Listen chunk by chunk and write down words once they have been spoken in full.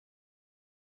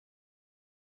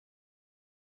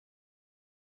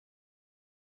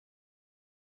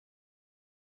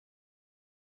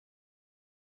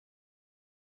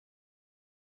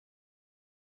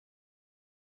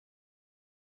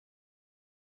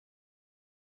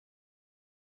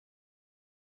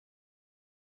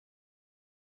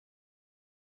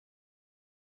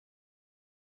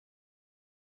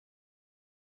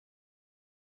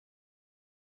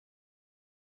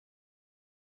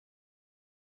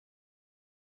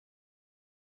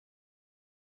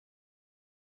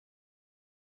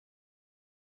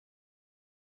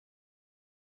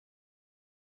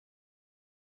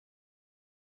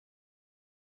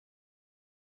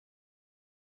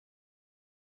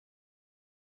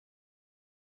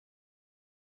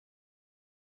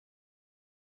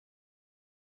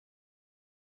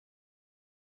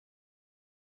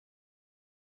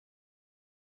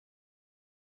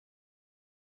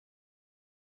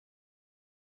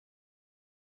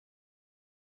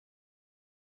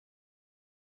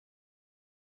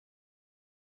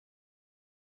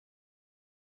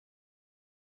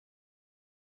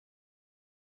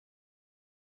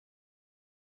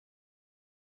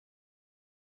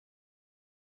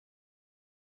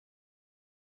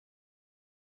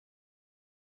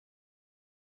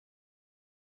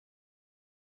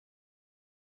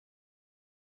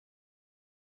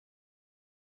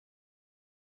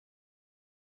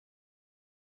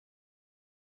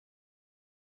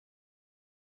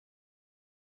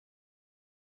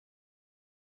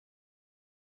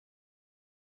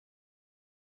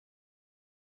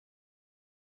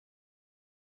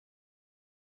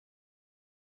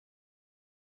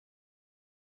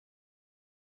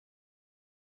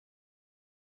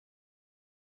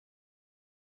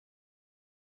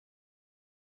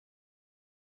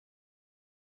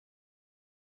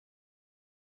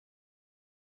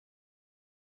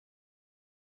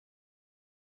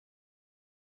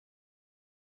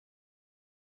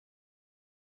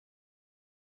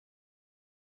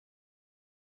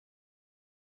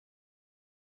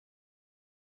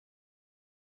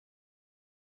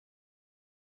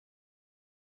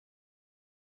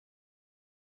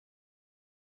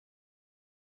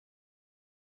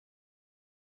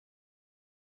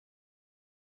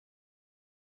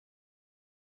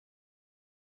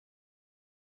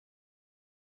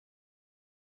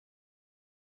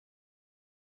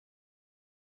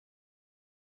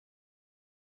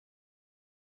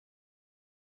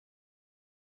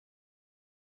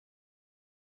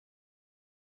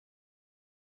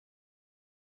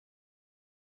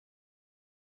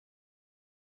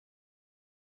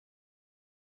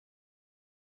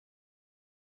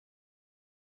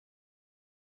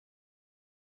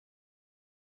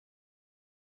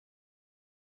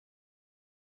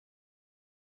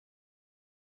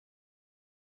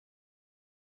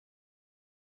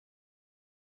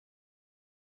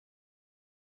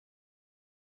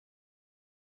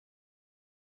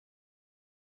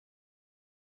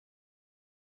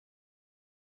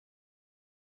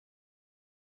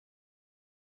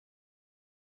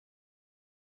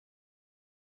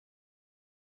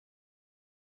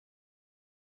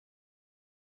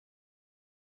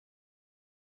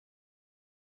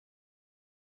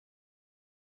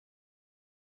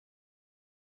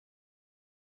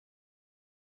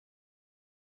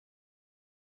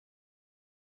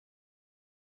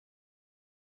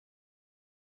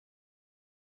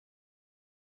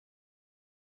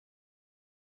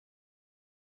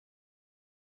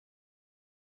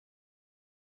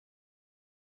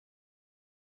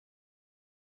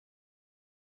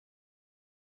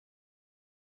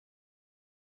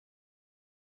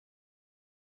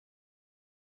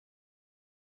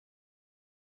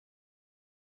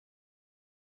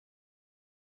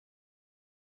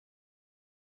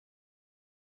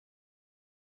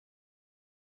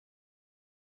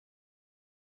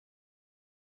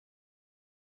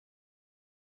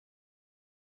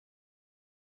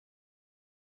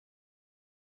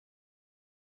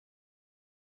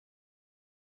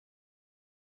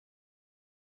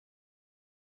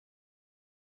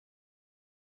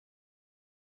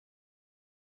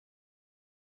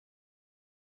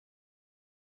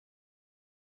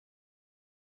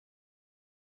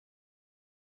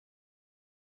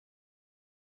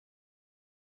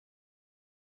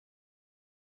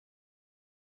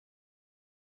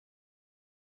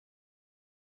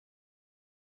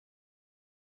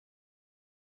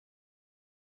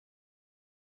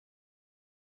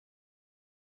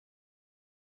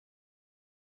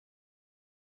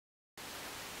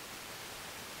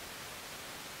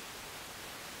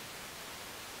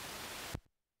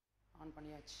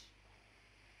பண்ணியாச்சு.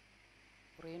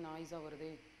 ஒரே நாய்ஸாக வருதே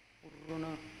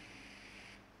உருன்னு.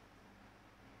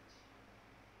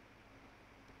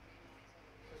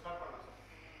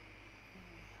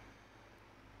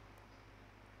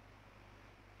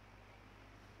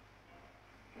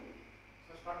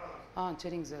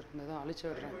 சரிங்க சார், இந்த தான் அழிச்சு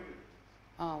விடுறேன்.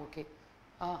 ஓகே.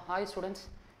 ஹாய் ஸ்டூடெண்ட்ஸ்,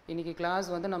 இன்றைக்கி கிளாஸ்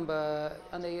வந்து நம்ம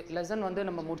அந்த லெசன் வந்து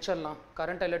நம்ம முடிச்சிடலாம்.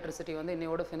 கரண்ட் எலக்ட்ரிசிட்டி வந்து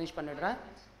இன்னையோட ஃபினிஷ் பண்ணிடுறேன்.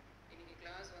 இன்றைக்கி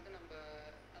கிளாஸ் வந்து நம்ம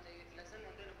அந்த லெசன்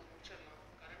வந்து நம்ம முடிச்சிடலாம்.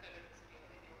 கரண்ட் எலக்ட்ரிசிட்டி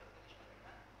வந்து இன்னையோட ஃபினிஷ் பண்ணிடுறேன்.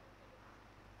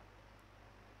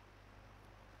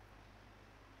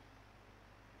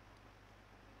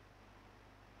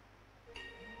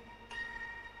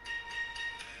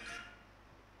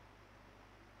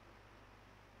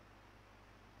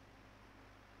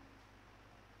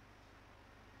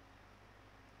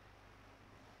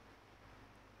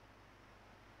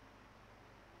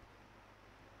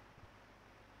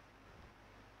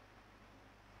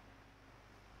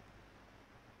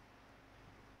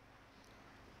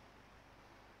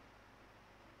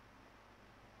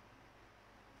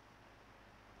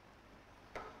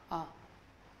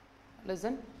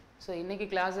 லிசன். ஸோ இன்றைக்கி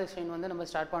கிளாஸ் செக்ஷன் வந்து நம்ம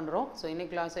ஸ்டார்ட் பண்ணுறோம். ஸோ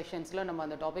இன்றைக்கி கிளாஸ் செக்ஷன்ஸில் நம்ம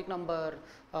அந்த டாபிக் நம்பர்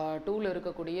 2ல்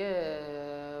இருக்கக்கூடிய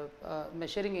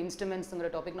மெஷரிங் இன்ஸ்ட்ருமெண்ட்ஸுங்கிற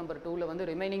டாபிக் நம்பர் 2ல் வந்து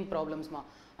ரிமைனிங் ப்ராப்ளம்ஸ்மா.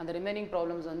 அந்த ரிமைனிங்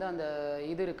ப்ராப்ளம்ஸ் வந்து அந்த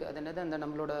இது இருக்குது, அது என்னது, அந்த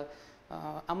நம்மளோட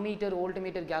அம்மீட்டர்,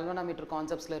 வோல்ட்மீட்டர், கேல்வனாமீட்டர்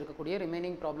கான்செப்ட்ஸில் இருக்கக்கூடிய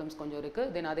ரிமைனிங் ப்ராப்ளம்ஸ் கொஞ்சம்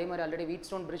இருக்குது. தென் அதே மாதிரி ஆல்ரெடி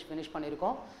வீட்ஸ்டோன் பிரிட்ஜ் ஃபினிஷ்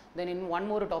பண்ணியிருக்கோம். தென் இன்னும் ஒன்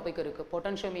மோர் டாபிக் இருக்குது,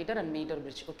 potentiometer and metre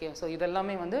bridge. Okay, so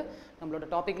இதெல்லாமே வந்து நம்மளோட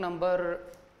டாபிக் நம்பர்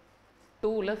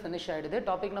 2ல் ஃபினிஷ் ஆகிடுது.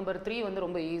 டாபிக் நம்பர் 3 வந்து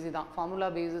ரொம்ப ஈஸி தான். Formula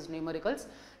basis numericals,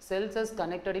 cells as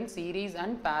connected in series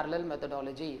and parallel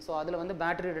methodology. So அதில் வந்து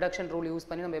பேட்டரி ரிடக்ஷன் ரூல் யூஸ்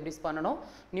பண்ணி நம்ம எப்படி பண்ணணும்,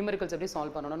 நியூமரிக்கல்ஸ் எப்படி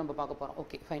சால்வ் பண்ணணும் நம்ம பார்க்க போகிறோம்.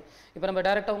 Okay fine. இப்போ நம்ம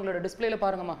டேரெக்டாக உங்களோட டிஸ்பிளேல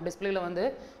பாருங்கம்மா. டிஸ்பிளேல வந்து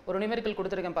ஒரு நியூமரிக்கல்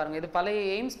கொடுத்துருக்கேன் பாருங்கள். இது பழைய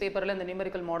எய்ம்ஸ் பேப்பரில் இந்த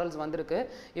நியூமரிக்கல் மாடல்ஸ் வந்திருக்கு.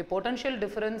 A potential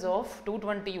difference of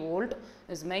 220 volt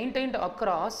is maintained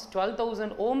across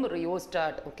 12,000 ohm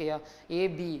rheostat. ஓகேயா,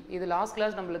 AB. இது லாஸ்ட்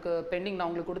கிளாஸ் நம்மளுக்கு பெண்டிங், நான்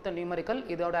உங்களுக்கு கொடுத்த நியூமரிக்கல்.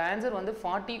 இதோட ஆன்சர் வந்து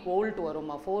 40 வோல்ட்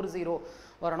வருமா, 40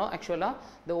 வரணும். ஆக்சுவலாக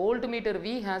the voltmeter V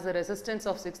has a resistance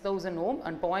of 6000 ohm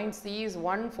and point C is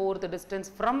 1/4 distance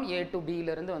from A to B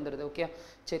இருந்து வந்துடுது. ஓகே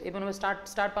சரி, இப்போ நம்ம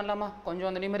ஸ்டார்ட் பண்ணலாமா? கொஞ்சம்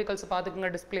அந்த நியூமரிக்கல்ஸ்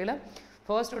பார்த்துக்குங்க டிஸ்பிளேல.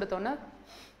 ஃபர்ஸ்ட் எடுத்தோன்னே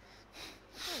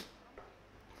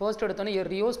a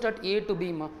rheostat A to B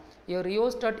மா. a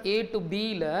rheostat A to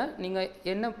Bயில் நீங்கள்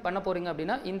என்ன பண்ண போகிறீங்க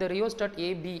அப்படின்னா, இந்த rheostat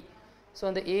AB, ஸோ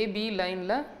அந்த AB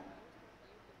லைனில்,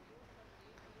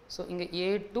 ஸோ இங்கே A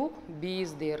to B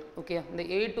is there. Okay, இந்த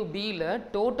A to Bயில்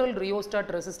total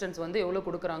rheostat resistance வந்து எவ்வளோ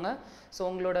கொடுக்குறாங்க? ஸோ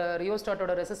உங்களோட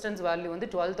ரியோஸ்டாட்டோட ரெசிஸ்டன்ஸ் வேல்யூ வந்து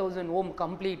 12,000 ஓம்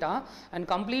கம்ப்ளீட்டாக. அண்ட்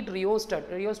கம்ப்ளீட்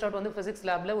ரியோஸ்டாட் வந்து ஃபிசிக்ஸ்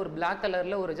லேபில் ஒரு பிளாக்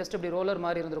கலரில் ஒரு ஜஸ்ட் இப்படி ரோலர்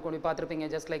மாதிரி இருந்திருக்கும், நீ பார்த்துருப்பீங்க,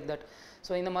 ஜஸ்ட் லைக் தட்.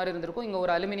 ஸோ இந்த மாதிரி இருந்திருக்கும். இங்கே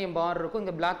ஒரு அலுமினியம் பார் இருக்கும்,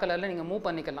 இங்கே பிளாக் கலரில் நீங்கள் மூவ்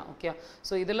பண்ணிக்கலாம். ஓகே,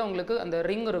 ஸோ இதில் உங்களுக்கு அந்த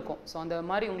ரிங் இருக்கும். ஸோ அந்த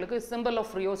மாதிரி உங்களுக்கு symbol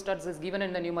of ரியோஸ்டாட்ஸ் is given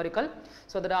in the numerical.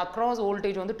 So that across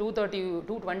voltage வந்து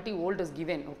 220 volt is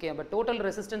given. Okay, but total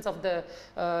resistance of the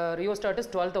rheostat is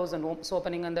 12,000 ohm. So அப்போ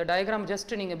நீங்கள் அந்த டயக்ராம்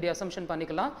ஜஸ்ட் நீங்கள் இப்படி அசம்ஷன்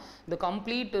பண்ணிக்கலாம். the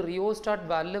complete rheostat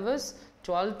value is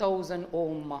 12,000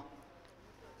 ohm.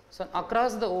 So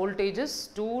across the voltage is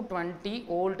 220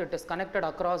 volt. It is connected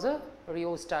across a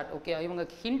rheostat. Okay, இவங்க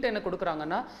hint என்ன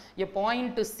கொடுக்குறாங்கன்னா, a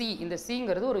point C, இந்த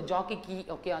Cங்கிறது ஒரு ஜாக்கி கீ.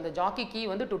 ஓகே, அந்த ஜாக்கி கீ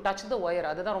வந்து டு டச் த ஒயர்,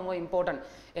 அதுதான் ரொம்ப important.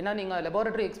 ஏன்னா நீங்கள்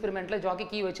லெபார்டரி எக்ஸ்பெரிமெண்ட்டில் ஜாக்கி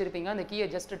கீ வச்சுருப்பீங்க, அந்த கீயை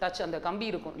ஜஸ்ட் டச், அந்த கம்பி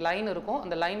இருக்கும், லைன் இருக்கும்,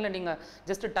 அந்த லைனில் நீங்கள்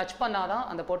ஜஸ்ட் டச் பண்ணால் தான்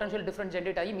அந்த பொட்டன்ஷியல் டிஃப்ரெண்ட்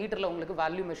ஜென்ரேட் ஆகி மீட்டரில் உங்களுக்கு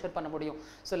வேல்யூ மெஷர் பண்ண முடியும்.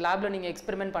 ஸோ லேபில் நீங்கள்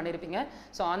எக்ஸ்பெரிமெண்ட் பண்ணியிருப்பீங்க.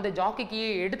 ஸோ அந்த ஜாக்கி கீயை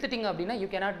எடுத்துட்டிங்க அப்படின்னா you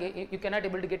cannot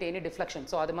able to get any deflection.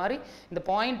 So அது மாதிரி இந்த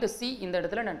பாயிண்ட் C இந்த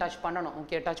இடத்துல நான் டச் பண்ணணும்.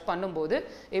 ஓகே, டச் பண்ணும்போது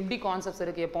எப்படி கான்செப்ட்ஸ்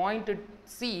இருக்குது? Point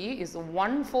C is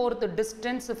 1/4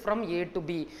 distance from A to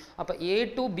B. அப்போ A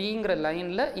to Bங்கிற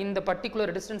லைனில் இந்த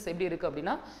பர்டிகுலர் டிஸ்டன்ஸ் எப்படி இருக்குது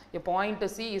அப்படின்னா, point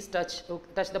C is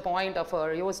touch the point of a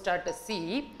rheostat C.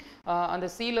 அந்த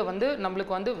Cயில் வந்து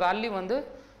நம்மளுக்கு வந்து வேல்யூ வந்து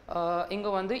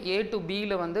இங்கே வந்து A to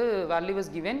Bயில் வந்து வேல்யூ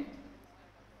இஸ் கிவன்.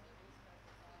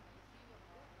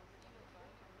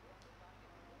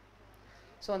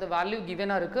 ஸோ அந்த வேல்யூ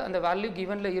கிவனாக இருக்குது. அந்த வேல்யூ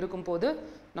கிவனில் இருக்கும்போது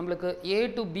நம்மளுக்கு A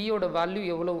to B யோட வேல்யூ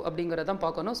எவ்வளோ அப்படிங்கிறதான்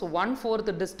பார்க்கணும். So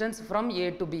 1/4 distance from A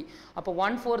to B. அப்போ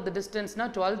 1/4 டிஸ்டன்ஸ்னா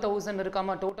 12,000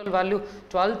 இருக்காமா, டோட்டல் வேல்யூ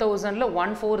 12,000ல்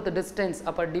 1/4 டிஸ்டன்ஸ்,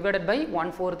 அப்போ டிவைடட் பை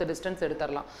 1/4 டிஸ்டன்ஸ்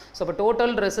எடுத்துடலாம். ஸோ அப்போ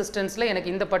டோட்டல் ரெசிஸ்டன்ஸில்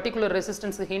எனக்கு இந்த பர்டிகுலர்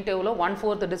ரெசிஸ்டன்ஸ் ஹிண்ட் எவ்வளோ,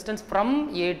 1/4 distance from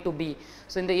A to B.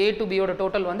 So இந்த A to B யோட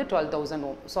டோட்டல் வந்து 12,000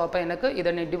 ஓம். ஸோ அப்போ எனக்கு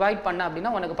இதை நீ டிவைட் பண்ண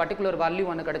அப்படின்னா உனக்கு பர்டிகுலர் வேல்யூ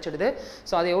ஒன்று கிடச்சிடுது.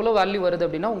 ஸோ அது எவ்வளோ வேல்யூ வருது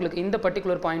அப்படின்னா உங்களுக்கு இந்த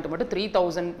பர்டிகுலர் பாயிண்ட் மட்டும்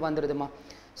 3,000 வந்துடுதுமா.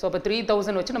 ஸோ அப்போ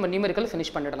 3,000 வச்சு நம்ம நியூமரிக்கல்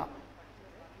ஃபினிஷ் பண்ணிடலாம்.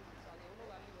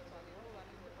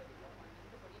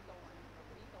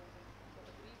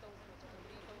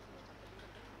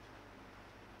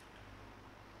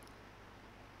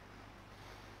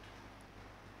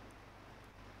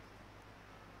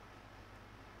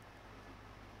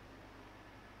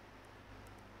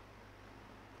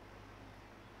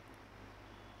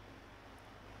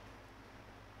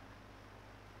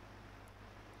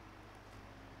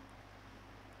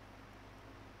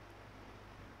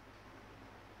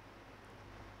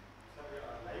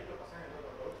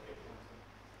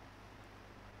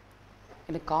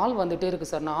 எனக்கு கால் வந்துகிட்டே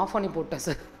இருக்குது சார், நான் ஆஃப் பண்ணி போட்டேன்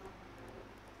சார்.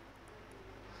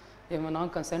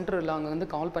 நான் சென்டரில் அங்கே வந்து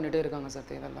கால் பண்ணிகிட்டே இருக்காங்க சார்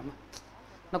தேவையில்லாமல்.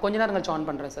 நான் கொஞ்ச நேரம் கழிச்சு ஆன்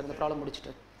பண்ணுறேன் சார் இந்த ப்ராப்ளம்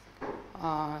முடிச்சுட்டு.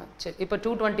 சரி, இப்போ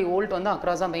 220 வோல்ட் வந்து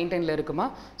அக்ராஸாக மெயின்டைனில் இருக்குமா.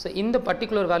 ஸோ இந்த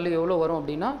பர்டிகுலர் வேல்யூ எவ்வளோ வரும்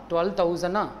அப்படின்னா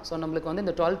 12,000. ஸோ நம்மளுக்கு வந்து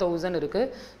இந்த 12,000 இருக்குது.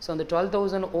 ஸோ அந்த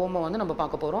 12,000 ஓமை வந்து நம்ம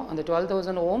பார்க்க போகிறோம். அந்த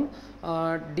 12,000 ஓம்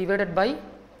டிவைடட் பை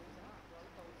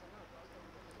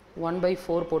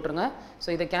 1/4 போட்டுருங்க. ஸோ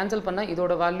இதை கேன்சல் பண்ணால்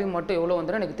இதோட வேல்யூ மட்டும் எவ்வளோ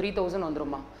வந்துடும், எனக்கு 3,000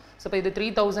 வந்துடும்மா. ஸோ இப்போ இது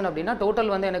 3,000 அப்படின்னா டோட்டல்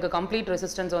வந்து எனக்கு கம்ப்ளீட்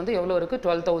ரெசிஸ்டன்ஸ் வந்து எவ்வளோ இருக்குது,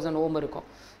 12,000 ஓம் இருக்கும்.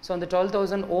 ஸோ அந்த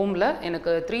 12,000 ஓமில்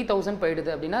எனக்கு 3,000 போயிடுது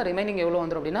அப்படின்னா ரிமைனிங் எவ்வளோ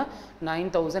வந்துடும் அப்படின்னா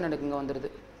 9,000 எனக்கு இங்கே வந்துடுது.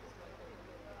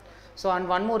 So and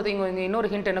one more thing, இங்கே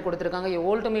இன்னொரு ஹிண்ட் என்ன கொடுத்துருக்காங்க, a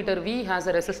voltmeter V has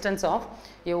a resistance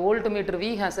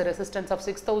of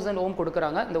 6,000 ஓம்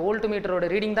கொடுக்குறாங்க. இந்த வோல்ட்மீட்டரோட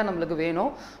ரீடிங் தான் நம்மளுக்கு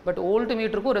வேணும். பட்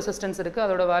வோல்ட்மீட்டருக்கும் ரெசிஸ்டன்ஸ் இருக்குது,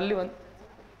 அதோட வேல்யூ வந்து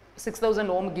 6,000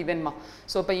 ஓம் கிவன்மா.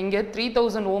 ஸோ இப்போ இங்கே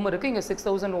 3,000 ஓம் இருக்குது, இங்கே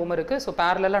 6,000 ஓம் இருக்குது. ஸோ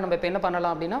பேரலாக நம்ம இப்போ என்ன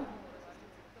பண்ணலாம் அப்படின்னா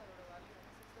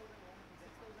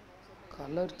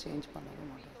கலர் சேஞ்ச் பண்ணவே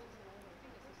மாட்டேன்,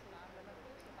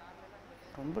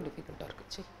 ரொம்ப டிஃபிகல்ட்டாக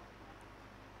இருக்குது.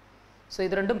 ஸோ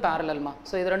இது ரெண்டும் பேரலல்மா.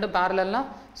 ஸோ இது ரெண்டும் பேரலல்னா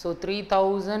so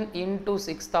 3,000 into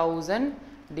 6,000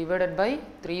 divided by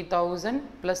 3,000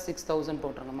 + 6,000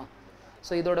 போட்டுருங்கம்மா.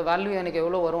 So இதோட வேல்யூ எனக்கு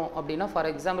எவ்வளோ வரும் அப்படின்னா, ஃபார்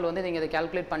எக்ஸாம்பிள் வந்து நீங்கள் இதை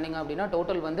கேல்குலேட் பண்ணிங்க அப்படின்னா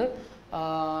டோட்டல் வந்து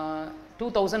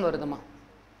 2,000 வருதுமா.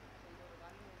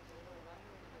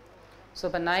 ஸோ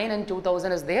இப்போ 9 and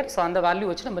 2,000 இஸ் தேர். ஸோ அந்த வேல்யூ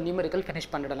வச்சு நம்ம நியூமெரிக்கல்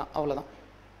ஃபினிஷ் பண்ணிடலாம், அவ்வளோதான்.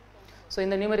 ஸோ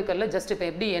இந்த நியூமெரிக்கலில் ஜஸ்ட் இப்போ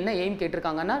எப்படி என்ன எய்ம்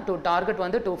கேட்டிருக்காங்கன்னா, டு டார்கெட்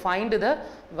வந்து to find the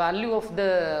value of the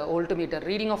voltmeter,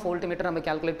 reading of voltmeter நம்ம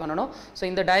கேல்குலேட் பண்ணணும். ஸோ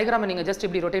இந்த டயக்ராமை நீங்கள் ஜஸ்ட்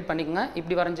இப்படி ரொட்டேட் பண்ணிக்கோங்க,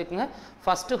 இப்படி வரைஞ்சிக்கோங்க.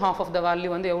 First half of the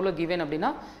value வந்து எவ்வளோ கிவன் அப்படின்னா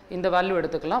இந்த வேல்யூ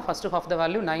எடுத்துக்கலாம். First half the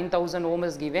value 9,000 Om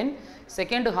is given.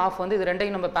 Second half வந்து இது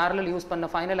ரெண்டையும் நம்ம பேரலல் யூஸ் பண்ண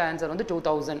ஃபைனல் ஆன்சர் வந்து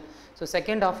 2,000. ஸோ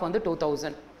செகண்ட் ஹாஃப் வந்து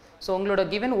 2,000. ஸோ உங்களோட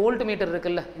கிவன் வோல்ட்மீட்டர்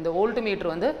இருக்குல்ல, இந்த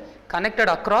வோல்ட்மீட்டர் வந்து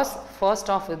கனெக்டட் அக்ராஸ்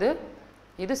ஃபர்ஸ்ட் ஹாஃப்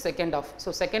இது செகண்ட் ஆஃப். ஸோ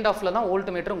செகண்ட் ஆஃபில் தான்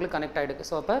வோல்ட்மீட்டர் உங்களுக்கு கனெக்ட் ஆகிடுது.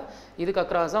 ஸோ அப்போ இதுக்கு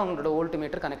அக்ராஸாக உங்களோட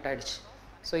வோல்ட்மீட்டர் கனெக்ட் ஆகிடுச்சு.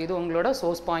 ஸோ இது உங்களோட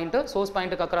சோர்ஸ்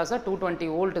பாயிண்ட்டுக்கு அக்ராஸாக 220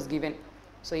 வோல்ட் இஸ் கிவன்.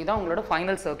 ஸோ இதான் உங்களோட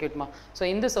ஃபைனல் சர்க்யூட்மா. ஸோ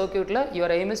இந்த சர்க்யூட்டில்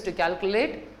your aim is to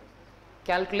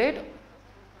calculate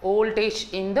voltage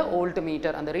in the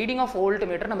voltmeter. அந்த ரீடிங் ஆஃப்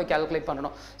வோல்ட்மீட்டர் நம்ம கேல்குலேட்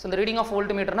பண்ணணும். ஸோ இந்த ரீடிங் ஆஃப்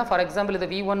வோல்ட்மீட்டர்னா ஃபார் எக்ஸாம்பிள் இதை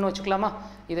V1 வச்சுக்கலாமா,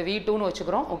 இதை V2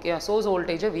 வச்சுக்கிறோம். ஓகே, சோர்ஸ்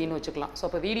வோல்டேஜை Vன்னு வச்சுக்கலாம். ஸோ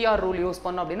இப்போ VDR ரூல் யூஸ்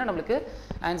பண்ணோம் அப்படின்னா நம்மளுக்கு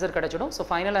ஆன்சர் கிடச்சிடும். ஸோ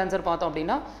ஃபைனல் ஆன்சர் பார்த்தோம்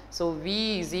அப்படின்னா so V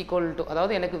is equal to,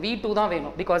 அதாவது எனக்கு V2 தான்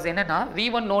வேணும். பிகாஸ் என்னன்னா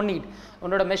V1 நோ நீட்.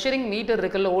 உன்னோட மெஷரிங் மீட்டர்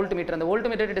இருக்குல்ல வோல்ட்மீட்டர், அந்த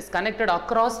voltmeter it is connected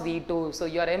across V2. So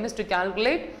your M is to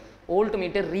calculate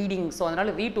voltmeter reading. So அதனால்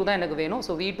V2 தான் எனக்கு வேணும்.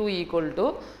 So V2 equal to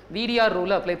VDR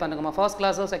ரூலை அப்ளை பண்ணுங்கம்மா. ஃபர்ஸ்ட்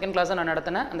கிளாஸோ செகண்ட் கிளாஸோ நான்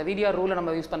நடத்தினேன். அந்த VDR ரூலை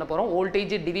நம்ம யூஸ் பண்ண போகிறோம்,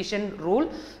 வோல்டேஜ் டிவிஷன் ரூல்.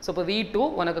 ஸோ இப்போ V2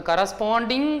 உனக்கு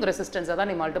கரஸ்பாண்டிங் ரெசிஸ்டன்ஸை தான்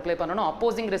நீ மல்டிப்ளை பண்ணணும்.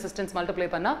 அப்போசிங் ரெசிஸ்டன்ஸ் மல்டிப்ளை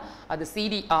பண்ணால் அது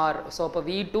CDR. ஸோ இப்போ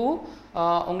V2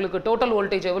 உங்களுக்கு டோட்டல்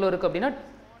வோல்டேஜ் எவ்வளோ இருக்குது அப்படின்னா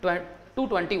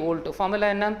 220 வோல்ட்.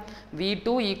 ஃபார்முலா என்ன,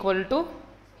 V2 equal to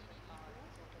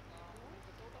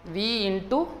V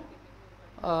into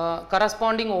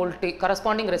corresponding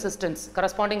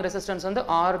resistance வந்து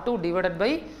R2 divided by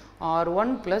R1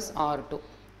 plus R2.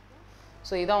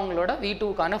 So இதான் உங்களோட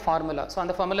V2க்கான ஃபார்முலா. ஸோ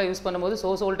அந்த ஃபார்முலா யூஸ் பண்ணும்போது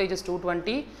source voltage is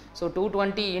 220. So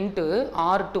 220 into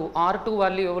R2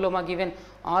 value எவ்வளோமா given,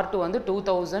 R2 வந்து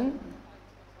 2,000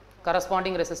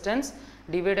 corresponding resistance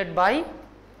divided by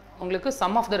உங்களுக்கு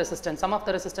sum of the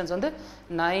resistance வந்து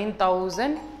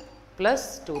 9,000 plus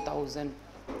 2,000.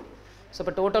 So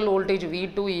இப்போ total voltage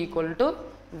V2 equal to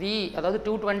அதாவது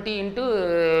 220 into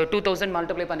 2,000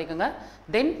 multiply பண்ணிக்கோங்க.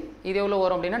 தென் இது எவ்வளோ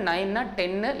வரும் அப்படின்னா 9,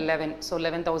 10, 11. ஸோ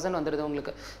 11,000 வந்துடுது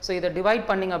உங்களுக்கு. ஸோ இதை டிவைட்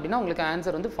பண்ணிங்க அப்படின்னா உங்களுக்கு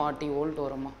ஆன்சர் வந்து 40 வோல்ட்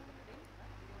வருமா.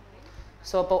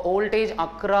 ஸோ அப்போ voltage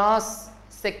across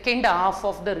second half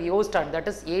of the rheostat,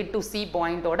 that is A to C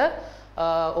பாயிண்டோட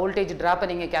voltage ட்ராப்பை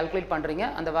நீங்கள் கேல்குலேட் பண்ணுறீங்க.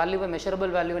 அந்த வேல்யூவை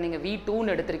மெஷரபிள் வேல்யூவை நீங்கள்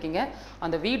V2ன்னு எடுத்திருக்கீங்க.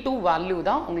 அந்த V2 வேல்யூ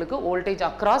தான் உங்களுக்கு வோல்டேஜ்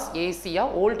அக்ராஸ்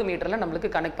ஏசியாக வோல்ட் மீட்டரில்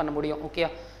நம்மளுக்கு கனெக்ட் பண்ண முடியும். ஓகே,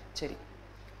 சரி.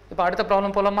 இப்போ அடுத்த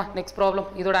ப்ராப்ளம் போகலாமா. நெக்ஸ்ட் ப்ராப்ளம்,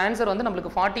 இதோட ஆன்சர் வந்து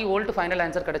நம்மளுக்கு 40 volt final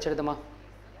answer கிடச்சிடுதுமா.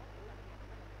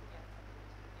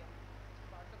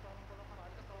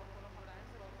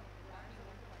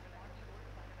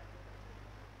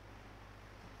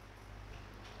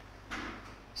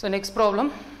 So next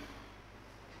problem,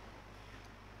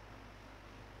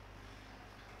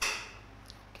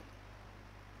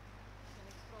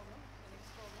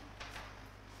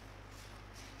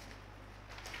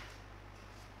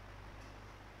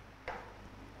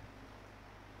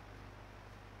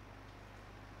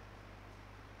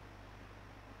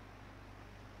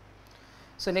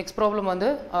 so next problem வந்து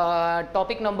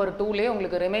டாபிக் நம்பர் 2லேயே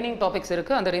உங்களுக்கு ரிமைனிங் டாபிக்ஸ்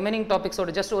இருக்குது. அந்த ரிமைனிங்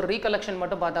டாபிக்ஸோட ஜஸ்ட் ஒரு ரீகலெக்ஷன்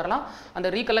மட்டும் பார்த்துடலாம். அந்த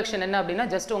ரீகலெக்ஷன் என்ன அப்படின்னா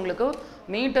ஜஸ்ட் உங்களுக்கு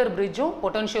metre பிரிட்ஜும்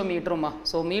பொட்டன்ஷியோ மீட்டருமா.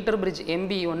 So metre bridge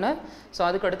MP ஒன்று, ஸோ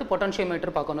அதுக்கு அடுத்து பொட்டன்ஷியோ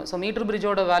மீட்டர் பார்க்கணும். So metre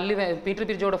பிரிட்ஜோட value metre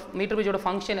பிரிட்ஜோட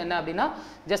function என்ன அப்படின்னா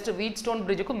ஜஸ்ட் வீட் ஸ்டோன்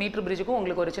பிரிட்ஜுக்கும் மீட்டர் பிரிட்ஜுக்கும்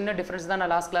உங்களுக்கு ஒரு சின்ன டிஃப்ரென்ஸ் தான்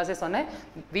நான் லாஸ்ட் கிளாஸே சொன்னேன்.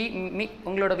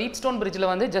 உங்களோட வீட் ஸ்டோன் பிரிட்ஜில்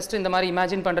வந்து ஜஸ்ட் இந்த மாதிரி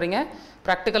இமேஜின் பண்ணுறீங்க.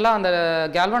 ப்ராக்டிக்கலாக அந்த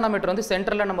கேல்வனாமீட்டர் வந்து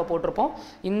சென்டரில் நம்ம போட்டிருப்போம்.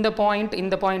 இந்த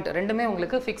பாயிண்ட் ரெண்டுமே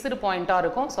உங்களுக்கு ஃபிக்ஸ்டு பாயிண்ட்டாக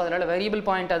இருக்கும். ஸோ அதனால் வேரியபிள்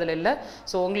பாயிண்ட் அதில் இல்லை.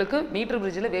 ஸோ உங்களுக்கு மீட்டர்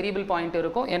பிரிட்ஜில் வேரியபிள் பாயிண்ட்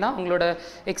இருக்கும். ஏன்னா உங்களோட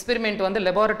எக்ஸ்பெரிமெண்ட் வந்து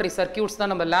லெபார்ட்டரி சர்க்யூட்ஸ்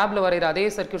தான், நம்ம லேபில் வரைகிற அதே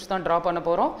சர்க்யூட்ஸ் தான் ட்ரா பண்ண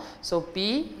போகிறோம். ஸோ பி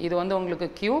இது வந்து உங்களுக்கு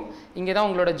கியூ, இங்கே தான்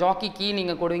உங்களோட ஜாக்கி கீ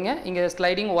நீங்கள் கொடுவீங்க. இங்கே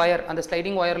ஸ்லைடிங் ஒயர், அந்த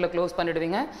ஸ்லைடிங் ஒயரில் க்ளோஸ்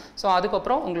பண்ணிவிடுவீங்க. ஸோ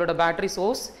அதுக்கப்புறம் உங்களோட battery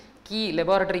source key,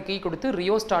 laboratory key கொடுத்து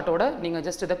ரியோஸ்டார்ட்டோட நீங்கள்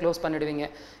ஜஸ்ட் இதை க்ளோஸ் பண்ணிவிடுவீங்க.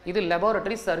 இது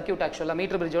லெபார்ட்டரி சர்க்யூட், ஆக்சுவலாக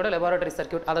மீட்டர் பிரிட்ஜோட லெபார்ட்டரி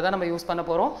சர்க்யூட் அதை தான் நம்ம யூஸ் பண்ண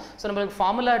போகிறோம். ஸோ நம்மளுக்கு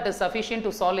formula it is sufficient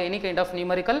to solve any kind of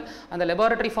numerical. அந்த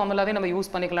லெபார்ட்டரி ஃபார்முலாவே நம்ம யூஸ்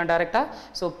பண்ணிக்கலாம் டேரெக்டாக.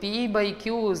 So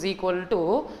P/Q is equal to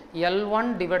L1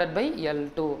 divided by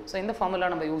L2. So இந்த ஃபார்முலா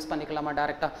நம்ம யூஸ் பண்ணிக்கலாமா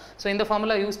டேரெக்டாக. ஸோ இந்த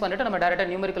ஃபார்முலா யூஸ் பண்ணிட்டு நம்ம டேரெக்டாக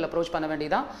நியூமரிக்கல் அப்ரோச் பண்ண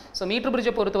வேண்டியதான். ஸோ மீட்டர்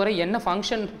பிரிட்ஜை பொறுத்தவரை என்ன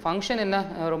ஃபங்க்ஷன் என்ன,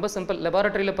 ரொம்ப சிம்பிள்.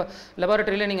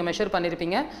 லெபார்ட்டரியில் நீங்கள் மெஷர்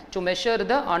பண்ணியிருப்பீங்க. டு மெஷர்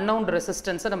த அன்னவுன்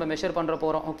ரெசிஸ்டன்ஸை நம்ம மெஷர் பண்ணுற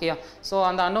போகிறோம். ஓகேயா. ஸோ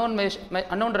அந்த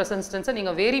அன்னோன் ரெசிஸ்டன்ஸை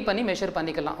நீங்கள் வேரி பண்ணி மெஷர்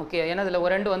பண்ணிக்கலாம். ஓகே. ஏன்னா இதில்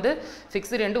ஒரு ரெண்டு வந்து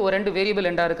ஃபிக்ஸ்டு எண்டு, ஒரு ரெண்டு வேரியபிள்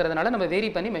எண்டாக இருக்கிறதுனால நம்ம வேரி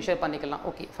பண்ணி மெஷர் பண்ணிக்கலாம்.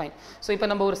 Okay fine. ஸோ இப்போ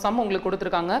நம்ம ஒரு சம் உங்களுக்கு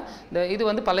கொடுத்துருக்காங்க. இது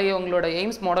வந்து பழைய உங்களோட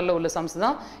எய்ம்ஸ் மாடலில் உள்ள சம்ஸ்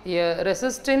தான்.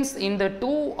 ரெசிஸ்டன்ஸ் இன் த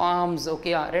 2 ஆர்ம்ஸ்.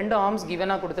 ஓகேயா. 2 ஆர்ம்ஸ்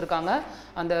கிவனாக கொடுத்துருக்காங்க.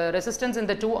 அந்த ரெசிஸ்டன்ஸ்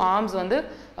இந்த 2 ஆர்ம்ஸ் வந்து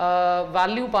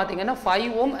வேல்யூ பார்த்தீங்கன்னா 5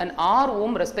 ஓம் அண்ட் 6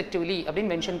 ஓம் ரெஸ்பெக்டிவ்லி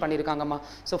அப்படின்னு mention பண்ணியிருக்காங்கம்மா.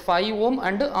 So 5 Om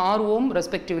and 6 Om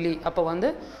respectively. அப்போ வந்து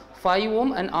 5 ohm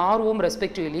and 6 ohm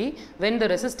respectively when the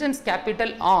resistance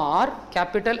capital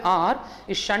R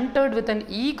is shunted with an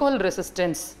equal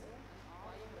resistance.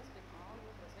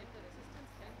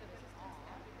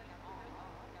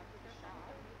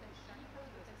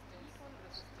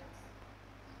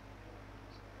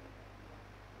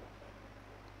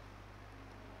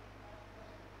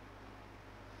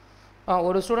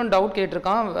 ஒரு ஸ்டூடெண்ட் டவுட்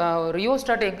கேட்டிருக்கான்,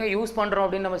 ரியோஸ்டாட் எங்கே யூஸ் பண்ணுறோம்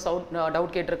அப்படின்னு நம்ம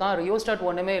டவுட் கேட்டிருக்கான். ரியோஸ்டாட்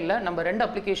ஒன்றுமே இல்லை, நம்ம 2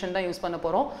 அப்ளிகேஷன் தான் யூஸ் பண்ண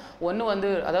போகிறோம். ஒன்று வந்து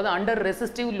அதாவது அண்டர்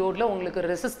ரெசிஸ்டிவ் லோடில் உங்களுக்கு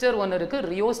ரெசிஸ்டர் ஒன்று இருக்குது,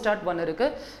 ரியோஸ்டாட் ஒன்று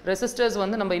இருக்குது. ரெசிஸ்டர்ஸ்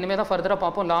வந்து நம்ம இனிமேல் தான் ஃபர்தராக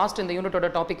பார்ப்போம். லாஸ்ட் இந்த யூனிட்டோட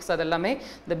டாபிக்ஸ் அதெல்லாமே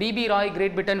இந்த BP Rai,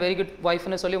 great Britain, very good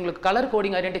வைஃப்னு சொல்லி உங்களுக்கு கலர்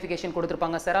கோடிங் ஐடென்டிஃபிகேஷன்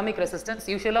கொடுத்துருப்பாங்க. செராமிக் ரெசிஸ்டன்ஸ்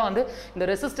யூஸ்வலாக வந்து இந்த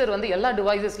ரெசிஸ்டர் வந்து எல்லா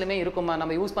டிவைசஸ்லையுமே இருக்குமா.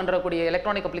 நம்ம use பண்ணுறக்கூடிய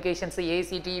electronic applications,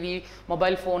 AC, TV,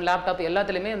 mobile phone, laptop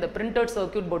எல்லாத்துலேயுமே இந்த printed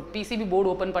circuit board, PCB board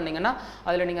open பண்ணீங்கன்னா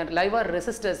அதில் நீங்கள் லைவாக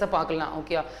ரெசிஸ்டர்ஸை பார்க்கலாம்.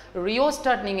 ஓகே.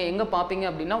 ரியோஸ்டாட் நீங்கள் எங்கே பார்ப்பீங்க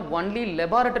அப்படின்னா ஒன்லி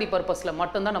லெபார்ட்டரி பர்பஸில்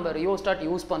மட்டும்தான் நம்ம ரியோஸ்டாட்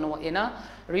யூஸ் பண்ணுவோம். ஏன்னா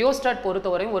ரியோஸ்டாட்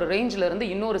பொறுத்தவரையும் ஒரு ரேஞ்சில் இருந்து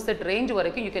இன்னொரு செட் ரேஞ்ச்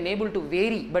வரைக்கும் you can able to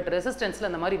vary, but ரெசிஸ்டன்ஸில்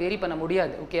அந்த மாதிரி வேரி பண்ண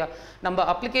முடியாது. ஓகே. நம்ம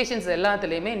அப்ளிகேஷன்ஸ்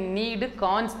எல்லாத்துலேயுமே நீடு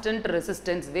கான்ஸ்டன்ட்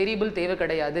ரெசிஸ்டன்ஸ், வேரியபிள் தேவை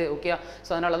கிடையாது. ஓகே. ஸோ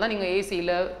அதனால தான் நீங்கள்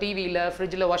ஏசியில், டிவியில்,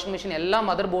 ஃப்ரிட்ஜில், வாஷிங் மிஷின் எல்லா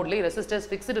mother போர்ட்லேயும் resistors,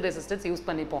 fixed resistance use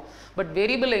பண்ணிப்போம். பட்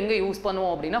வேரியபிள் எங்கே யூஸ்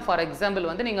பண்ணுவோம் அப்படின்னா ஃபார் எக்ஸாம்பிள்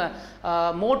வந்து நீங்கள்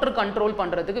மோட்டர் கண்ட்ரோல்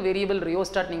பண்ணுறதுக்கு வேரியபிள்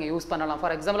ரியோஸ்டாட் நீங்கள் யூஸ் பண்ணலாம்.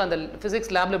 ஃபார் எக்ஸாம்பிள் அந்த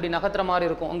ஃபிசிக்ஸ் லேபில் இப்படி நகர்த்துற மாதிரி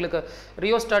இருக்கும். உங்களுக்கு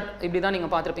ரியோஸ்டாட் இப்படி தான்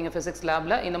நீங்கள் பார்த்துருப்பீங்க ஃபிசிக்ஸ்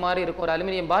லேபில். இந்த மாதிரி இருக்கும், ஒரு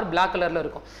அலுமினியம் பார் பிளாக் கலரில்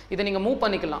இருக்கும். இதை நீங்கள் மூவ்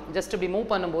பண்ணிக்கலாம். ஜஸ்ட் இப்படி மூவ்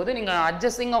பண்ணும்போது நீங்கள்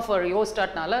அட்ஜஸ்டிங் ஆஃப்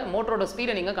ரியோஸ்டாட்னால மோட்டரோட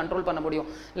ஸ்பீடை நீங்கள் கண்ட்ரோல் பண்ண முடியும்.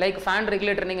 லைக் ஃபேன்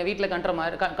ரெகுலேட்டர் நீங்கள் வீட்டில்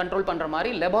கண்ட்ரோல் பண்ணுற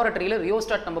மாதிரி லெபார்ட்டரியில்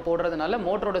ரியோஸ்டாட் நம்ம போடுறதுனால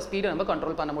மோட்டரோட ஸ்பீடை நம்ம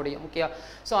கண்ட்ரோல் பண்ண முடியும். ஓகே.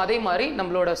 ஸோ அதே மாதிரி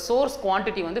நம்மளோட சோர்ஸ்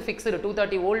குவான்டிட்டி வந்து ஃபிக்ஸ்டு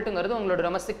 230 வோல்ட்டுங்கிறது உங்களோட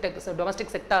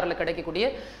டொமஸ்டிக் செக்டாரில் கிடைக்கக்கூடிய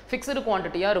ஃபிக்ஸ்டு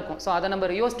குவான்டிட்டியாக இருக்கும். ஸோ அதை நம்ம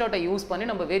ரியோஸ்டாட்டை யூஸ் பண்ணி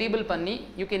நம்ம வேரியபிள் பண்ணி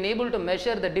you can able to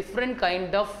measure the different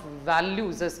kind of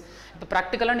வேல்யூஸஸ். இப்போ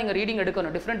ப்ராக்டிக்கலாக நீங்கள் ரீடிங்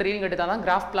எடுக்கணும், டிஃப்ரெண்ட் ரீடிங் எடுத்தால் தான்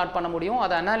கிராஃப் பிளாட் பண்ண முடியும்.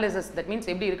 அதை அனாலிசிஸ், தட் மீன்ஸ்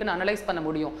எப்படி இருக்குன்னு அனலைஸ் பண்ண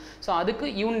முடியும். ஸோ அதுக்கு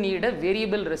you need a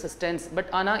variable resistance. But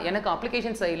ஆனால் எனக்கு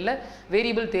அப்ளிகேஷன் சைடில்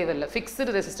வேரியபிள் தேவையில்லை, ஃபிக்ஸ்டு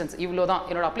ரெசிஸ்டன்ஸ் இவ்வளோ தான்,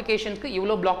 என்னோட அப்ளிகேஷனுக்கு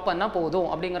இவ்வளோ பிளாக் பண்ணால் போதும்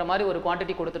அப்படிங்கிற மாதிரி ஒரு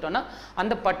குவான்டிட்டி கொடுத்துட்டோன்னா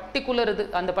அந்த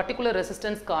particular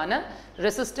ரெசிஸ்டன்ஸ்க்கான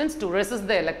resistance to resist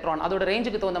the electron, அதோட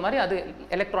ரேஞ்சுக்கு தகுந்த மாதிரி அது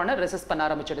எலக்ட்ரானை ரெசிஸ்ட் பண்ண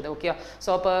ஆரம்பிச்சிடுது. ஓகே.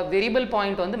 ஸோ அப்போ வேரியபிள்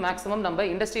பாயிண்ட் வந்து மேக்ஸிமம் நம்ம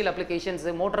industrial applications,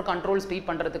 motor control speed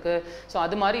பண்ணுறதுக்கு, ஸோ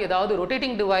அது மாதிரி ஏதாவது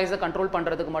ரொட்டேட்டிங் டிவைஸை கண்ட்ரோல்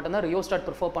பண்ணுறதுக்கு மட்டும்தான் ரியோஸ்டாட்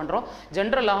ப்ரிஃபர் பண்ணுறோம்.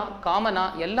 ஜென்ரலாக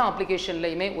காமனாக எல்லா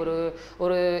அப்ளிகேஷன்லையுமே ஒரு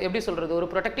எப்படி சொல்கிறது, ஒரு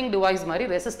ப்ரொடெக்டிங் டிவைஸ் மாதிரி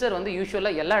ரெசிஸ்டர் வந்து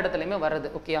யூஸ்வலாக எல்லா இடத்துலையுமே வருது.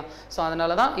 ஓகே. ஸோ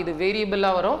அதனால தான் இது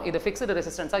வேரியபிளாக வரும், இது ஃபிக்ஸ்டு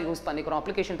ரெசிஸ்டன்ஸாக யூஸ் பண்ணிக்கிறோம்.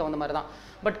 அப்ளிகேஷன் தகுந்த மாதிரி தான்.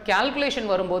 பட் கால்குலேஷன்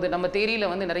வரும்போது நம்ம தேரியில்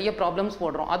வந்து நிறைய ப்ராப்ளம்ஸ்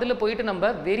போடுறோம். அதில் போயிட்டு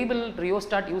நம்ம வேரியபிள்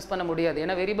ரியோஸ்டாட் யூஸ் பண்ண முடியாது.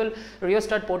 ஏன்னா வேரியபிள்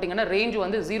ரியோஸ்டாட் போட்டிங்கன்னா ரேஞ்ச்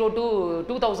வந்து 0 to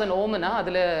 2000 ஓம்னா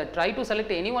அதில் try to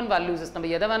select any one வேல்யூஸஸ்,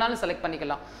 நம்ம எதை வேணாலும் செலக்ட்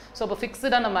பண்ணிக்கலாம். ஸோ அப்போ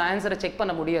ஃபிக்ஸ்டாக நம்ம ஆன்சர் ஆன்சரை செக்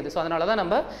பண்ண முடியாது. ஸோ அதனால தான்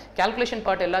நம்ம கால்குலேஷன்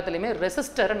பார்ட் எல்லாத்துலேயுமே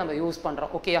ரெசிஸ்டரை நம்ம யூஸ்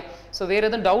பண்ணுறோம். ஓகேயா? ஸோ வேறு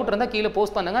எதுவும் டவுட் இருந்தால் கீழே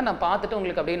போஸ்ட் பண்ணுங்கள், நான் பார்த்துட்டு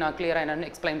உங்களுக்கு அப்படியே நான் கிளியராக என்னென்னு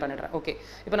எக்ஸ்பிளைன் பண்ணிடுறேன். ஓகே,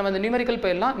 இப்போ நம்ம இந்த நியூமெரிக்கல்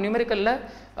போயிடலாம். நியூமெரிக்கலில்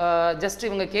ஜஸ்ட்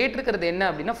இவங்க கேட்டிருக்கிறது என்ன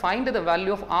அப்படின்னா find the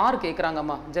value of R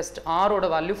கேட்குறாங்கம்மா. Just ஆரோட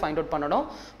வேல்யூ ஃபைண்ட் அவுட் பண்ணணும்.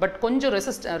 பட் கொஞ்சம்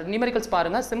நியூமெரிக்கல்ஸ்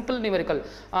பாருங்கள், சிம்பிள் நியூமெரிக்கல்.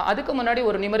 அதுக்கு முன்னாடி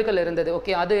ஒரு நியூமெரிக்கல் இருந்தது.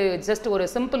 ஓகே, அது ஜஸ்ட் ஒரு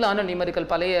சிம்பிளான நியூமெரிக்கல்,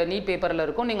 பழைய நீட் பேப்பரில்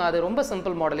இருக்கும். நீங்கள் அது ரொம்ப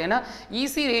சிம்பிள் மாடல். ஏன்னா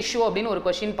ஈஸி ரேஷியோ அப்படின்னு ஒரு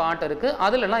கொஸ்டின் பார்ட் இருக்குது,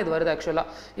 அதுலலாம் இது வருது ஆக்சுவலாக.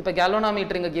 இப்போ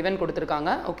கேல்வனாமீட்டர் இங்கே கிவன்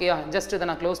கொடுத்துருக்காங்க. ஓகேயா? ஜஸ்ட் இதை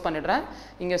நான் க்ளோஸ் பண்ணிடுறேன்,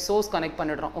 இங்கே சோர்ஸ் கனெக்ட்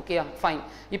பண்ணிடுறோம். ஓகேயா? ஃபைன்.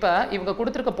 இப்போ இவங்க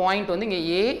கொடுத்துருக்க பாயிண்ட் வந்து இங்கே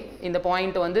ஏ, இந்த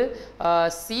பாயிண்ட் வந்து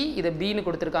சி, இது பின்னு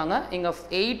கொடுத்துருக்காங்க. இங்கே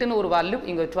 8ன்னு ஒரு வேல்யூ,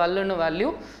 இங்கே 12ன்னு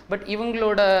வேல்யூ. பட்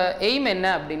இவங்களோட எய்ம் என்ன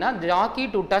அப்படின்னா Jackie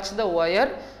to touch the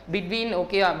wire between,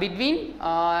 ஓகேயா, பிட்வீன்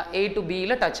A to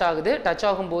Bயில் டச் ஆகுது. டச்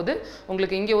ஆகும்போது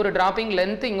உங்களுக்கு இங்கே ஒரு டிராப்பிங்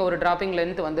லென்த், இங்கே ஒரு டிராப்பிங்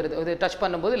லென்த் வந்துடுது. இது டச்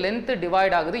பண்ணும்போது லென்த்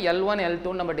டிவைட் ஆகுது. L1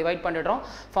 L2 நம்ம டிவைட் பண்ணிடுறோம்.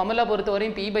 ஃபார்முலா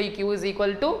பொறுத்தவரையும் P/Q is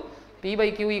equal to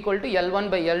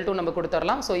L1/L2 நம்ம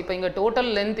கொடுத்துடலாம். ஸோ இப்போ இங்கே டோட்டல்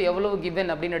லென்த் எவ்வளோ கிவன்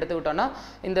அப்படின்னு எடுத்துக்கிட்டோன்னா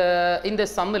இந்த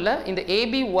சம்மில் இந்த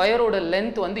ஏபி ஒயரோட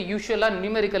லென்த் வந்து யூஸ்வலாக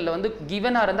நியூமெரிக்கலில் வந்து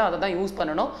கிவனாக இருந்தால் அதை தான் யூஸ்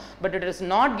பண்ணணும். But it is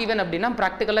not given அப்படின்னா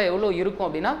ப்ராக்டிக்கலாக எவ்வளோ இருக்கும்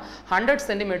அப்படின்னா 100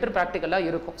 சென்டிமீட்டர் ப்ராக்டிக்கலாக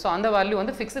இருக்கும். ஸோ அந்த வேல்யூ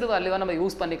வந்து ஃபிக்ஸ்டு வேல்யூவாக நம்ம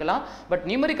யூஸ் பண்ணிக்கலாம். பட்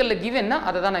நியூமெரிக்கலில் கிவன்னா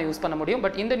அதை தான் நான் யூஸ் பண்ண முடியும்.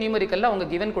 பட் இந்த நியூமெரிக்கலில் அவங்க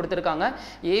கிவன் கொடுத்துருக்காங்க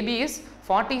AB is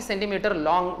 40 centimetre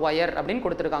long wire அப்படின்னு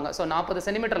கொடுத்துருக்காங்க. So 40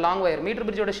 centimetre long wire. Metre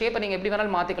பிரிட்ஜோட ஷேப்பை நீங்கள் எப்படி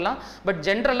வேணாலும் மாற்றிக்கலாம். பட்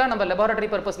ஜென்ரலாக நம்ம லெபார்டரி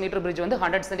பர்பஸ் மீட்டர் பிரிட்ஜ் வந்து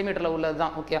 100 சென்டிமீட்டரில் உள்ளது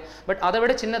தான். ஓகே, பட் அதை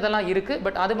விட சின்னதெல்லாம் இருக்குது.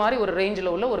 பட் அது மாதிரி ஒரு ரேஞ்சில்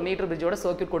உள்ள ஒரு மீட்டர் பிரிட்ஜோட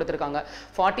சர்க்யூட் கொடுத்துருக்காங்க.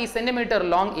 40 சென்டிமீட்டர்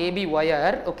லாங் ஏபி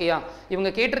ஒயர். ஓகேயா?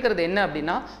 இவங்க கேட்டிருக்கிறது என்ன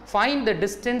அப்படின்னா find the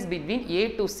distance between A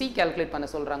to C calculate பண்ண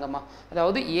சொல்கிறாங்கம்மா.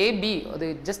 அதாவது ஏபி அது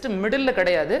ஜஸ்ட் மிடில்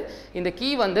கிடையாது. இந்த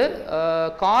கீ வந்து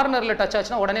கார்னரில் டச்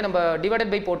ஆச்சுன்னா உடனே நம்ம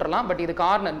டிவைடட் பை போட்டுடலாம். பட் இது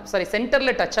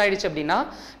சென்டரில் டச் ஆயிடுச்சு அப்படின்னா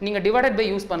நீங்கள் டிவைடட் பை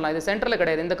யூஸ் பண்ணலாம். இது சென்டரில்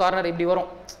கிடையாது. இந்த கார்னர் இப்படி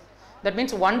வரும். தட்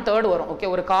மீன்ஸ் 1/3 வரும். ஓகே,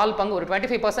 ஒரு கால் பங்கு, ஒரு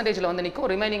 25% வந்து நிற்கும்.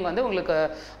 ரிமைனிங் வந்து உங்களுக்கு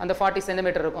அந்த 40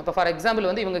 சென்டிமீட்டர் இருக்கும். இப்போ ஃபார் எக்ஸாம்பிள்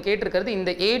வந்து இவங்க கேட்டிருக்கிறது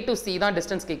இந்த A to C தான்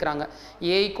டிஸ்டன்ஸ் கேட்குறாங்க.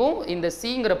 ஏக்கும் இந்த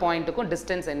சிங்கிற பாயிண்ட்டுக்கும்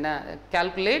டிஸ்டன்ஸ் என்ன,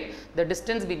 calculate the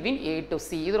distance between A to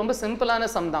C. இது ரொம்ப சிம்பிளான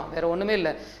சம் தான், வேறு ஒன்றுமே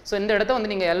இல்லை. ஸோ இந்த இடத்த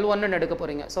வந்து நீங்கள் L1ன்னு எடுக்க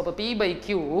போகிறீங்க. ஸோ இப்போ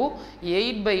P/Q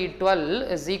 8/12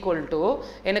 is equal to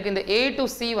எனக்கு இந்த A to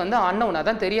C வந்து அன்னோன்,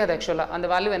 அதான் தெரியாது ஆக்சுவலாக. அந்த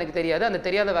வேல்யூ எனக்கு தெரியாது. அந்த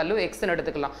தெரியாத வேல்யூ எக்ஸ்ன்னு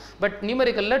எடுத்துக்கலாம். But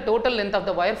நியூமெரிக்கலில் total length of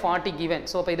the wire 40 given.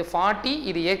 So இப்போ இது 40,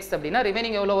 இது x அப்படின்னா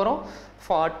ரிமைனிங் எவ்வளோ வரும்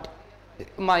 40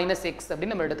 minus x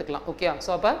அப்படின்னு நம்ம எடுத்துக்கலாம். ஓகே, ஸோ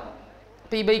அப்போ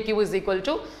P/Q is equal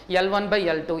to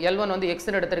L1/L2. L1 வந்து x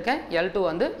எடுத்திருக்கேன், L2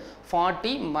 வந்து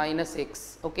 40 minus x.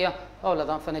 ஓகே,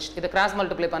 அவ்வளோதான், ஃபினிஷ். இதை கிராஸ்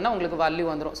மல்டிப்ளை பண்ணால் உங்களுக்கு வேல்யூ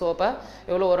வந்துடும். ஸோ அப்போ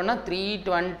எவ்வளோ வரும்னா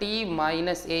 320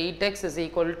 minus 8x is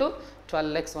equal to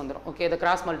 12x வந்துடும். ஓகே, இதை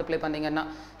கிராஸ் மல்டிப்ளை பண்ணிங்கன்னா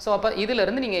ஸோ அப்போ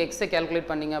இதிலிருந்து நீங்கள் எக்ஸை கேல்குலேட்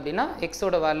பண்ணிங்க அப்படின்னா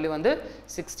எக்ஸோட வேல்யூ வந்து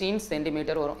 16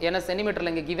 சென்டிமீட்டர் வரும். ஏன்னா சென்டிமீட்டரில்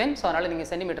இங்கே கிவன், ஸோ அதனால் நீங்கள்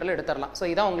சென்டிமீட்டரில் எடுத்துடலாம். ஸோ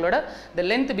இதான் உங்களோட the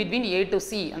length between A to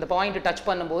C, அந்த பாயிண்ட் டச்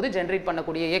பண்ணும்போது ஜென்ரேட்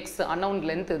பண்ணக்கூடிய எக்ஸ் அன்னவுன்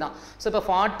லென்த்து தான். ஸோ இப்போ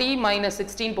 40 minus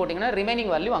 16 போட்டிங்கன்னா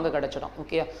ரிமைனிங் வேல்யூ அங்கே கிடச்சிடும்.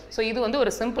 ஓகே, ஸோ இது வந்து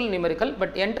ஒரு சிம்பிள் நியூமெரிக்கல்.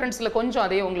 பட் என்ட்ரன்ஸில் கொஞ்சம்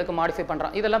அதே உங்களுக்கு மாடிஃபை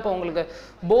பண்ணுறோம். இதெல்லாம் இப்போ உங்களுக்கு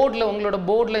உங்களோட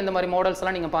போர்டில் இந்த மாதிரி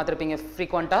மாடல்ஸ்லாம் நீங்கள் பார்த்துருப்பீங்க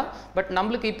ஃப்ரீக்வெண்ட்டாக. பட்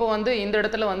நம்மளுக்கு இப்போ வந்து இந்த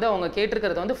இடத்துல வந்து அவங்க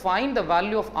கேட்டிருக்கிறது வந்து find the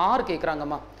value of R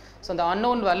கேட்குறாங்கம்மா. So அந்த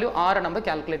அன்னோன் வேல்யூ ஆரை நம்ம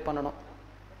கால்குலேட் பண்ணணும்.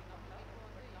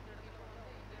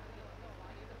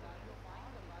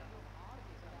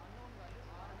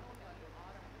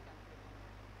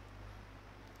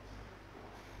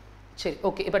 சரி,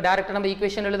 ஓகே, இப்போ டேரெக்டாக நம்ம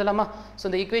ஈக்குவேஷன் எழுதலாமா? ஸோ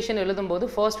இந்த ஈக்குவேஷன் எழுதும்போது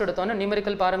ஃபர்ஸ்ட் எடுத்தோன்னே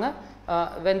நியூமெரிக்கல் பாருங்கள்.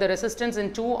 when the resistance in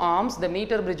 2 arms the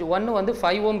meter bridge 1 வந்து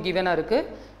 5 ohm கிவனாக இருக்குது,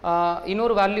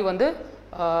 இன்னொரு வேல்யூ வந்து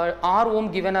 6 ohm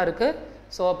கிவனாக இருக்குது.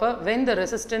 ஸோ அப்போ when the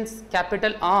resistance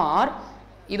capital R,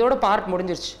 இதோட பார்ட்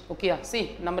முடிஞ்சிருச்சு. ஓகேயா?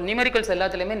 நம்ம நியூமெரிக்கல்ஸ்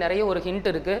எல்லாத்துலேயுமே நிறைய ஒரு ஹிண்ட்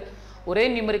இருக்குது. ஒரே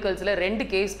நியூமெரிக்கல்ஸில் 2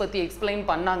 கேஸ் பற்றி எக்ஸ்பிளைன்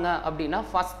பண்ணாங்க அப்படின்னா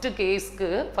ஃபஸ்ட்டு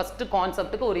கேஸ்க்கு ஃபஸ்ட்டு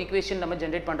கான்செப்ட்டுக்கு ஒரு ஈக்குவேஷன் நம்ம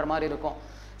ஜென்ரேட் பண்ணுற மாதிரி இருக்கும்.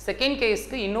 செகண்ட்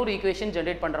கேஸ்க்கு இன்னொரு ஈக்குவேஷன்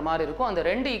ஜென்ரேட் பண்ணுற மாதிரி இருக்கும். அந்த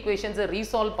 2 ஈக்குவேஷன்ஸை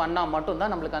ரீசால்வ் பண்ணால்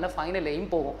மட்டும்தான் நம்மளுக்கான ஃபைனல் எய்ம்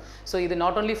போகும். ஸோ இது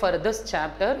not only for this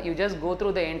chapter, you just go through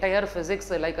the entire physics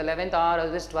like 11th R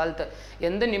 12th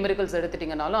எந்த நியூமெரிக்கல்ஸ்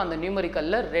எடுத்துட்டிங்கனாலும் அந்த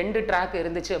நியூமெரிக்கலில் 2 ட்ராக்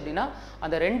இருந்துச்சு அப்படின்னா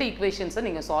அந்த 2 ஈக்குவேஷன்ஸை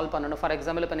நீங்கள் சால்வ் பண்ணணும். ஃபார்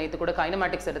எக்ஸாம்பிள் இப்போ நேற்று கூட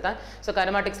கைனமேட்டிக்ஸ் எடுத்தேன். ஸோ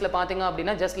கைனமேட்டிக்ஸில் பார்த்தீங்க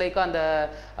அப்படின்னா ஜஸ்ட் லைக் அந்த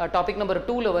டாபிக் நம்பர்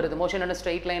 2ல் வருது, மோஷன் அண்ட்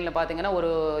ஸ்ட்ரெயிட் லைனில் பார்த்தீங்கன்னா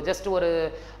ஒரு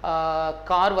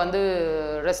கார் வந்து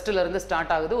ரெஸ்ட்டிலேருந்து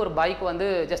ஸ்டார்ட் ஆகுது, ஒரு பைக் வந்து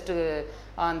ஜஸ்ட்டு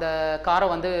அந்த காரை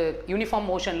வந்து யூனிஃபார்ம்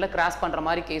மோஷனில் கிராஸ் பண்ணுற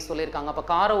மாதிரி கேஸ் சொல்லியிருக்காங்க. அப்போ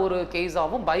காரை ஒரு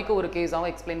கேஸாகவும் பைக்கை ஒரு கேஸாகவும்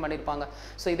எக்ஸ்பிளைன் பண்ணியிருப்பாங்க.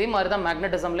 ஸோ இதே மாதிரி தான்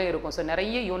மேக்னட்டிசம்லேயும் இருக்கும். ஸோ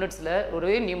நிறைய யூனிட்ஸில்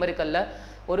ஒரே நியூமெரிக்கலில்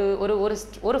ஒரு ஒரு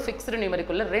ஒரு ஃபிக்ஸ்டு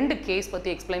நியூமெரிக்கல்ல 2 கேஸ் பற்றி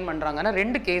எக்ஸ்பிளைன் பண்ணுறாங்கன்னா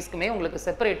 2 கேஸ்க்குமே உங்களுக்கு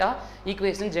செப்பரேட்டாக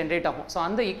ஈக்குவேஷன் ஜென்ரேட் ஆகும். ஸோ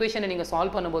அந்த ஈக்குவேஷனை நீங்கள்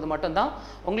சால்வ் பண்ணும்போது மட்டும்தான்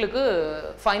உங்களுக்கு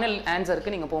ஃபைனல்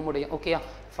ஆன்சருக்கு நீங்கள் போக முடியும். ஓகேயா,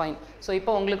 ஃபைன். ஸோ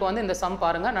இப்போ உங்களுக்கு வந்து இந்த சம்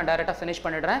பாருங்கள், நான் டைரெக்டாக ஃபினிஷ்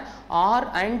பண்ணிடுறேன். R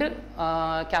and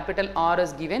capital R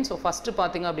is given. So first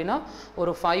பார்த்தீங்க அப்படின்னா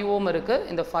ஒரு 5 ohm இருக்குது.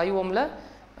 இந்த 5 ohmல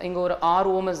இங்கே ஒரு 6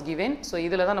 ohm is given. ஸோ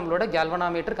இதில் தான் நம்மளோட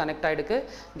கேல்வனாமீட்டர் கனெக்ட் ஆகிடுக்கு.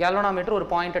 கேல்வனாமீட்டர் ஒரு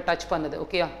பாயிண்ட்டை டச் பண்ணுது.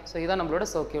 ஓகேயா, ஸோ இதான் நம்மளோட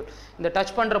சர்க்யூட். இந்த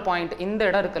டச் பண்ணுற பாயிண்ட் இந்த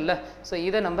இடம் இருக்குல்ல, ஸோ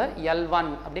இதை நம்ம L1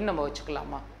 அப்படின்னு நம்ம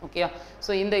வச்சுக்கலாமா. ஓகேயா,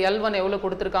 ஸோ இந்த L1 எவ்வளோ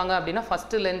கொடுத்துருக்காங்க அப்படின்னா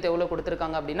ஃபஸ்ட்டு லென்த் எவ்வளோ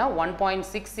கொடுத்துருக்காங்க அப்படின்னா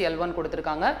 1.6 L1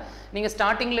 கொடுத்துருக்காங்க. நீங்கள்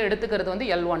ஸ்டார்டிங்கில் எடுத்துக்கிறது வந்து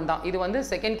L1 தான். இது வந்து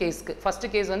செகண்ட் கேஸ்க்கு.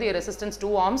 ஃபஸ்ட்டு கேஸ் வந்து resistance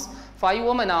 2 ohms, 5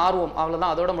 ohm and 6 ohm,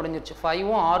 அவ்வளோதான், அதோட முடிஞ்சிருச்சு. 5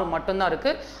 ohm 6 மட்டும்தான்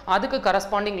இருக்குது. அதுக்கு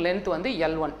கரஸ்பாண்டிங் லென்த் வந்து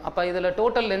L1. அப்போ இதில்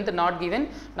டோட்டல் லென்த் நாட் கிவன்,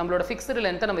 நம்மளோட ஃபிக்ஸ்டு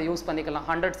லென்த்தை நம்ம யூஸ் பண்ணிக்கலாம்.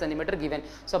 100 cm கிவன்.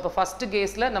 ஸோ அப்போ ஃபஸ்ட்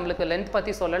கேஸில் நம்மளுக்கு லென்த்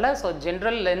பற்றி சொல்லலை. ஸோ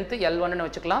ஜென்ரல் லென்த் L1ன்னு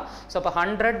வச்சுக்கலாம். ஸோ அப்போ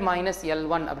 100 -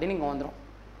 L1 அப்படின்னு இங்கே வந்துடும்.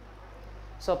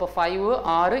 ஸோ அப்போ 5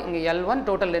 6 இங்கே L1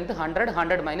 total length 100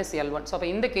 - L1. So அப்போ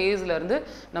இந்த கேஸில் இருந்து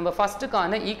நம்ம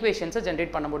ஃபஸ்ட்டுக்கான ஈக்குவேஷன்ஸை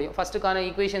ஜென்ரேட் பண்ண முடியும். ஃபஸ்ட்டுக்கான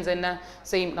ஈக்குவேஷன்ஸ் என்ன,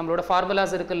 சேம் நம்மளோட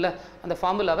ஃபார்முலாஸ் இருக்குல்ல, அந்த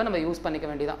ஃபார்முலாவை நம்ம யூஸ் பண்ணிக்க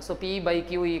வேண்டியதான். ஸோ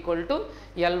P/Q =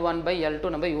 L1/L2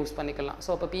 நம்ம யூஸ் பண்ணிக்கலாம்.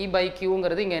 ஸோ அப்போ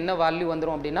P/Qங்கிறது இங்கே என்ன வேல்யூ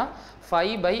வந்துடும் அப்படின்னா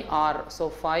 5/R. So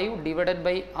 5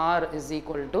 / R is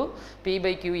equal to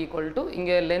P/Q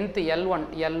இங்கே லென்த் L1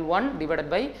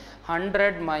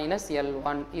 100 -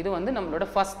 L1. இது வந்து நம்மளோட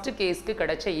ஃபஸ்ட் கேஸ்க்கு கிடைச்ச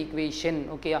ஈக்குவேஷன்.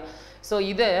 ஓகேயா, ஸோ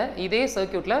இதே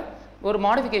சர்க்யூட்டில் ஒரு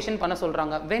மாடிஃபிகேஷன் பண்ண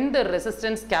சொல்கிறாங்க. when the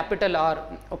resistance capital R,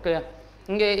 okay,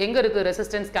 இங்கே எங்கே இருக்குது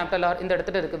ரெசிஸ்டன்ஸ் கேபிட்டல் ஆர், இந்த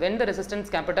இடத்துல இருக்குது. when the resistance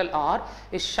capital R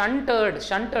is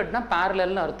shunted னா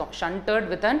parallelனு அர்த்தம். shunted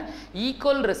with an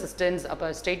equal resistance. அப்போ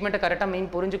ஸ்டேட்மெண்ட்டை கரெக்டாக மீன்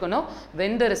புரிஞ்சுக்கணும்.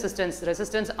 when the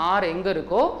resistance R எங்கே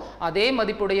இருக்கோ அதே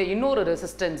மதிப்புடைய இன்னொரு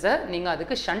ரெசிஸ்டன்ஸை நீங்கள்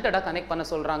அதுக்கு ஷண்டடாக கனெக்ட் பண்ண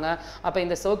சொல்கிறாங்க. அப்போ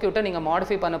இந்த சர்க்யூட்டை நீங்கள்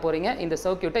மாடிஃபை பண்ண போகிறீங்க. இந்த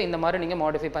சர்க்யூட்டை இந்த மாதிரி நீங்கள்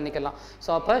மாடிஃபை பண்ணிக்கலாம்.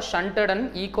 ஸோ அப்போ shunted and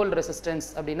equal resistance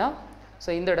அப்படின்னா ஸோ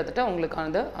இந்த இடத்துல உங்களுக்கு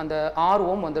அந்த 6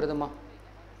 ohm வந்துடுதுமா.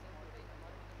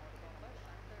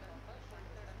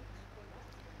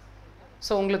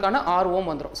 ஸோ உங்களுக்கான 6 ohm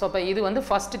வந்துடும். ஸோ அப்போ இது வந்து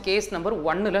ஃபஸ்ட் கேஸ் நம்பர்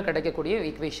 1ல் கிடைக்கக்கூடிய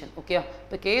ஈக்குவேஷன். ஓகே,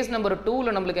 இப்போ கேஸ் நம்பர் 2ல்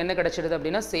நம்மளுக்கு என்ன கிடைச்சிடுது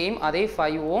அப்படின்னா சேம் அதே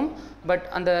 5 ohm, பட்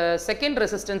அந்த செகண்ட்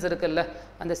ரெசிஸ்டன்ஸ் இருக்குல்ல,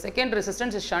 அந்த செகண்ட்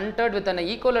ரெசிஸ்டன்ஸ் ஷண்டட் வித் அந்த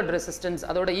ஈக்குவலட் ரெசிஸ்டன்ஸ்,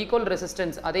 அதோட ஈக்குவல்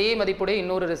ரெசிஸ்டன்ஸ் அதே மதிப்புடைய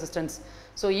இன்னொரு ரெசிஸ்டன்ஸ்.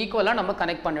 ஸோ ஈக்குவலாக நம்ம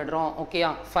கனெக்ட் பண்ணிடுறோம்.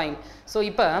 ஓகேயா, ஃபைன். ஸோ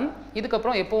இப்போ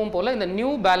இதுக்கப்புறம் எப்பவும் போல் இந்த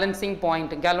new balancing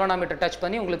point galvanometer touch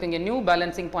பண்ணி உங்களுக்கு இங்கே நியூ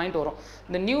பேலன்சிங் பாயிண்ட் வரும்.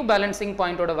 இந்த நியூ பேலன்சிங்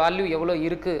பாயிண்டோட வேல்யூ எவ்வளோ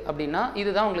இருக்குது அப்படின்னா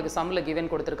இதுதான் உங்களுக்கு சம்மில்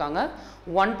கிவன் கொடுத்துருக்காங்க.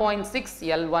 1.6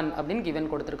 L1 அப்படின்னு கிவன்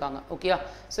கொடுத்துருக்காங்க. ஓகேயா,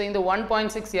 ஸோ இந்த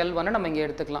 1.6 L1 நம்ம இங்கே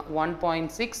எடுத்துக்கலாம்.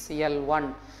 1.6 L1.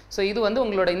 ஸோ இது வந்து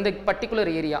உங்களோட இந்த பர்டிகுலர்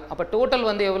ஏரியா. அப்போ டோட்டல்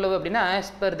வந்து எவ்வளவு அப்படின்னா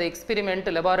as per the experiment,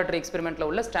 laboratory எக்ஸ்பெரிமெண்ட்டில்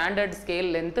உள்ள ஸ்டாண்டர்ட் ஸ்கேல்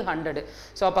லென்த் 100.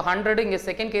 ஸோ அப்போ 100 இங்கே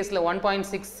செகண்ட் கேஸில்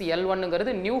 1.6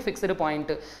 L1ங்கிறது நியூ ஃபிக்ஸ்டு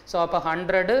பாயிண்ட். ஸோ அப்போ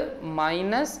 100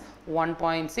 -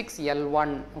 1.6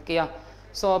 L1. ஓகேயா,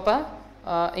 ஸோ அப்போ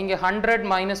இங்கே 100 -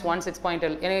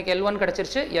 1.6 எனக்கு L1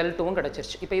 கிடச்சிருச்சு, L2வும்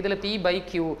கிடச்சிருச்சு. இப்போ இதில்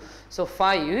P/Q. ஸோ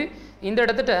 5 இந்த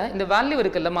இடத்துல இந்த value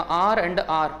இருக்குல்லம்மா R and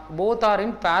R both are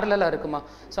இன் பேரலாக இருக்குமா.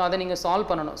 ஸோ அதை நீங்கள் சால்வ்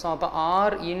பண்ணணும். ஸோ அப்போ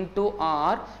R into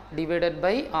R divided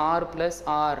by R plus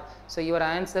R. So your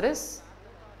answer is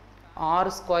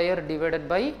R² divided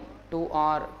by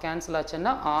 2R. Cancel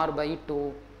ஆச்சுன்னா R/2.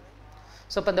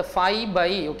 ஸோ இப்போ இந்த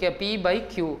 5 okay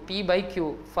P/Q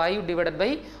 5 divided by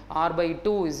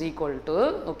R/2 is equal to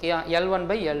okay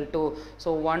L1/L2. So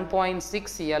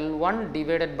 1.6 L1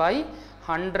 divided by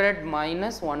 100 -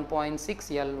 1.6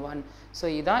 L1. So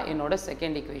இதான் என்னோட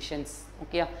second equations.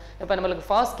 Okay, இப்போ நம்மளுக்கு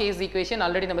first case equation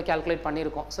already நம்ம calculate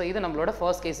பண்ணியிருக்கோம். So இது நம்மளோட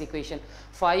first case equation.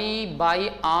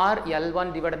 5/R L1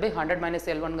 divided by 100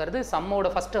 - L1ங்கிறது சம்மோட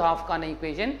first ஹாஃப்கான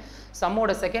equation.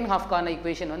 சம்மோட second ஹாஃப்கான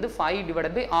equation வந்து 5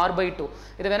 divided by R/2.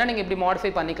 இதை வேணால் நீங்கள் இப்படி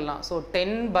மாடிஃபை பண்ணிக்கலாம். So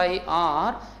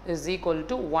 10/R is equal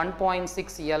to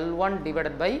 1.6 L1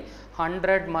 divided by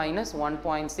 100 -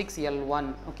 1.6 L1.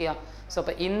 ஓகேயா, ஸோ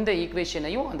இப்போ இந்த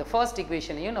ஈக்குவேஷனையும் அந்த ஃபர்ஸ்ட்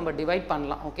ஈக்குவேஷனையும் நம்ம டிவைட்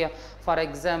பண்ணலாம். ஓகே, ஃபார்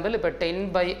எக்ஸாம்பிள் இப்போ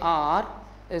 10/R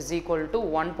is equal to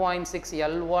 1.6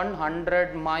 L1 100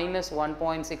 -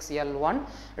 1.6 L1.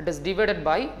 It is divided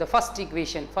by the first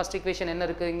equation. First equation என்ன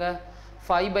இருக்குங்க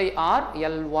 5/R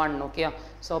L1. ஓகே,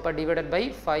 ஸோ அப்போ divided by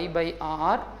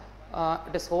 5/R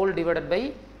it is whole divided by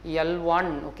L1.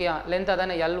 Okay, length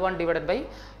அதான L1 divided by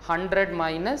 100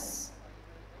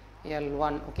 -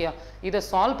 L1. Okay, இதை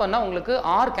solve பண்ணால் உங்களுக்கு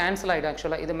R cancel ஆகிடும்.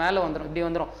 ஆக்சுவலாக இது மேலே வந்துடும், இப்படி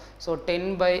வந்துடும். ஸோ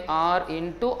 10/R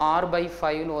into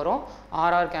R/5ன்னு வரும்.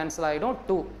 R கேன்சல் ஆகிடும்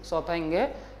 2. ஸோ அப்போ இங்கே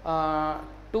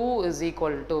 2 is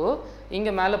equal to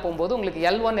இங்கே மேலே போகும்போது உங்களுக்கு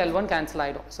L1 கேன்சல்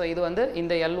ஆகிடும். ஸோ இது வந்து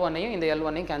இந்த L1ஐயும் இந்த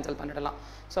L1ஐயும் கேன்சல் பண்ணிடலாம்.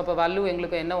 ஸோ அப்போ வேல்யூ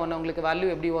எங்களுக்கு என்ன ஒன்று உங்களுக்கு வேல்யூ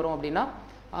எப்படி வரும் அப்படின்னா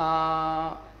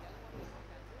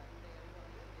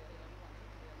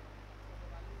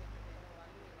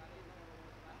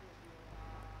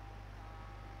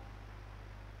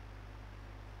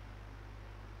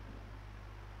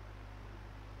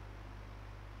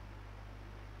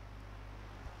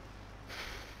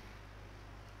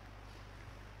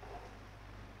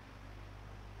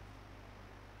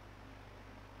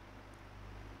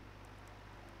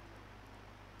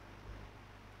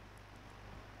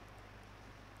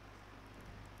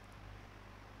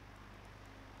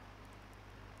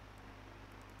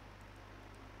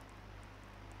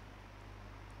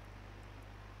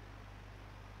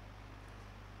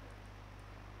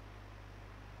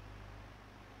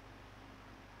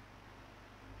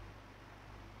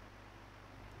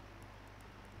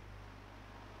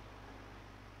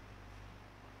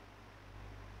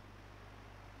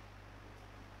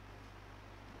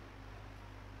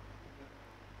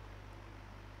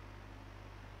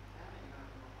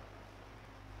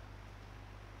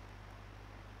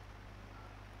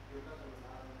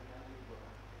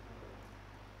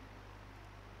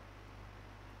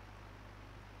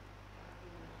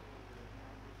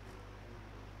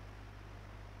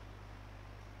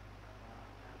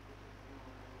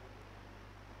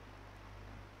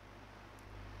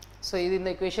ஸோ இது இந்த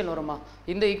equation வருமா?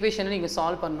 இந்த equation நீங்கள்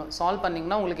சால்வ் பண்ணணும். சால்வ்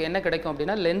பண்ணிங்கன்னா உங்களுக்கு என்ன கிடைக்கும்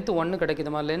அப்படின்னா length 1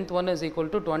 கிடைக்குதுமா. Length 1 is equal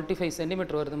to 25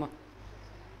 centimetre வருதுமா.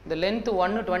 இந்த லென்த்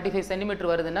 1 25 சென்டிமீட்டர்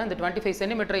வருதுன்னா இந்த 25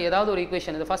 சென்டிமீட்டர் ஏதாவது ஒரு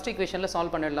ஈக்குவேஷன் இந்த ஃபஸ்ட் ஈக்குவேஷனில்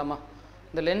சால்வ் பண்ணிடலாமா?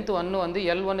 இந்த லென்த் 1 வந்து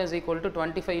L1 is equal to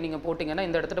 25 நீங்கள் போட்டிங்கன்னா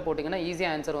இந்த இடத்துல போட்டிங்கன்னா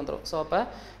ஈஸியாக ஆன்சர் வந்துடும். ஸோ அப்போ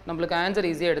நம்மளுக்கு ஆன்சர்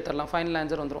ஈஸியாக எடுத்துடலாம். ஃபைனல்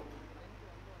ஆன்சர் வந்துடும்.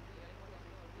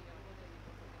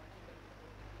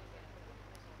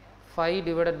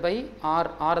 divided by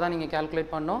R தான் நீங்கள் calculate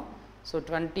பண்ணோம். So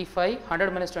 25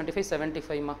 100 minus 25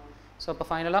 75மா. ஸோ அப்போ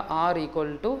ஃபைனலாக R equal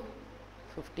to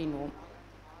 15 ohm.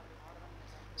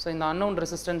 So இந்த unknown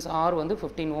resistance R வந்து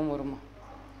 15 ohm வருமா.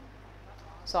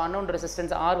 ஸோ unknown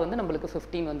resistance R வந்து நம்மளுக்கு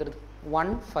 15 வந்துடுது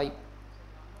 15.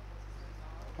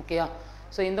 ஓகேயா.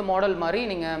 ஸோ இந்த மாடல் மாதிரி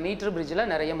நீங்கள் மீட்டர் பிரிட்ஜில்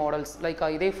நிறைய மாடல்ஸ் லைக்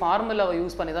இதே ஃபார்முலாவை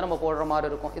யூஸ் பண்ணி தான் நம்ம போடுற மாதிரி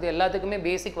இருக்கும். இது எல்லாத்துக்குமே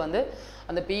பேசிக் வந்து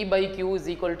அந்த P/Q is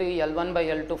equal to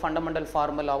L1/L2 fundamental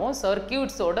ஃபார்முலாவும்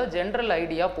சர்க்கியூட்ஸோட general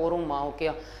idea போகிறோமா.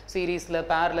 ஓகேயா. சீரீஸில்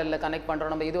பேரலில் கனெக்ட்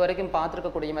பண்ணுறோம். நம்ம இது வரைக்கும்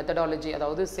பார்த்துருக்கக்கூடிய மெத்தடாலஜி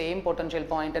அதாவது சேம் பொட்டன்ஷியல்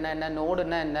பாயிண்ட்னா என்ன,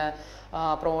 நோடுன்னா என்ன,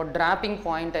 அப்புறம் டிராப்பிங்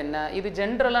பாயிண்ட் என்ன, இது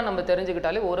ஜென்ரலாக நம்ம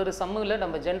தெரிஞ்சுக்கிட்டாலே ஒரு சம்மில்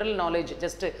நம்ம ஜென்ரல் நாலேஜ்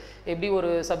ஜஸ்ட் எப்படி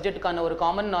ஒரு சப்ஜெக்ட்டுக்கான ஒரு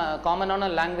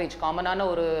காமனான லாங்குவேஜ் காமனான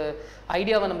ஒரு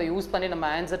ஐடியாவை நம்ம யூஸ் பண்ணி நம்ம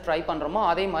ஆன்சர் ட்ரை பண்ணுறோமோ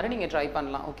அதே மாதிரி நீங்கள் ட்ரை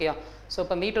பண்ணலாம். ஓகேயா. ஸோ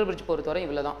இப்போ மீட்டர் பிரிட்ஜ் பொறுத்தவரை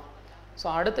இவ்வளோ தான். ஸோ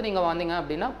அடுத்து நீங்கள் வந்தீங்க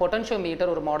அப்படின்னா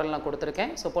பொட்டன்ஷியோமீட்டர் ஒரு மாடல் நான்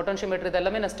கொடுத்துருக்கேன். ஸோ பொட்டன்ஷியோமீட்டர் இது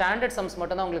எல்லாமே நான் ஸ்டாண்டர்ட் சம்ஸ்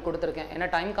மட்டும் தான் உங்களுக்கு கொடுத்துருக்கேன். ஏன்னா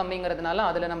டைம் கம்மிங்கிறதுனால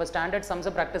அதில் நம்ம ஸ்டாண்டர்ட்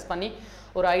சம்ஸை ப்ராக்டிஸ் பண்ணி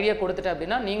ஒரு ஐடியா கொடுத்துட்டேன்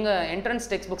அப்படின்னா நீங்கள் entrance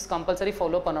text books compulsory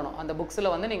follow பண்ணணும். அந்த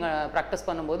புக்ஸில் வந்து நீங்கள் ப்ராக்டிஸ்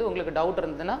பண்ணும்போது உங்களுக்கு டவுட்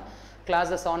இருந்ததுன்னா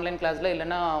கிளாஸஸ் ஆன்லைன் கிளாஸில்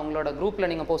இல்லைனா உங்களோட குரூப்பில்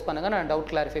நீங்கள் போஸ்ட் பண்ணுங்கள், நான் டவுட்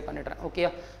கிளாரிஃபை பண்ணிடுறேன். ஓகேயா.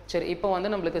 சரி, இப்போ வந்து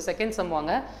நம்மளுக்கு செகண்ட் சம்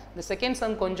வாங்க. இந்த செகண்ட்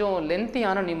சம் கொஞ்சம்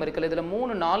லென்த்தியான நியூமெரிக்கல். இதில்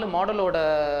 3-4 மாடலோட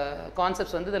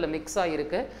கான்செப்ட்ஸ் வந்து இதில் மிக்ஸ்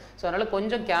ஆகிருக்கு. ஸோ அதனால்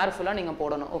கொஞ்சம் கேர்ஃபுல்லாக நீங்கள்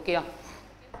போடணும். ஓகேயா.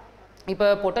 இப்போ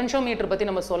பொட்டன்ஷியோமீட்டர் பற்றி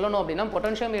நம்ம சொல்லணும் அப்படின்னா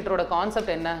பொட்டன்ஷியோமீட்டரோட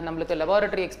கான்செப்ட் என்ன, நம்மளுக்கு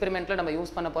லெபார்ட்டரி எக்ஸ்பெரிமெண்ட்டில் நம்ம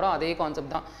யூஸ் பண்ண போகிறோம் அதே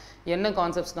கான்செப்ட் தான். என்ன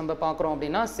கான்செப்ட்ஸ் நம்ம பார்க்குறோம்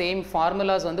அப்படின்னா சேம்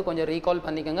ஃபார்முலாஸ் வந்து கொஞ்சம் ரீகால்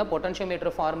பண்ணிக்கோங்க.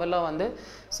 பொட்டன்ஷியோமீட்டர் ஃபார்முலா வந்து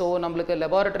ஸோ நம்மளுக்கு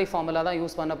லெபார்ட்டரி ஃபார்முலா தான்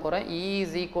யூஸ் பண்ண போகிறேன். E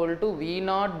is equal to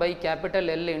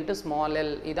V0/L into small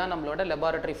l. இதான் நம்மளோட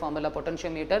லெபார்ட்டரி ஃபார்முலா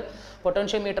பொட்டன்ஷியோமீட்டர்.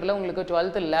 பொட்டன்ஷியோமீட்டரில் உங்களுக்கு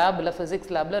 12th லேபில்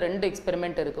ஃபிசிக்ஸ் லேபில் 2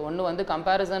 எக்ஸ்பெரிமெண்ட் இருக்குது. ஒன்று வந்து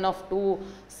கம்பேரிசன் ஆஃப் 2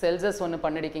 செல்ஸஸ் ஒன்று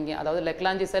பண்ணியிருக்கீங்க, அதாவது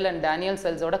Leclanché sell and Daniel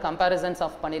செல்ஸோட comparisons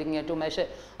of பண்ணியிருக்கீங்க டு மெஷர்.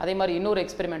 அதே மாதிரி இன்னொரு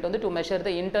எக்ஸ்பெரிமெண்ட் வந்து to measure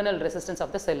the internal resistance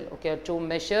of the sell. Okay, to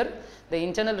measure the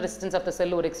internal resistance of the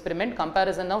cell ஒரு experiment,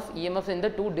 comparison of EMF in the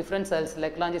 2 different cells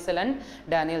Lagrange cell and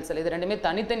Daniell cell. இது ரெண்டுமே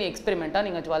தனித்தனி எக்ஸ்பெரிமெண்ட்டாக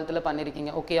நீங்கள் 12th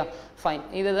பண்ணியிருக்கீங்க. ஓகேயா, fine.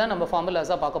 இதுதான் நம்ம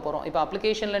ஃபார்முலாஸாக பார்க்க போகிறோம். இப்போ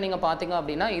அப்ளிகேஷனில் நீங்கள் பார்த்தீங்க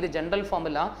அப்படின்னா இது ஜென்ரல்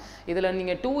ஃபார்முலா. இதில்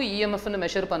நீங்கள் 2 EMFன்னு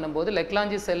மெஷர் பண்ணும்போது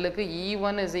Lagrange செல்லுக்கு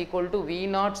E1 is equal to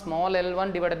V0 small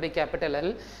l1 divided by capital L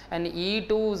and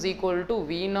E2 is equal to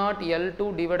V0 L2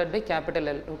 divided by capital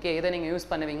L. Okay, இதை நீங்கள் யூஸ்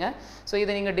பண்ணுவீங்க. ஸோ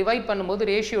இதை நீங்கள் டிவைட் பண்ணும்போது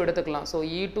ரேஷியோ எடுத்துக்கலாம். So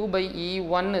E2 by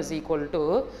E1 is equal to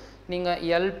நீங்கள்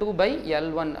L2 by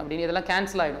L1 அப்படின்னு இதெல்லாம்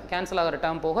கேன்சல் ஆகிடும். கேன்சல் ஆகிற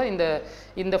டேர்ம் போக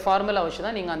இந்த ஃபார்முலா வச்சு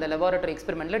தான் நீங்கள் அந்த லெபார்ட்டரி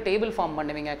எக்ஸ்பெரிமெண்ட்டில் டேபிள் ஃபார்ம்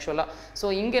பண்ணுவீங்க ஆக்சுவலாக. ஸோ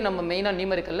இங்கே நம்ம மெயினாக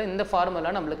நியூமரிக்கலில் இந்த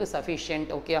ஃபார்முலா நம்மளுக்கு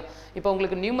சஃபிஷியன்ட். ஓகே, இப்போ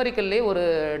உங்களுக்கு நியூமரிக்கல்லே ஒரு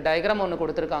டயக்ராம் ஒன்று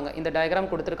கொடுத்துருக்காங்க. இந்த டயக்ராம்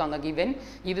கொடுத்துருக்காங்க கிவன்.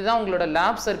 இதுதான் உங்களோட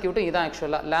லேப் சர்க்யூட்டும். இதுதான்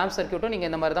ஆக்சுவலாக லேப் சர்க்யூட்டும்.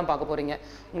 நீங்கள் இந்த மாதிரி தான் பார்க்க போகிறீங்க.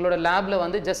 உங்களோட லேபில்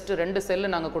வந்து ஜஸ்ட் 2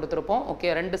 செல்லு நாங்கள் கொடுத்துருப்போம். ஓகே,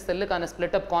 2 செல்லுக்கான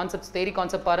ஸ்ப்ளிட் அப் கான்செப்ட்ஸ், தேரி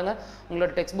கான்செப்ட் பாருங்கள்.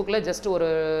 உங்களோட டெக்ஸ்ட் புக்கில் ஜஸ்ட் ஒரு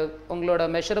உங்களோட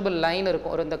மெஷரபிள் லைன்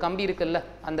இருக்கும். ஒரு இந்த கம்பி இருக்குல்ல,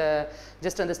 அந்த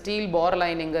ஜஸ்ட் அந்த ஸ்டீல் பார்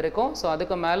லைன் இங்கே இருக்கும். ஸோ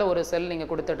அதுக்கு மேலே ஒரு செல் நீங்கள்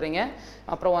கொடுத்துட்றீங்க.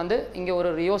 அப்புறம் வந்து இங்கே ஒரு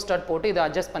ரியோஸ்டாட் போட்டு இதை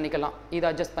அட்ஜஸ்ட்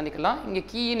பண்ணிக்கலாம். இங்கே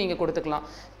கீ நீங்கள் கொடுத்துக்கலாம்.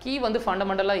 கீ வந்து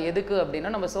ஃபண்டமெண்டலாக எதுக்கு அப்படின்னா,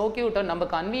 நம்ம சர்க்யூட்டை நம்ம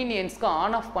கன்வீனியன்ஸ்க்கு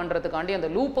ஆன் ஆஃப் பண்ணுறதுக்காண்டி, அந்த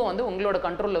லூப்பை வந்து உங்களோட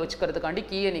கண்ட்ரோலில் வச்சுக்கிறதுக்காண்டி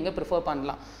கீயை நீங்கள் ப்ரிஃபர்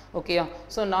பண்ணலாம். ஓகேயா?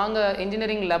 ஸோ நாங்கள்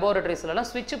இன்ஜினியரிங் லெபார்ட்டரிஸ்லாம்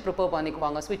ஸ்விட்ச் ப்ரிப்பேர்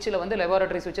பண்ணிக்குவாங்க. ஸ்விட்சில் வந்து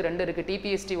லெபார்ட்டரி ஸ்விட்ச் 2 இருக்குது.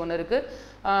 டிபிஎஸ்டி ஒன்று இருக்குது,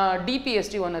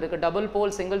 டிபிஎஸ்டி ஒன்று இருக்குது. டபுள்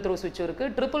போல் சிங்கிள் த்ரூ ஸ்விட்ச் இருக்குது.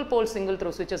 ட்ரிபிள் போல் சிங்கிள்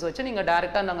த்ரூ ஸ்விட்சஸ் வச்சு நீங்கள்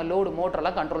டேரெக்டாக நாங்கள் லோடு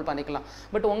மோட்டரெல்லாம் கண்ட்ரோல் பண்ணிக்கலாம்.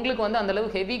 பட் உங்களுக்கு வந்து அந்தளவு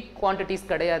ஹெவி குவான்டிட்டிஸ்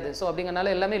கிடையாது. ஸோ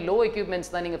அப்படிங்கிறனால எல்லாமே லோ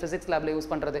எக்யூப்மெண்ட்ஸ் தான் நீங்கள் ஃபிசிக்ஸ் லேபில் யூஸ்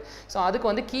பண்ணுறது. ஸோ அதுக்கு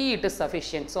வந்து key it is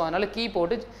sufficient. So அதனால் கீ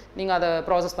போட்டு நீங்கள் அதை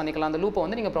ப்ராசஸ் பண்ணிக்கலாம். அந்த லூப்பை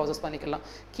வந்து நீங்கள் ப்ராசஸ் பண்ணிக்கலாம்.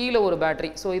 கீழே ஒரு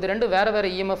பேட்டரி. ஸோ இது 2 வேறு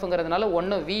இஎம்எஃப்ங்கிறதுனால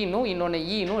ஒன்று வீனும் இன்னொன்று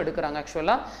ஈனும் எடுக்கிறாங்க.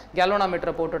 ஆக்சுவலாக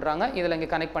கேல்வனாமீட்டரை போட்டுடுறாங்க. இதில் இங்கே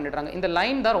கனெக்ட் பண்ணிடுறாங்க. இந்த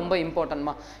லைன் தான் ரொம்ப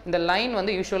இம்பார்ட்டன்ட்மா. இந்த லைன்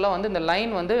வந்து யூஸ்வலாக வந்து இந்த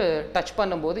லைன் வந்து டச்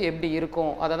பண்ணும்போது எப்படி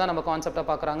இருக்கும் அதை தான் நம்ம கான்செப்டாக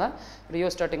பார்க்குறாங்க.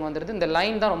 ரியோஸ்டாட்டிங் வந்துடுது. இந்த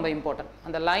லைன் தான் ரொம்ப இம்பார்ட்டன்ட்.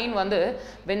 அந்த லைன் வந்து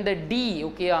when the D,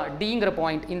 ஓகேயா, டிங்கிற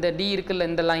பாயிண்ட், இந்த டி இருக்குல்ல,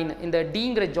 இந்த லைன், இந்த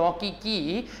டிங்கிற Jackie key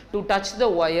to touch the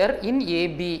wire in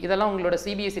AB. இதெல்லாம் உங்களோட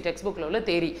சிபிஎஸ்சி டெக்ஸ்ட் புக்கில் உள்ள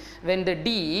தேரி. when the D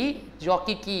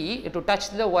Jackie key to touch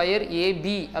the wire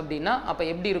AB அப்படின்னா அப்போ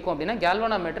எப்படி இருக்கும் அப்படின்னா,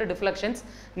 கேல்வனாமீட்டர் டிஃப்ளெக்ஷன்ஸ்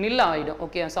நில் ஆகிடும்.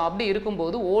 ஓகே, ஸோ அப்படி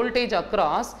இருக்கும்போது வோல்டேஜ்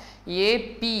அக்ராஸ்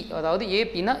ஏபி, அதாவது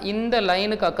ஏபினா இந்த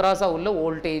லைனுக்கு அக்ராஸாக உள்ள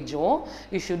வோல்டேஜும்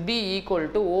it should be equal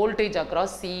to voltage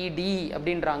across CD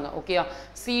அப்படின்றாங்க. ஓகேயா?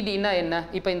 சிடினா என்ன?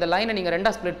 இப்போ இந்த லைனை நீங்கள்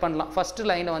 2ஆக ஸ்ப்ளிட் பண்ணலாம். ஃபர்ஸ்ட்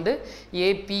லைனை வந்து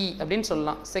ஏபி அப்படின்னு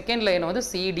சொல்லலாம். செகண்ட் லைனை வந்து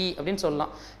சிடி அப்படின்னு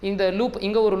சொல்லலாம். இந்த லூப்,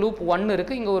 இங்கே ஒரு லூப் 1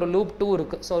 இருக்குது, இங்கே ஒரு லூப் 2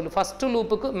 இருக்குது. ஸோ ஃபஸ்ட்டு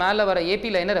லூப்புக்கு மேலே வர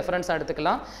ஏபி லைனை ரெஃபரன்ஸாக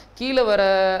எடுத்துக்கலாம். கீழே வர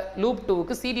லூப்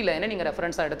 2க்கு சிடி லைனை நீங்கள்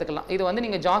ரெஃபரன்ஸாக எடுத்துக்கலாம். இது வந்து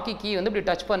நீங்கள் ஜாக்கி கீ வந்து இப்படி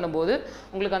டச் பண்ணும்போது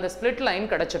உங்களுக்கு அந்த ஸ்ப்ளிட் லைன்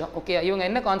கிடச்சிடும். ஓகே, இவங்க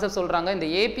என்ன கான்செப்ட் சொல்கிறாங்க, இந்த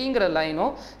ஏபிங்கிற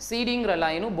லைனும் சிடிங்கிற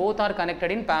லைனும் both are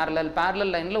connected in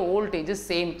parallel லைனில் வோல்டேஜ்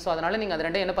சேம். ஸோ அதனால் நீங்கள் அது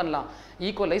 2 என்ன பண்ணலாம்,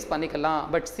 ஈக்குவலைஸ் பண்ணிக்கலாம்.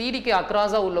 பட் சிடிக்கு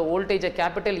அக்ராஸாக உள்ள வோல்டேஜை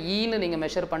கேபிட்டல் ஈன்னு நீங்கள்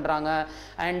மெஷர் பண்ணுறாங்க.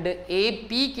 அண்ட்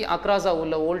ஏபிக்கு அக்ராஸாக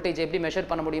உள்ள வோல்டேஜ் எப்படி மெஷர்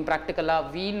பண்ண முடியும் ப்ராக்டிக்கலாக?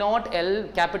 V0L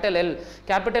capital L.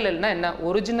 கேபிட்டல் எல்னா என்ன?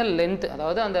 ஒரிஜினல் லென்த்,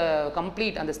 அதாவது அந்த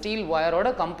கம்ப்ளீட் அந்த ஸ்டீல் ஒயரோட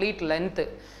கம்ப்ளீட் லென்த்து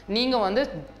நீங்கள் வந்து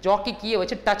ஜாக்கி கீயை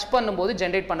வச்சு டச் பண்ணும்போது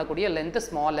ஜென்ரேட் பண்ணக்கூடிய லென்த்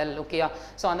ஸ்மால் எல். ஓகேயா?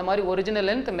 ஸோ அந்த மாதிரி ஒரிஜினல்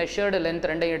லென்த், மெஷர்டு லென்த்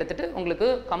 2 எடுத்துட்டு உங்களுக்கு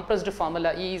compressed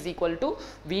formula E is equal to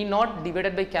V0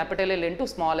 divided by capital L into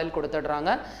small l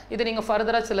கொடுத்துடுறாங்க. இது நீங்கள்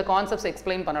ஃபர்தராக சில கான்செப்ட்ஸ்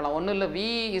எக்ஸ்பிளைன் பண்ணலாம். ஒன்றும் இல்லை, V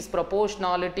is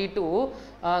proportionality to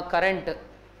current.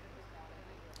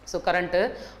 So current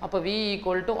அப்போ V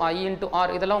equal to I into R.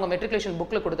 இதெல்லாம் உங்கள் மெட்ரிகுலேஷன்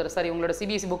புக்கில் கொடுத்துரு, சாரி உங்களோட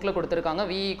சிபிஎஸ்சி புக்கில் கொடுத்துருக்காங்க.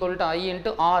 V equal to I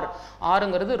into R.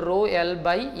 ஆருங்கிறது row L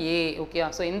by A. Okay,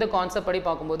 so இந்த கான்செப்ட் படி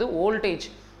பார்க்கும்போது வோல்டேஜ்,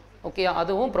 ஓகே,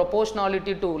 அதுவும்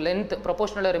ப்ரொபோஷ்னாலிட்டி டு லென்த்,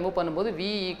 ப்ரொபோஷ்னலாக ரிமூவ் பண்ணும்போது V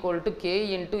equal to K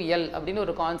into L அப்படின்னு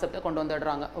ஒரு கான்செப்டை கொண்டு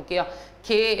வந்துடுறாங்க. ஓகேயா?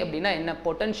 K அப்படின்னா என்ன?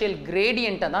 பொட்டன்ஷியல்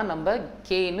கிரேடியண்ட்டை தான் நம்ம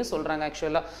Kன்னு சொல்கிறாங்க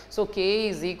ஆக்சுவலாக. So K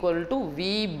is equal to V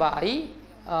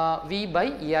by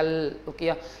L.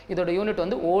 ஓகேயா? இதோட யூனிட்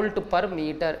வந்து வோல்ட் பர்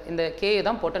மீட்டர். இந்த K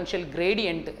தான் பொட்டன்ஷியல்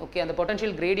கிரேடியன்ட். ஓகே, அந்த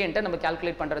பொட்டன்ஷியல் கிரேடியண்ட்டை நம்ம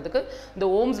கால்குலேட் பண்ணுறதுக்கு இந்த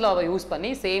ஓம்ஸ் லாவை யூஸ்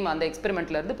பண்ணி சேம் அந்த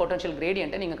எக்ஸ்பெரிமெண்ட்லேருந்து பொட்டன்ஷியல்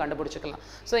கிரேடியண்ட்டை நீங்கள் கண்டுபிடிச்சிக்கலாம்.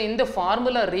 ஸோ இந்த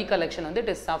ஃபார்முலா ரீகலெக்ஷன் வந்து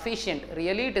it is sufficient,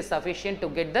 really it is sufficient to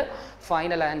get the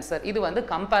final answer. இது வந்து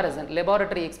கம்பேரிசன்,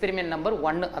 லெபார்ட்டரி எக்ஸ்பெரிமெண்ட் நம்பர்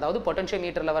 1, அதாவது பொட்டன்ஷியல்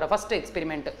மீட்டரில் வர first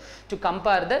experiment to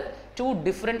compare the 2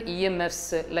 different EMFs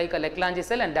like Leclanché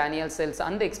sell and Daniel cells.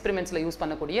 அந்த எக்ஸ்பெரிமெண்ட்ஸில் use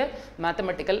பண்ணக்கூடிய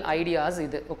mathematical ideas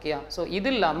இது. ஓகேயா? So இது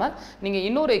இல்லாமல் நீங்கள்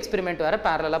இன்னொரு எக்ஸ்பெரிமெண்ட் வேறு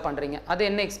பேரலாக பண்ணுறீங்க. அது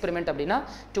என்ன எக்ஸ்பெரிமெண்ட் அப்படின்னா,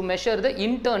 to measure the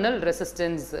internal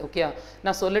resistance. Okay,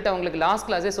 நான் சொல்லிட்டேன் உங்களுக்கு, லாஸ்ட்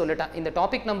கிளாஸே சொல்லிட்டேன். இந்த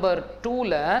டாபிக் நம்பர்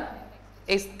 2ல்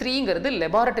S3ங்கிறது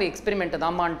லெபார்ட்டரி எக்ஸ்பெரிமெண்ட்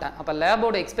தான்மான்ட்டேன். அப்போ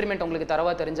லேபோட எக்ஸ்பெரிமெண்ட் உங்களுக்கு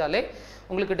தரவாக தெரிஞ்சாலே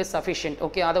உங்களுக்கு இட் இஸ் சஃபிஷியன்ட்.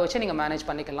 ஓகே, அதை வச்சு நீங்கள் மேனேஜ்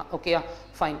பண்ணிக்கலாம். ஓகேயா?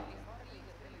 ஃபைன்.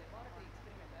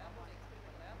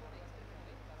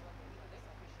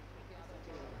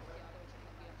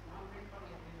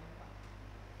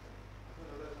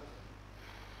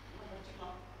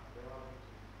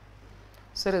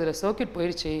 சார் இதில் சர்க்யூட்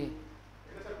போயிடுச்சு.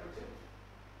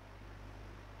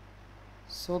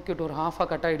 சர்க்யூட் ஒரு ஹாஃபாக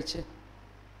கட் ஆகிடுச்சு.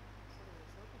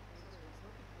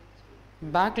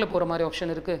 பேக்கில் போகிற மாதிரி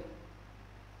ஆப்ஷன் இருக்குது.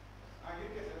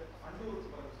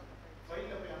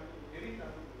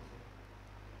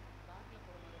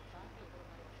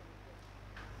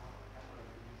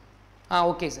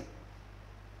 Okay sir.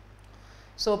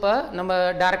 ஸோ இப்போ நம்ம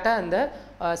டேரெக்டாக இந்த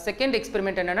செகண்ட்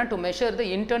எக்ஸ்பெரிமெண்ட் என்னென்னா to measure the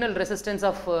internal resistance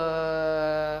of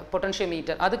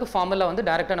potentiometer. அதுக்கு ஃபார்முலா வந்து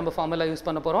டேரெக்டாக நம்ம ஃபார்முலா யூஸ்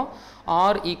பண்ண போகிறோம்.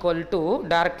 R equal to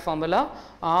direct formula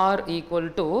R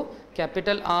equal to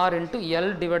capital R into L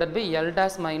divided by L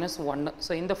dash minus 1.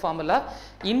 So இந்த formula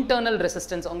internal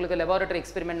resistance உங்களுக்கு laboratory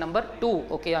experiment number 2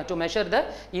 okay to measure the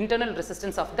internal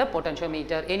resistance of the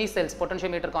potentiometer. Any cells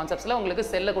potentiometer conceptsல உங்களுக்கு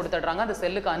செல்ல கொடுத்துடுறாங்க. அந்த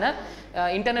செல்லுக்கான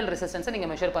internal resistance நீங்க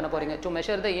measure பண்ண போறீங்க. To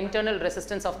measure the internal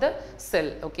resistance of the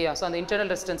cell okay. So அந்த internal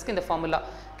resistance க்கு இந்த formula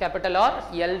capital R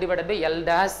L divided by L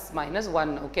dash minus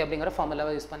 1 okay அப்படிங்கற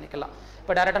ஃபார்முலாவை யூஸ் பண்ணிக்கலாம்.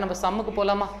 இப்போ டைரக்டா நம்ம சம்முக்கு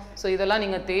போலாமா? ஸோ இதெல்லாம்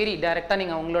நீங்கள் தேரி டைரெக்டாக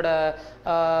நீங்கள் உங்களோட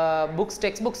புக்ஸ்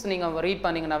டெக்ஸ்ட் புக்ஸ் நீங்கள் ரீட்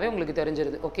பண்ணிங்கனாவே உங்களுக்கு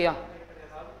தெரிஞ்சிருது ஓகேயா.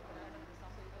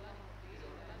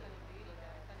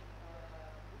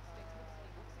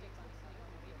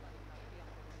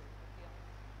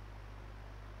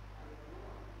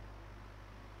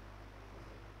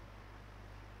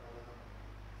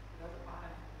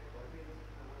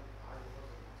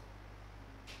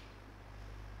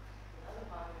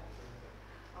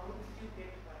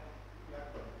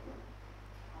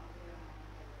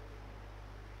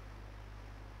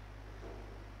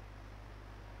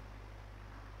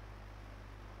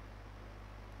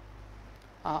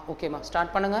 ஓகேம்மா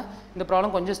ஸ்டார்ட் பண்ணுங்கள். இந்த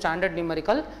ப்ராப்ளம் கொஞ்சம் ஸ்டாண்டர்ட்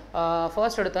நியூமரிக்கல்.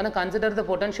 ஃபர்ஸ்ட் எடுத்தோன்னா consider the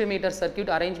potentiometer circuit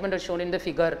arrangement shown in the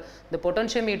figure. இந்த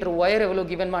பொட்டன்ஷியோமீட்டர் ஒயர் எவ்வளோ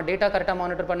கிவன்மா டேட்டா கரெக்டாக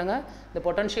மானிட்டர் பண்ணுங்கள். இந்த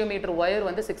பொட்டன்ஷியோமீட்டர் ஒயர்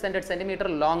வந்து 600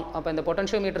 சென்டிமீட்டர் லாங். அப்போ இந்த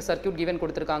பொட்டன்ஷியோமீட்டர் சர்க்யூட் கிவன்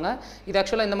கொடுத்துருக்காங்க. இது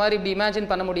ஆக்சுவலாக இந்த மாதிரி இப்படி இமேஜின்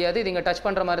பண்ண முடியாது. இது இங்கே டச்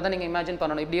பண்ணுற மாதிரி தான் நீங்கள் இமேஜின்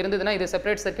பண்ணணும். இப்படி இருந்ததுன்னா இது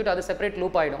செப்பரேட் சர்க்யூட், அது செப்பரேட்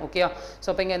லூப் ஆகிடும் ஓகே. ஸோ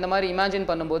அப்போ இங்கே இந்த மாதிரி இமேஜின்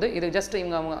பண்ணும்போது இது ஜஸ்ட்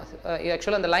இவங்க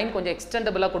ஆக்சுவலாக அந்த லைன் கொஞ்சம்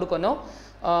எக்ஸ்டெண்டபிளாக கொடுக்கணும்.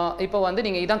 இப்போ வந்து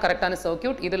நீங்கள் இதான் கரெக்டான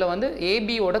சர்க்யூட். இதில் வந்து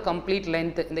ஏபியோட கம்ப்ளீட்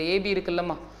லென்த், இந்த ஏபி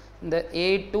இருக்குல்லம்மா, இந்த A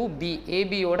to be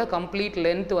ஏபியோட complete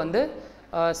length வந்து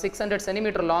 600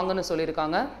 சென்டிமீட்டர் லாங்குன்னு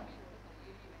சொல்லியிருக்காங்க.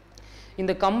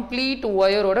 இந்த கம்ப்ளீட்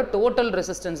ஒயரோட டோட்டல்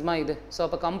ரெசிஸ்டன்ஸ்மா இது. ஸோ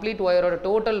அப்போ complete ஒயரோட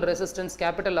total resistance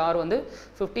capital R வந்து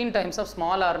 15 டைம்ஸ் ஆஃப்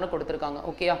ஸ்மால் ஆர்னு கொடுத்துருக்காங்க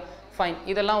ஓகேயா. ஃபைன்,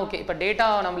 இதெல்லாம் ஓகே. இப்போ டேட்டா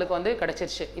நம்மளுக்கு வந்து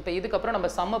கிடச்சிருச்சு. இப்போ இதுக்கப்புறம் நம்ம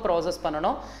சம்ம ப்ராசஸ்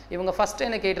பண்ணணும். இவங்க ஃபஸ்ட்டு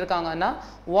என்ன கேட்டிருக்காங்கன்னா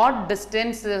what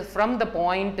distance from the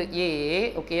point A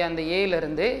okay, அந்த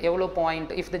ஏலேருந்து எவ்வளோ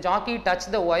point if the Jackie touch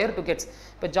the wire to gets.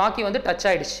 இப்போ ஜாக்கி வந்து டச்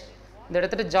ஆகிடுச்சு இந்த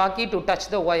இடத்துல, Jackie to touch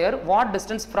the wire what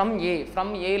distance from A,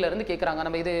 from ஏலேருந்து கேட்குறாங்க.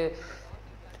 நம்ம இது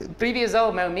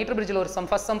ப்ரீவியஸாக மீட்டர் பிரிட்ஜில் ஒரு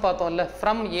ஃபர்ஸ்ட் சம் பார்த்தோம்ல,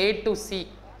 from A to C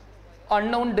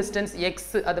unknown distance x,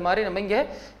 அது மாதிரி நம்ம இங்கே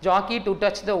Jackie to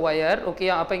touch the wire okay.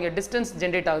 அப்போ இங்கே டிஸ்டன்ஸ்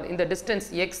ஜென்ரேட் ஆகுது. இந்த டிஸ்டன்ஸ்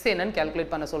எக்ஸ் என்னன்னு கேல்குலேட்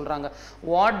பண்ண சொல்கிறாங்க.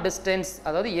 வாட் டிஸ்டன்ஸ்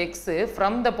அதாவது X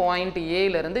from the point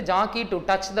ஏலேருந்து Jackie to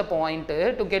touch the point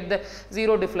to get the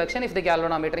zero deflection if the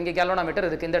galvanometer. இங்கே கேல்வனாமீட்டர்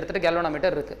இருக்குது, இந்த இடத்துல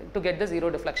கேல்வனாமீட்டர் இருக்குது to get the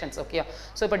zero deflections okay.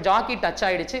 So இப்போ ஜாக்கி டச்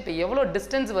ஆகிடுச்சு. இப்போ எவ்வளோ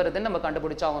டிஸ்டன்ஸ் வருதுன்னு நம்ம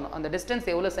கண்டுபிடிச்சாகணும். அந்த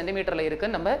டிஸ்டன்ஸ் எவ்வளோ சென்டிமீட்டரில்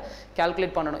இருக்குன்னு நம்ம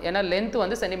கேல்குலேட் பண்ணணும். ஏன்னா லென்த்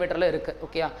வந்து சென்டிமீட்டரில் இருக்குது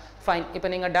ஓகே. ஃபைன், இப்போ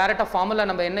நீங்கள் டேரெக்டாக ஃபார்முலா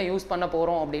நம்ம என்ன யூஸ் பண்ண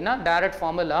போகிறோம் அப்படின்னா direct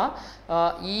formula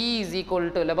E is equal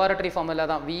to laboratory formula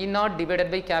தான் V0 divided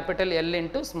by capital L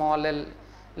into small l.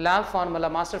 Lab formula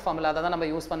master formula அதை தான் நம்ம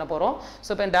யூஸ் பண்ண போகிறோம். ஸோ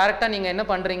இப்போ டேரெக்டாக நீங்கள் என்ன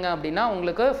பண்ணுறீங்க அப்படின்னா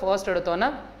உங்களுக்கு ஃபர்ஸ்ட் எடுத்தோன்னே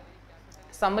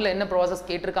சம்மில் என்ன ப்ராசஸ்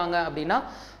கேட்டிருக்காங்க அப்படின்னா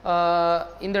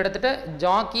இந்த இடத்துல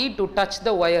Jackie to touch the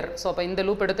wire. So அப்போ இந்த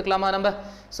லூப் எடுத்துக்கலாமா நம்ம?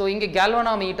 ஸோ இங்கே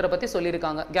கேல்வனாமீட்டரை பற்றி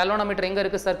சொல்லியிருக்காங்க. கேல்வனாமீட்டர் எங்கே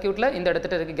இருக்குது சர்க்யூட்டில்? இந்த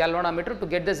இடத்துல இருக்குது galvanometer to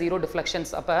get the zero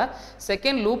deflections. அப்போ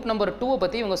செகண்ட் லூப் நம்பர் 2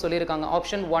 பற்றி இவங்க சொல்லியிருக்காங்க.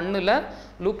 ஆப்ஷன் 1ல்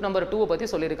லூப் நம்பர் 2 பற்றி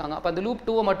சொல்லியிருக்காங்க. அப்போ அந்த லூப்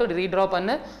 2 மட்டும் ரீட்ரா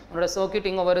பண்ணு. உன்னோட சர்க்யூட்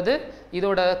இங்கே வருது.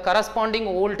 இதோட கரஸ்பாண்டிங்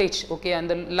வோல்டேஜ் ஓகே,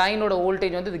 அந்த லைனோட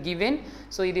வோல்டேஜ் வந்து இது கிவன்.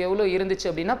 ஸோ இது எவ்வளோ இருந்துச்சு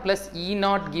அப்படின்னா ப்ளஸ்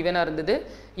E0 கிவனாக இருந்தது.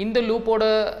 இந்த லூப்போட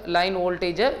லைன்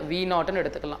வோல்டேஜை V0ன்னு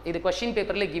எடுத்துக்கலாம். இது கொஸ்டின்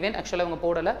பேப்பரில் கிவன், ஆக்சுவலாக அவங்க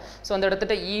போடலை. ஸோ அந்த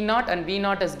இடத்துல E0 and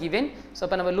V0 is given. So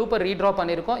இப்போ நம்ம லூப்பை ரீட்ரா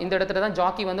பண்ணியிருக்கோம். இந்த இடத்துல தான்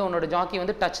ஜாக்கி வந்து உன்னோட ஜாக்கி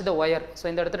வந்து டச் த ஒயர். ஸோ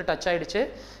இந்த இடத்துல டச் ஆகிடுச்சு.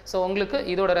 ஸோ உங்களுக்கு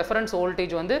இதோட ரெஃபரன்ஸ்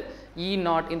வோல்டேஜ் வந்து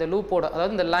E0, இந்த லூப்போட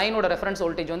அதாவது இந்த லைனோட ரெஃபரன்ஸ்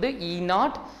வோல்டேஜ் வந்து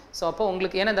E0. ஸோ அப்போ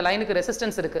உங்களுக்கு ஏன்னா இந்த லைனுக்கு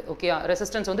ரெசிஸ்டன்ஸ் இருக்குது ஓகே.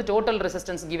 ரெசிஸ்டன்ஸ் வந்து டோட்டல்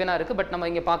ரெசிஸ்டன்ஸ் கிவனாக இருக்குது. பட் நம்ம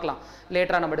இங்கே பார்க்கலாம்,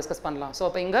 லேட்டராக நம்ம டிஸ்கஸ் பண்ணலாம். ஸோ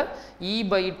அப்போ இங்கே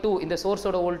E/2 இந்த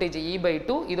சோர்ஸோட வோல்டேஜ்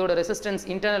E/2, இதோட resistance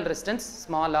internal resistance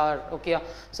small r okay.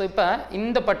 So இப்போ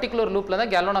இந்த பர்டிகுலர் லூப்பில்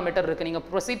தான் கேல்வனாமீட்டர் இருக்குது. நீங்கள்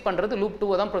ப்ரொசீட் பண்ணுறது லூப்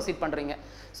 2 தான் ப்ரொசீட் பண்ணுறீங்க.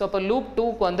 ஸோ அப்போ லூப்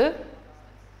 2க்கு வந்து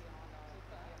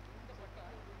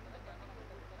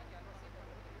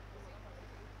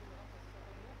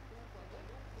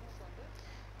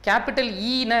கேபிட்டல்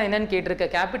ஈனா என்னன்னு கேட்டிருக்க.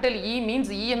 கேபிட்டல் இ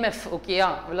மீன்ஸ் இஎம்எஃப். ஓகேயா,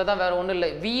 இவ்வளோதான், வேறு ஒன்றும் இல்லை.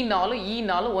 வினாலும்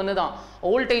ஈனாலும் ஒன்று தான்.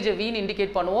 வோல்டேஜை வீன்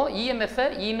இண்டிகேட் பண்ணுவோம், இஎம்எஃப்ஐ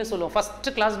ஈன்னு சொல்லுவோம். ஃபஸ்ட்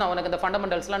கிளாஸ் நான் உனக்கு இந்த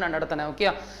ஃபண்டமெண்டல்ஸ்லாம் நான் நடத்தினேன்.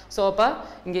 ஓகேயா, ஸோ அப்போ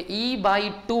இங்கே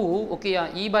E/2, ஓகேயா,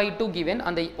 E/2 கிவன்,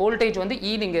 அந்த வோல்டேஜ் வந்து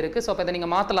ஈன்னு இங்கே இருக்குது. ஸோ அப்போ இதை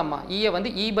நீங்கள் மாற்றலாமா, ஈயை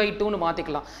வந்து E/2ன்னு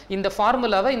மாற்றிக்கலாம். இந்த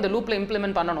ஃபார்முலாவை இந்த லூப்பில்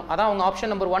இம்ப்ளிமெண்ட் பண்ணணும். அதான் அவங்க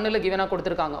ஆப்ஷன் நம்பர் 1ல் கிவனாக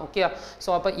கொடுத்துருக்காங்க. ஓகேயா,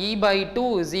 ஸோ அப்போ E/2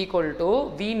 is equal to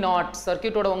V0.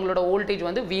 சர்க்யூட்டோட உங்களோட வோல்டேஜ்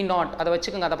வந்து V0, அதை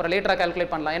வச்சுக்கோங்க. அது அப்புறம் லேட்டராக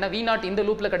கால்குலேட் பண்ணலாம். ஏன்னா V0 இந்த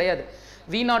லூப்பில் கிடையாது.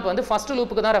 V0 வந்து ஃபர்ஸ்ட்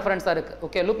லூப்புக்கு தான் ரெஃபரன்ஸாக இருக்குது.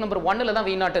 ஓகே, லூப் நம்பர் 1ல் தான்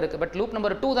V0 இருக்குது. பட் லூப்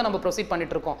நம்பர் 2 தான் நம்ம ப்ரொசீட்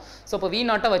பண்ணிட்டு இருக்கோம். ஸோ இப்போ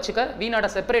V0 வச்சுக்க, V0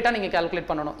 செப்பரேட்டாக நீங்கள் கால்குலேட்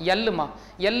பண்ணணும். எல்லுமா,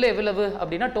 எல் எவ்வளவு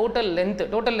அப்படின்னா டோட்டல் லென்த்.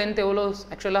 டோட்டல் லென்த் எவ்வளோ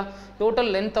ஆக்சுவலாக?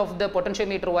 Total length of the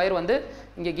potentiometer wire வந்து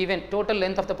இங்கே given. Total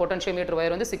length of the potentiometer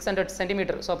wire வந்து 600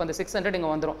 சென்டிமீட்டர். ஸோ அப்போ அந்த 600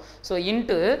 இங்கே வந்துடும். So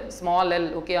into small L.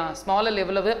 Okay, small L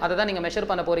எவ்வளவு அதை தான் நீங்கள் மெஷர்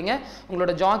பண்ண போகிறீங்க.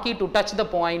 உங்களோட Jackie to touch the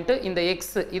point இந்த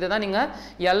எக்ஸ், இதை தான் நீங்கள்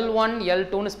L1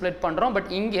 L2ன்னு ஸ்ப்ளிட் பண்ணுறோம். பட்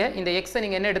இங்கே இந்த எக்ஸை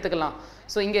நீங்கள் என்ன எடுத்துக்கலாம்?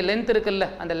 ஸோ இங்கே லென்த் இருக்குல்ல,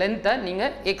 அந்த லென்த்தை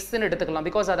நீங்கள் எக்ஸ்ன்னு எடுத்துக்கலாம்.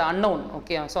 பிகாஸ் அது அன்னோன்.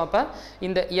 ஓகே, ஸோ அப்போ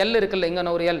இந்த எல் இருக்குல்ல,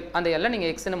 இங்கே ஒரு எல், அந்த எல்லை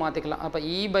நீங்கள் எக்ஸ்ன்னு மாற்றிக்கலாம். அப்போ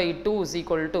E/2 is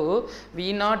equal to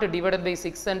V0 divided by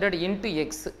 600 into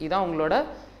X. இதான் உங்களோட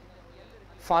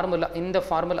ஃபார்முலா. இந்த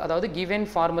ஃபார்முலா அதாவது கிவன்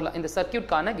ஃபார்முலா, இந்த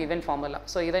சர்க்யூட்கான கிவன் ஃபார்முலா.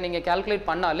 ஸோ இதை நீங்கள் கால்குலேட்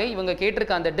பண்ணாலே இவங்க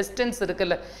கேட்டிருக்க அந்த டிஸ்டன்ஸ்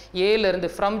இருக்குல்ல, ஏலேருந்து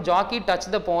from Jackie touch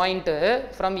the point,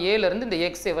 from ஏலேருந்து இந்த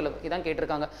எக்ஸ் எவ்வளவு இதான்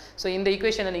கேட்டிருக்காங்க. ஸோ இந்த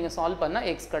ஈக்குவேஷனை நீங்கள் சால்வ் பண்ணால்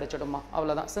எக்ஸ் கிடச்சிடுமா,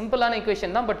 அவ்வளோதான். சிம்பிளான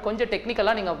ஈக்குவேஷன் தான், பட் கொஞ்சம்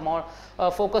டெக்னிக்கலாக நீங்கள்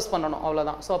ஃபோக்கஸ் பண்ணணும்,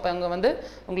 அவ்வளோதான். ஸோ அப்போ அங்கே வந்து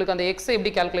உங்களுக்கு அந்த எக்ஸை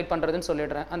எப்படி கால்குலேட் பண்ணுறதுன்னு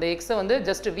சொல்லிடுறேன். அந்த எக்ஸை வந்து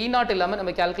ஜஸ்ட் V0 இல்லாமல்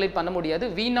நம்ம கால்குலேட் பண்ண முடியாது.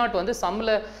 V0 வந்து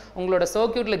சம்மில் உங்களோட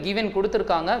சர்க்யூட்டில் கிவன்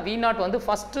கொடுத்துருக்காங்க. V0 வந்து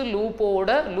first லூப்போட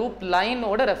loop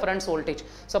லைனோட reference voltage.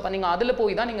 So அப்போ நீங்கள் அதில்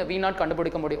போய் தான் நீங்கள் V0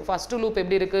 கண்டுபிடிக்க முடியும். ஃபஸ்ட்டு லூப்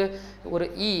எப்படி இருக்குது, ஒரு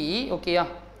E. ஓகேயா,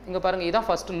 இங்கே பாருங்கள், இதுதான்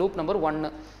ஃபஸ்ட்டு லூப் நம்பர்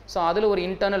 1. ஸோ அதில் ஒரு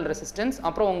இன்டர்னல் ரெசிஸ்டன்ஸ்,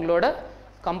 அப்புறம் உங்களோட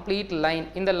கம்ப்ளீட் லைன்.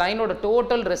 இந்த லைனோட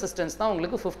டோட்டல் ரெசிஸ்டன்ஸ் தான்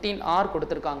உங்களுக்கு 15R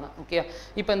கொடுத்துருக்காங்க. ஓகே,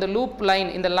 இப்போ இந்த லூப் லைன்,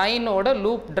 இந்த லைனோட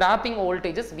லூப் டிராப்பிங்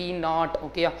வோல்டேஜஸ் V0.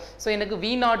 ஓகேயா, ஸோ எனக்கு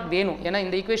V0 வேணும். ஏன்னா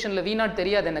இந்த ஈக்குவேஷனில் V0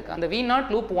 தெரியாது எனக்கு. அந்த V0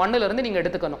 லூப் 1லேருந்து நீங்கள்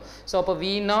எடுத்துக்கணும். ஸோ அப்போ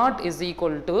V0 இஸ்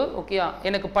ஈக்குவல் டு, ஓகேயா,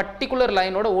 எனக்கு பர்டிகுலர்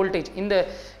லைனோட வோல்டேஜ்,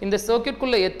 இந்த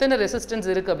சர்க்யூட்குள்ளே எத்தனை ரெசிஸ்டன்ஸ்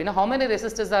இருக்குது அப்படின்னா, how many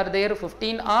resistors are there?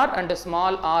 15R and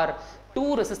small r.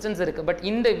 2 resistance இருக்குது. பட்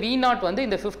இந்த V0 வந்து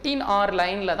இந்த 15R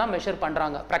லைனில் தான் மெஷர்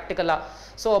பண்ணுறாங்க ப்ராக்டிக்கலாக.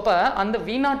 ஸோ அப்போ அந்த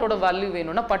V0ஓட வேல்யூ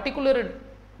வேணும்னா, பர்டிகுலர்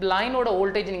லைனோட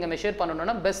வோல்டேஜ் நீங்கள் மெஷர்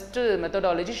பண்ணணும்னா பெஸ்ட்டு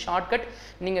மெத்தடாலஜி ஷார்ட்கட்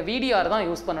நீங்கள் VDR தான்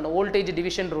யூஸ் பண்ணணும், வோல்டேஜ்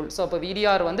டிவிஷன் ரூல். ஸோ அப்போ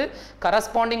VDR வந்து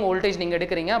கரஸ்பாண்டிங் வோல்டேஜ் நீங்கள்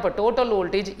எடுக்கிறீங்க. அப்போ total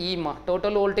voltage ஈமா,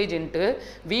 total voltage into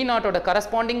V0ஓட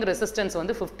corresponding resistance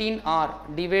வந்து 15R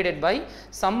divided by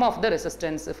some of the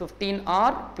resistance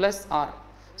 15R plus R.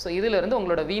 So இதிலிருந்து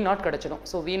உங்களோட V0 கிடச்சிடும்.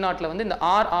 ஸோ V0ல வந்து இந்த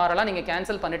RRலாம் நீங்கள்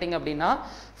கேன்சல் பண்ணிட்டீங்க அப்படின்னா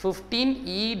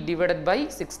 15E டிவைடட் பை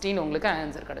 16 உங்களுக்கு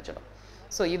ஆன்சர் கிடச்சிடும்.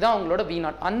 ஸோ இதான் உங்களோட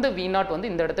V0. அந்த V0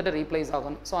 வந்து இந்த இடத்துல ரீப்ளேஸ்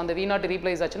ஆகணும். ஸோ அந்த V0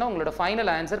 ரீப்ளேஸ் ஆச்சுன்னா உங்களோட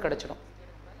ஃபைனல் ஆன்சர் கிடச்சிடும்.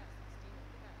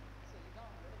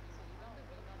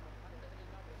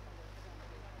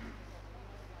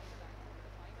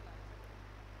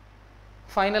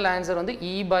 ஃபைனல் ஆன்சர் வந்து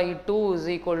E/2 is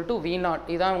equal to V0.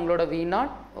 இதுதான் உங்களோட V0.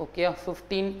 Okay,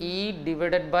 15E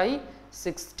divided by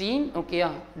 16. ஓகேயா,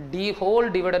 D ஹோல்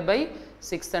டிவைடட் பை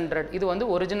 600. இது வந்து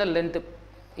ஒரிஜினல் லென்த்து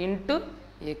இன்ட்டு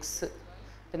எக்ஸ்.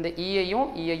 இந்த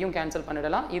ஈயையும் கேன்சல்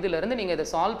பண்ணிடலாம். இதிலிருந்து நீங்கள் இதை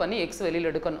சால்வ் பண்ணி எக்ஸ் வெளியில்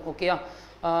எடுக்கணும். ஓகேயா,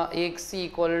 எக்ஸ்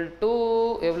ஈக்குவல் டு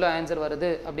எவ்வளோ ஆன்சர் வருது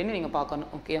அப்படின்னு நீங்கள் பார்க்கணும்.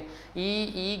 ஓகேயா,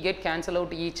 இ get cancel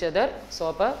out each other. So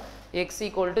அப்போ எக்ஸ்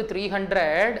ஈக்குவல் டு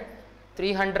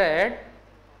 300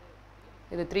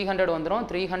 இது 300 வந்துடும்.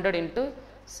 300 இன்ட்டு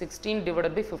 16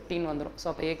 டிவைடட் பை 15 வந்துடும். ஸோ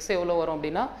அப்போ எக்ஸ் எவ்வளோ வரும்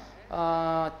அப்படின்னா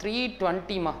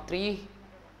 320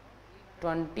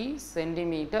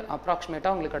 சென்டிமீட்டர்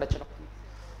அப்ராக்சிமேட்டாக உங்களுக்கு கிடச்சிடும்.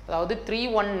 அதாவது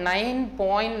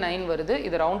 319.9 வருது.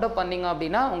 இது ரவுண்ட் அப் பண்ணிங்க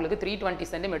அப்படின்னா உங்களுக்கு 320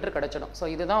 சென்டிமீட்டர் கிடச்சிடும். ஸோ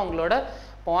இதுதான் உங்களோட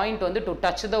பாயிண்ட் வந்து to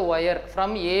touch the wire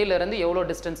from ஏலேருந்து எவ்வளோ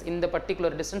டிஸ்டன்ஸ், இந்த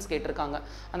பர்டிகுலர் டிஸ்டன்ஸ் கேட்டிருக்காங்க.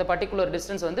 அந்த பர்டிகுலர்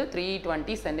டிஸ்டன்ஸ் வந்து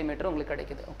 320 சென்டிமீட்டர் உங்களுக்கு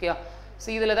கிடைக்குது. ஓகே, ஸோ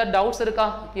இதில் ஏதாவது டவுட்ஸ் இருக்கா?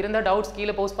 இருந்தால் டவுட்ஸ்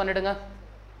கீழே போஸ்ட் பண்ணிவிடுங்க.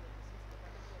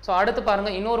 ஸோ அடுத்து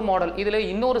பாருங்கள், இன்னொரு மாடல். இதில்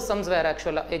இன்னொரு சம்ஸ் வேறு.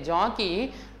 ஆக்சுவலாக Jackie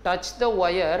touch the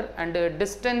wire and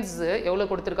distance எவ்வளோ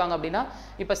கொடுத்துருக்காங்க அப்படின்னா,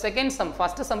 இப்போ செகண்ட் சம்,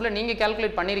 ஃபஸ்ட்டு சம்மில் நீங்கள்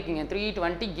கேல்குலேட் பண்ணியிருக்கீங்க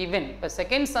 320 கிவன். இப்போ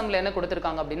செகண்ட் சம்மில் என்ன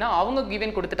கொடுத்துருக்காங்க அப்படின்னா, அவங்க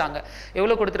கிவன் கொடுத்துட்டாங்க.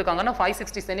 எவ்வளோ கொடுத்துருக்காங்கன்னா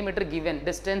 560 சென்டிமீட்டர் கிவன்.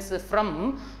 டிஸ்டன்ஸ் ஃப்ரம்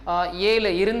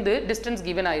ஏல இருந்து டிஸ்டன்ஸ்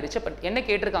கிவன் ஆயிடுச்சு. பட் என்ன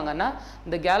கேட்டிருக்காங்கன்னா,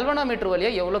 இந்த கேல்வனோமீட்டர்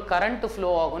வழியாக எவ்வளோ கரண்ட்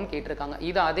ஃப்ளோ ஆகும்னு கேட்டிருக்காங்க.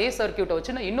 இது அதே சர்க்யூட்டை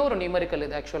வச்சு நான் இன்னொரு நியூமரிக்கல்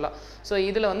இது ஆக்சுவலாக. ஸோ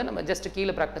இதில் வந்து நம்ம ஜஸ்ட்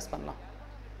கீழே ப்ராக்டிஸ் பண்ணலாம்.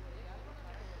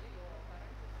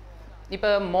 இப்போ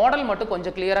மாடல் மட்டும்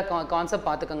கொஞ்சம் கிளியராக கான்செப்ட்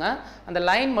பார்த்துக்கோங்க. அந்த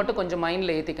லைன் மட்டும் கொஞ்சம்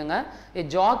மைண்டில் ஏற்றிக்கோங்க. A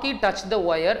jockey touch the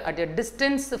wire at a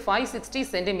distance 560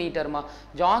 சென்டிமீட்டர்மா.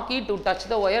 Jackie to touch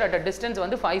the wire at a distance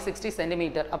வந்து 560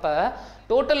 சென்டிமீட்டர். அப்போ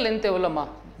டோட்டல் லென்த் எவ்வளோம்மா?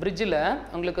 பிரிட்ஜில்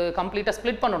உங்களுக்கு கம்ப்ளீட்டாக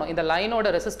ஸ்ப்ளிட் பண்ணணும். இந்த லைனோட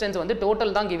ரெசிஸ்டன்ஸ் வந்து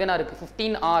டோட்டல் தான் கிவனாக இருக்குது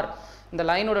 15R. இந்த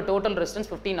லைனோட டோட்டல்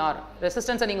ரெசிஸ்டன்ஸ் 15R.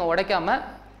 ரெசிஸ்டன்ஸை நீங்கள் உடைக்காமல்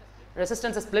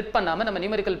ரெசிஸ்டன்ஸை ஸ்ப்ளிட் பண்ணாமல் நம்ம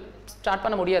நியூமெரிக்கல் ஸ்டார்ட்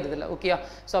பண்ண முடியாது இதில். ஓகே.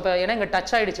 ஸோ அப்போ ஏன்னா இங்கே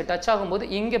டச் ஆகிடுச்சு. டச் ஆகும்போது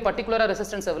இங்கே பர்டிகுலராக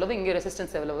ரெசிஸ்டன்ஸ் எவ்வளவு, இங்கே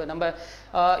ரெசிஸ்டன்ஸ் எவ்வளவு. நம்ம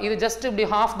இது ஜஸ்ட் இப்படி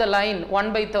half the line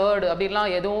 1/3 அப்படிலாம்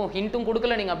எதுவும் ஹிண்ட்டும்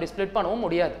கொடுக்கல. நீங்கள் அப்படி ஸ்ப்ளிட் பண்ணவும்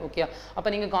முடியாது. ஓகே. அப்போ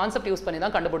நீங்கள் கான்செப்ட் யூஸ் பண்ணி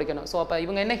தான் கண்டுபிடிக்கணும். ஸோ அப்போ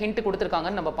இவங்க என்ன ஹிண்ட்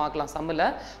கொடுத்துருக்காங்கன்னு நம்ம பார்க்கலாம். சம்மில்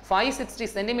 560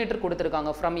 சென்டிமீட்டர்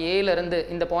கொடுத்துருக்காங்க. ஃப்ரம் ஏலேருந்து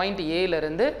இந்த பாயிண்ட்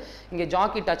ஏலேருந்து இங்கே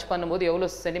ஜாக்கி டச் பண்ணும்போது எவ்வளோ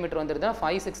centimetre வந்துருதுன்னா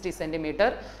 560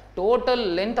 centimetre. Total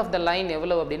length of the line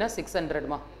எவ்வளோ அப்படின்னா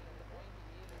 600மா.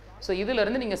 ஸோ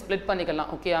இதிலிருந்து நீங்கள் ஸ்ப்ளிட் பண்ணிக்கலாம்.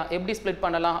 ஓகே. எப்படி ஸ்ப்ளிட்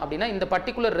பண்ணலாம் அப்படின்னா இந்த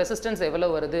பர்டிகுலர் ரெசிஸ்டன்ஸ் எவ்வளோ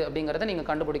வருது அப்படிங்கிறத நீங்கள்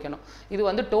கண்டுபிடிக்கணும். இது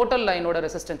வந்து டோட்டல் லைனோட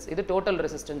ரெசிஸ்டன்ஸ், இது டோட்டல்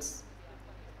ரெசிஸ்டன்ஸ்.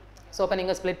 ஸோ அப்போ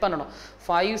நீங்கள் ஸ்ப்ளிட் பண்ணணும்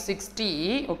 560.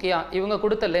 ஓகே. இவங்க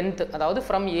கொடுத்த லென்த் அதாவது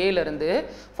from ஏலேருந்து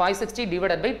 560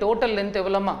 divided by total length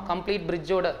எவ்வளோமா? Complete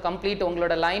பிரிட்ஜோட complete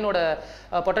உங்களோட லைனோட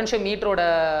பொட்டன்ஷியல் மீட்டரோட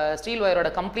ஸ்டீல்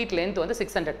வயரோட கம்ப்ளீட் லென்த் வந்து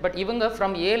 600. பட் இவங்க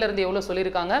ஃப்ரம் ஏலேருந்து எவ்வளோ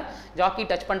சொல்லியிருக்காங்க? ஜாக்கி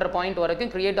டச் பண்ணுற பாயிண்ட்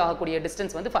வரைக்கும் கிரியேட் ஆகக்கூடிய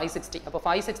டிஸ்டன்ஸ் வந்து 560. அப்போ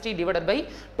 560 divided by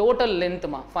total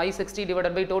லென்த்மா. 560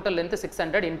 divided by total length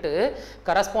 600 into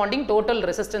corresponding total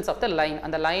resistance of the line.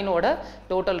 அந்த லைனோட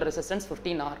டோட்டல் ரெசிஸ்டன்ஸ்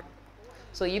 15R.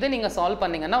 ஸோ இதை நீங்கள் சால்வ்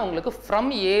பண்ணிங்கன்னா உங்களுக்கு ஃப்ரம்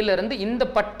ஏலேருந்து இந்த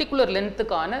பர்டிகுலர்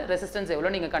லென்த்துக்கான ரெசிஸ்டன்ஸ் எவ்வளோ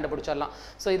நீங்கள் கண்டுபிடிச்சிடலாம்.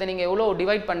 ஸோ இதை நீங்கள் எவ்வளோ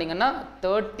டிவைட் பண்ணிங்கன்னா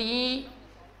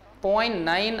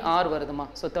 30.9R வருதுமா.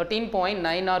 ஸோ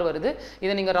 13.9R வருது.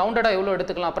 இதை நீங்கள் ரவுண்டடாக எவ்வளோ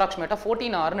எடுத்துக்கலாம்? அப்ராக்சிமேட்டாக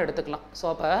 14Rன்னு எடுத்துக்கலாம். ஸோ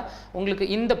அப்போ உங்களுக்கு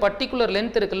இந்த பர்டிகுலர்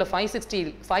லென்த் இருக்குல்ல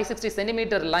 560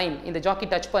 சென்டிமீட்டர் லைன் இந்த ஜாக்கி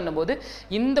டச் பண்ணும்போது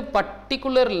இந்த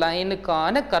பர்டிகுலர்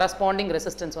லைனுக்கான கரஸ்பாண்டிங்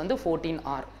ரெசிஸ்டன்ஸ் வந்து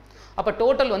 14R. அப்போ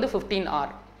டோட்டல் வந்து 15R.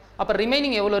 அப்போ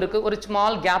ரிமைனிங் எவ்வளோ இருக்குது? ஒரு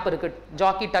ஸ்மால் கேப் இருக்குது.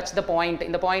 ஜாக்கி டச் த பாயிண்ட்,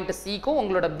 இந்த பாயிண்ட் சிக்கும்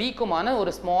உங்களோட பிக்குமான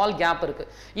ஒரு ஸ்மால் கேப் இருக்குது.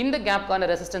 இந்த கேப்க்கான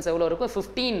ரெசிஸ்டன்ஸ் எவ்வளோ இருக்கும்?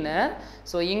 15.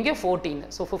 ஸோ இங்கே 14.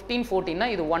 ஸோ 15 14னா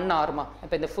இது 1Rமா.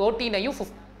 இப்போ இந்த 14ஐயும்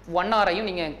 1Rஐயும்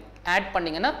நீங்கள் ஆட்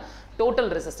பண்ணிங்கன்னா total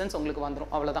resistance உங்களுக்கு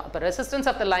வந்துரும். அவ்வளவுதான். அப்ப resistance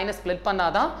of the line split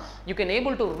பண்ணாதான் you can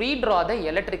able to redraw the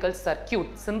electrical circuit,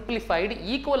 simplified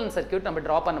equivalent circuit நம்ம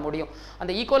draw பண்ண முடியும்.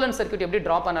 அந்த equivalent circuit எப்படி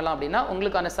draw பண்ணலாம் அப்படின்னா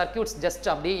உங்களுக்கான circuits just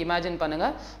அப்படியே imagine பண்ணுங்க.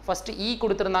 first E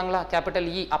கொடுத்திருந்தாங்களா capital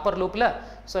E upper loopல,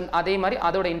 so அதே மாதிரி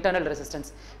அதோட internal resistance.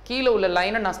 கீழ உள்ள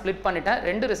லைனை நான் split பண்ணிட்டேன்.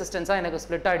 ரெண்டு ரெசிஸ்டன்ஸா எனக்கு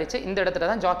split ஆயிடுச்சு. இந்த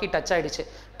இடத்துல தான் ஜாக்கி டச் ஆயிடுச்சு.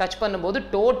 டச் பண்ணும்போது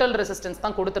total resistance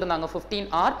தான் கொடுத்திருந்தாங்க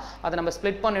 15R. அதை நம்ம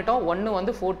split பண்ணிட்டோம். ஒன்னு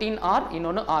வந்து 14R,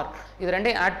 இன்னொன்னு R. இது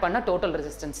ரெண்டையும் ஆட் பண்ண total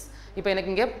resistance. இப்போ எனக்கு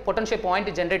இங்கே பொட்டன்ஷியல் பாயிண்ட்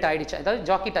ஜென்ரேட் ஆயிடுச்சு, அதாவது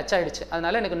ஜாக்கி டச் ஆயிடுச்சு.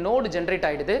 அதனால எனக்கு நோடு ஜென்ரேட்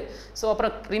ஆயிடுது. ஸோ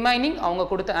அப்புறம் ரிமைனிங் அவங்க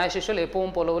கொடுத்த ஆஸ் யூஷுவல்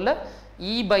எப்பவும் போல உள்ள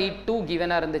E/2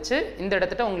 கிவனாக இருந்துச்சு. இந்த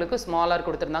இடத்துல உங்களுக்கு ஸ்மாலாக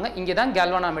கொடுத்துருந்தாங்க. இங்கே தான்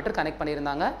கேல்வனாமீட்டர் கனெக்ட்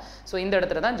பண்ணியிருந்தாங்க. ஸோ இந்த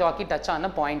இடத்துல தான் ஜாக்கி டச் ஆன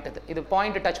பாயிண்ட். இது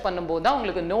பாயிண்ட் டச் பண்ணும்போது தான்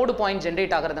உங்களுக்கு நோடு பாயிண்ட்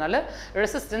ஜென்ரேட் ஆகிறதுனால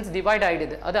ரெசிஸ்டன்ஸ் டிவைட்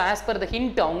ஆகிடுது. அது ஆஸ் பர் த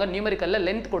ஹிண்ட் அவங்க நியூமெரிக்கலில்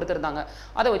லென்த் கொடுத்துருந்தாங்க.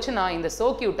 அதை வச்சு நான் இந்த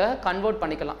சர்க்யூட்டை கன்வெர்ட்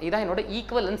பண்ணிக்கலாம். இதான் என்னோட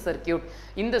ஈக்குவலன்ட் சர்க்யூட்.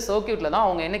 இந்த சர்க்யூட்டில் தான்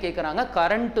அவங்க என்ன கேட்குறாங்க,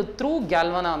 கரண்ட் த்ரூ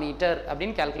கேல்வனாமீட்டர்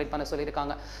அப்படின்னு கால்குலேட் பண்ண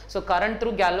சொல்லியிருக்காங்க. ஸோ கரண்ட்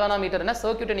த்ரூ கேல்வனாமீட்டர்னா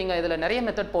சர்க்யூட்டை நீங்கள் இதில் நிறைய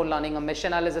மெத்தட் போடலாம். நீங்கள் மெஷ்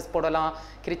அனாலிசிஸ் போடலாம்,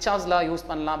 கிரிச்சாஃப்ஸ் லா யூஸ்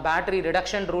பண்ணலாம், பேட்டரி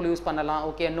ரிடக்ஷன் ரூல் யூஸ் பண்ணலாம்,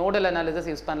 ஓகே, நோடல் அனாலிசிஸ்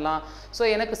யூஸ் பண்ணலாம். ஸோ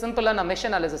எனக்கு சிம்பிளாக நான் மெஷ்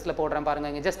அனாலிசிஸில் போடுறேன் பாருங்க.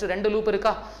 இங்கே ஜஸ்ட் 2 லூப்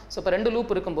இருக்கா. ஸோ இப்போ 2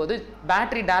 லூப் இருக்கும்போது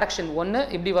பேட்டரி டைரக்ஷன் ஒன்று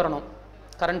இப்படி வரணும்,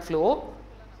 கரண்ட் ஃப்ளோ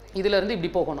இதிலேருந்து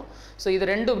இப்படி போகணும். ஸோ இது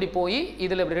ரெண்டும் இப்படி போய்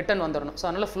இதில் இப்படி ரிட்டர்ன் வந்துடணும். ஸோ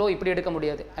அதனால் ஃப்ளோ இப்படி எடுக்க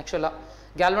முடியாது. ஆக்சுவலாக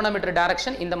கேல்வனாமீட்டர்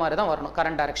டைரக்ஷன் இந்த மாதிரி தான் வரணும்,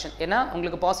 கரண்ட் டைரக்ஷன். ஏன்னா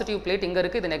உங்களுக்கு பாசிட்டிவ் பிளேட் இங்கே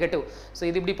இருக்குது, இது நெகட்டிவ். ஸோ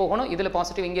இது இப்படி போகணும், இதில்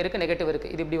பாசிட்டிவ் இங்கே இருக்குது, நெகட்டிவ்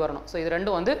இருக்குது, இது இப்படி வரணும். ஸோ இது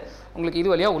ரெண்டும் வந்து உங்களுக்கு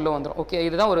இது வழியாக உள்ளே வந்துடும். ஓகே,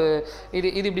 இதுதான் ஒரு இது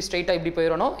இப்படி ஸ்ட்ரைட்டாக இப்படி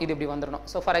போயிடணும், இது இப்படி வந்துடணும்.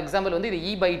 ஸோ ஃபார் எக்ஸாம்பிள் வந்து இது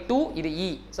E/2, இது E.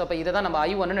 ஸோ அப்போ இதை தான் நம்ம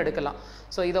I1ன்னு எடுக்கலாம்.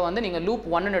 ஸோ இதை வந்து நீங்கள் லூப்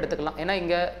 1ன்னு எடுத்துக்கலாம். ஏன்னா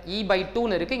இங்கே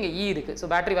E/2ன்னு இருக்குது, இங்கே E இருக்குது. ஸோ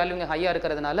பேட்டரி வேல்யூ இங்கே ஹையாக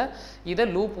இருக்கிறதுனால இதை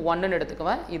லூப் 1ன்னு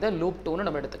எடுத்துக்குவேன், இதை லூப் 2ன்னு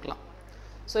நம்ம எடுத்துக்கலாம்.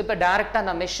 ஸோ இப்போ டேரெக்டாக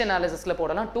நான் மெஷ் அனாலிசிஸில்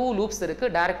போடலாம். 2 லூப்ஸ்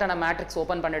இருக்குது. டேரெக்டாக நான் மேட்ரிக்ஸ்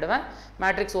ஓப்பன் பண்ணிவிடுவேன்.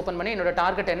 மேட்ரிக்ஸ் ஓப்பன் பண்ணி என்னோட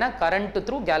டார்கெட் என்ன, கரண்ட்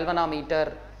த்ரூ கேல்வனாமீட்டர்.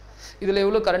 இதில்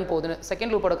எவ்வளோ கரண்ட் போகுதுன்னு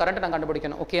செகண்ட் லூப்போட கரண்ட் நான்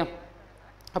கண்டுபிடிக்கணும். ஓகே,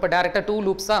 அப்போ டேரெக்டாக 2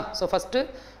 லூப்ஸா. So first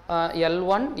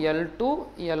L1 L2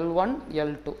 L1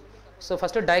 L2. So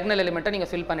first diagonal எலிமெண்ட்டை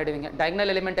நீங்கள் ஃபில் பண்ணிடுவீங்க.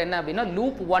 டயக்னல் எலிமெண்ட் என்ன அப்படின்னா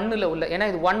லூப் 1ல் உள்ள, ஏன்னா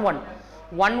இது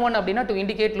 1 அப்படின்னா to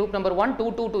indicate loop number 1,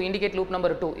 2 to indicate loop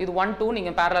number 2. இது 1 2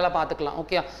 நீங்கள் பேரலாக பார்த்துக்கலாம்.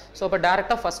 ஓகே, ஸோ இப்போ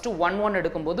டேரெக்டாக ஃபஸ்ட்டு 1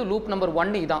 எடுக்கும்போது லூப் நம்பர்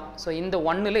 1 இதான். ஸோ இந்த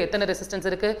 1ல் எத்தனை ரெசிஸ்டன்ஸ்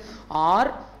இருக்குது, R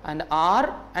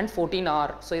and 14R.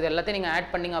 ஸோ இது எல்லாத்தையும் நீங்கள் ஆட்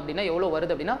பண்ணிங்க அப்படின்னா எவ்வளோ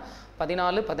வருது அப்படின்னா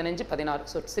 14 15 16.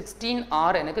 ஸோ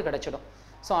 16R எனக்கு கிடச்சிடும்.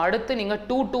 ஸோ அடுத்து நீங்கள்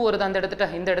 2 2 வருது அந்த இடத்துல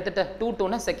இந்த இடத்துல 2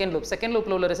 2னா செகண்ட்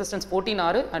லூப்பில் உள்ள resistance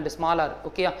 14R and small R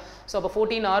ஓகேயா. ஸோ அப்போ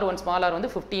 14R 1 ஸ்மால் ஆர்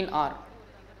வந்து 15R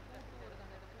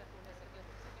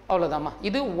அவ்வளோதாம்மா.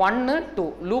 இது 1 2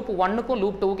 லூப் 1க்கும்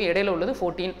லூப் 2க்கும் இடையில உள்ளது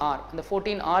 14R. இந்த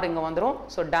 14R இங்கே வந்துடும்.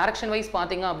 ஸோ டைரக்ஷன் வைஸ்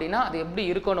பார்த்தீங்க அப்படின்னா அது எப்படி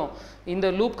இருக்கணும், இந்த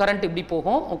லூப் கரண்ட் இப்படி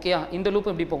போகும் ஓகேயா, இந்த லூப்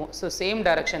இப்படி போகும். So same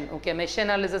direction okay. Mesh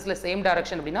அனாலிசிஸில் same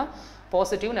direction அப்படின்னா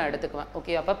பாசிட்டிவ் நான் எடுத்துக்குவேன்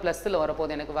ஓகே. அப்போ ப்ளஸில்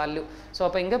வரப்போகுது எனக்கு வேல்யூ. ஸோ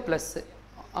அப்போ இங்கே ப்ளஸ்ஸு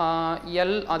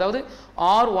எல் அதாவது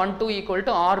R12 ஈக்குவல்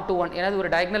டு R21 ஏன்னா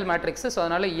ஒரு டயக்னல் மேட்ரிக்ஸ். ஸோ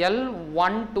அதனால்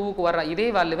L12க்கு வர இதே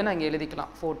வேல்யூவை நான் இங்கே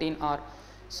எழுதிக்கலாம் 14R.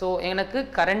 ஸோ எனக்கு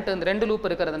கரண்ட் இந்த 2 லூப்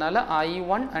இருக்கிறதுனால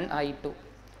I1 and I2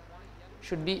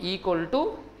 should be equal to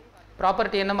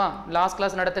property என்னம்மா last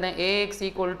class நடத்தினேன் AX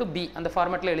equal to B அந்த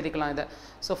ஃபார்மேட்டில் எழுதிக்கலாம் இதை.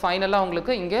 ஸோ ஃபைனலாக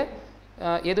உங்களுக்கு இங்கே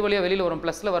எது வழியாக வெளியில் வரும்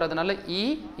ப்ளஸில் வரதுனால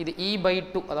இது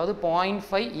E/2 அதாவது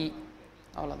 0.5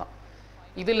 அவ்வளோதான்.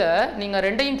 இதில் நீங்கள்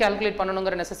ரெண்டையும் கால்குலேட்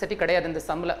பண்ணணுங்கிற நெசசிட்டி கிடையாது இந்த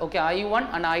சம்மில் ஓகே. I1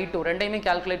 அண்ட் I2 ரெண்டையுமே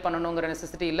கால்குலேட் பண்ணணுங்கிற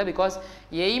நெசசிட்டி இல்லை. Because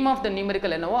aim of the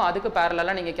numerical என்னவோ அதுக்கு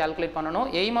பேரலாக நீங்கள் கால்குலேட் பண்ணணும்.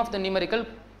 Aim of the numerical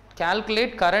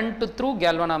calculate current through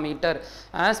galvanometer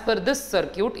as per this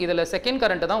circuit. இதில் செகண்ட்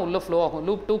கரண்ட் தான் உள்ள ஃப்ளோ ஆகும்,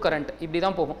 லூப் 2 கரண்ட் இப்படி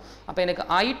தான் போகும். அப்போ எனக்கு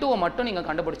I2 மட்டும் நீங்கள்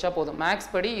கண்டுபிடிச்சா போதும். மேக்ஸ்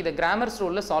படி இதை கிராமர்ஸ்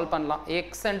ரூலில் சால்வ் பண்ணலாம்.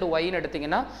 எக்ஸ் அண்ட் ஒய்னு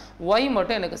எடுத்திங்கன்னா ஒய்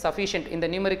மட்டும் எனக்கு சஃபிஷியன்ட், இந்த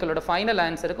நியூமெரிக்கலோட ஃபைனல்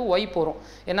ஆன்சருக்கு ஒய் போகிறோம்.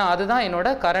 ஏன்னா அதுதான்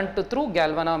என்னோட கரண்ட் த்ரூ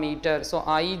கேல்வனாமீட்டர். ஸோ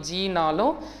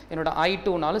ஐஜினாலும் என்னோட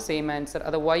I2நாலும் சேம் ஆன்சர்.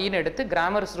 அதை ஒய்னு எடுத்து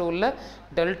Cramer's ரூலில்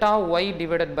delta Y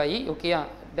divided by ஓகேயா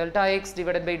delta x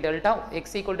divided by delta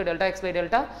x equal to delta x by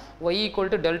delta y equal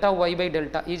to delta y by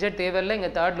delta. z தேவையில்லை, இங்கே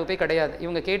third லூப்பே கிடையாது.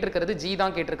 இவங்க கேட்டிருக்கிறது g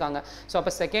தான் கேட்டிருக்காங்க. ஸோ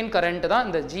அப்போ செகண்ட் கரண்ட் தான்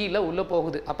இந்த ஜியில் உள்ளே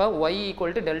போகுது. அப்போ y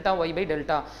equal to delta y by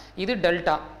delta. இது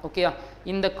டெல்டா ஓகேயா.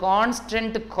 இந்த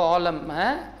கான்ஸ்டன்ட் காலமை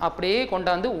அப்படியே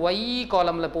கொண்டாந்து y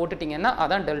காலமில் போட்டுட்டிங்கன்னா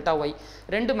அதான் டெல்டா y.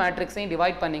 ரெண்டு மேட்ரிக்ஸையும்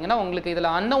டிவைட் பண்ணிங்கன்னா உங்களுக்கு இதில்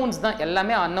அன்னவுன்ஸ் தான்,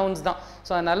 எல்லாமே அன்னவுன்ஸ் தான்.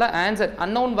 ஸோ அதனால் ஆன்சர்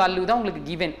அன்னவுன் வேல்யூ தான் உங்களுக்கு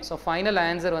கிவன். ஸோ ஃபைனல்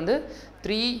ஆன்சர் வந்து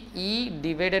 3E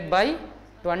divided by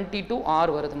 22R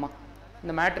வருதுமா.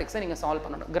 இந்த மேட்ரிக்ஸை நீங்கள் சால்வ்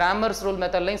பண்ணணும். கிராமர்ஸ் ரூல்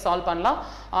மெத்தட்லையும் சால்வ் பண்ணலாம்,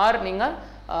 ஆர் நீங்கள்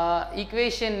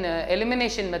ஈக்குவேஷன்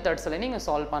எலிமினேஷன் மெத்தட்ஸில் நீங்கள்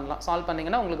சால்வ் பண்ணலாம். சால்வ்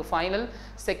பண்ணிங்கன்னா உங்களுக்கு ஃபைனல்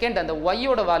செகண்ட் அந்த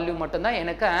ஒய்யோட வேல்யூ மட்டும்தான்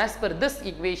எனக்கு as per this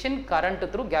equation current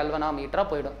through கேல்வனாமீட்டராக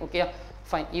போயிடும் ஓகே.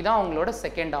 ஃபைன், இதான் உங்களோட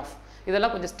செகண்ட் ஆஃப்.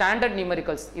 இதெல்லாம் கொஞ்சம் ஸ்டாண்டர்ட்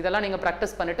நியூமெரிக்கல்ஸ், இதெல்லாம் நீங்கள்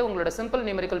ப்ராக்டிஸ் பண்ணிவிட்டு உங்களோட சிம்பிள்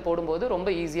நியூமெரிக்கல் போடும்போது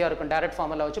ரொம்ப ஈஸியாக இருக்கும். டைரக்ட்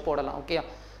ஃபார்முலா வச்சு போடலாம் ஓகே.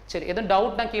 சரி, எதுவும்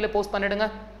டவுட்னா கீழே போஸ்ட் பண்ணிவிடுங்க.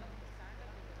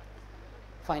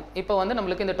 ஃபைன், இப்போ வந்து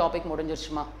நம்மளுக்கு இந்த டாபிக்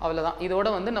முடிஞ்சிருச்சுமா, அவ்வளோதான். இதோட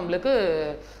வந்து நம்மளுக்கு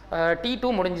T2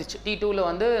 முடிஞ்சிச்சு. T2வில்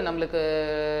வந்து நம்மளுக்கு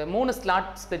 3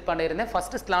 ஸ்லாட் ஸ்ப்ளிட் பண்ணியிருந்தேன்.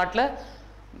 ஃபஸ்ட்டு ஸ்லாட்டில்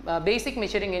பேசிக்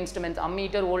measuring instruments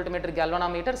ammeter, voltmeter,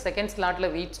 galvanometer. Second ஸ்லாட்டில்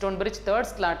வீட்ஸ்டோன் பிரிட்ஜ்,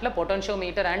 தேர்ட் ஸ்லாட்டில்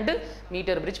பொட்டன்ஷியோமீட்டர் அண்ட்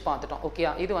மீட்டர் பிரிட்ஜ் பார்த்துட்டோம் ஓகே.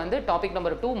 இது வந்து டாபிக்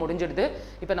நம்பர் 2 முடிஞ்சிடுது.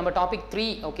 இப்போ நம்ம டாபிக்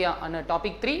 3 ஓகே. அந்த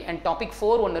டாபிக் 3 அண்ட் டாபிக்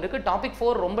 4 ஒன்று இருக்குது. டாபிக்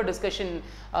 4 ரொம்ப டிஸ்கஷன்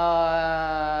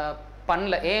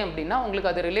பண்ணல. ஏன் அப்படின்னா உங்களுக்கு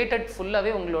அது ரிலேட்டட்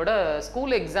ஃபுல்லாகவே உங்களோட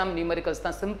ஸ்கூல் எக்ஸாம் நியூமெரிக்கல்ஸ்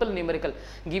தான். சிம்பிள் நியூமெரிக்கல்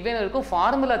கிவன் இருக்கும்,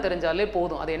 ஃபார்முலா தெரிஞ்சாலே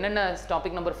போதும். அது என்னென்ன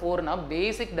topic number 4னா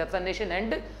basic definition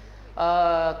and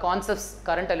concepts,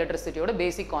 current எலக்ட்ரிசிட்டியோட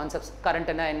basic concepts.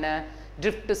 கரண்ட்னா என்ன,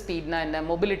 ட்ரிஃப்ட் ஸ்பீட்னா என்ன,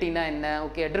 மொபிலிட்டினா என்ன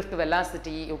ஓகே, ட்ரிஃப்ட்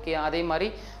வெலாசிட்டி ஓகே. அதே மாதிரி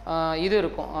இது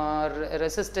இருக்கும்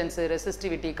ரெசிஸ்டன்ஸு,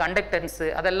 ரெசிஸ்டிவிட்டி, கண்டக்டன்ஸு,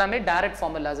 அதெல்லாமே டைரக்ட்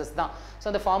ஃபார்முலாஸஸ் தான். ஸோ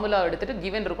அந்த ஃபார்முலா எடுத்துகிட்டு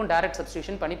கிவன் இருக்கும், டைரக்ட்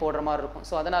சப்ஸ்டியூஷன் பண்ணி போடுற மாதிரி இருக்கும்.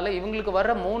 ஸோ அதனால் இவங்களுக்கு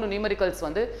வர 3 நியூமெரிக்கல்ஸ்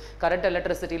வந்து கரண்ட்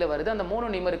எலக்ட்ரிசிட்டியில் வருது. அந்த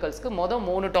 3 நியூமெரிக்கல்ஸ்க்கு மொதல்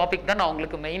 3 டாபிக் தான் நான்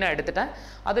உங்களுக்கு மெயினாக எடுத்துட்டேன்.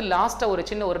 அது லாஸ்ட்டாக ஒரு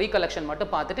சின்ன ஒரு ரீகலெக்ஷன்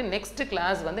மட்டும் பார்த்துட்டு நெக்ஸ்ட்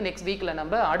கிளாஸ் வந்து நெக்ஸ்ட் வீக்கில்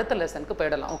நம்ம அடுத்த லெசனுக்கு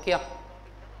போயிடலாம் ஓகே.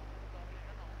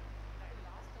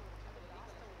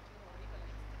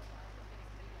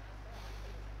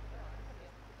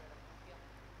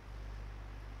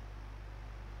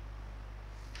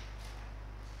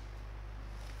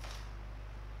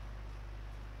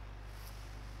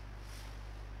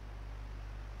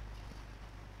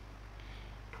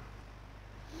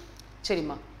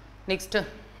 சரிம்மா, next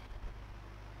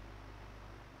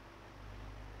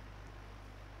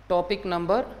topic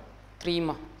number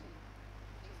 3மா.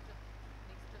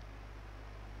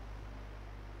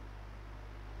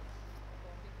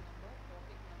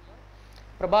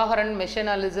 Prabhakaran mesh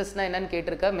அனாலிசிஸ்னா என்னன்னு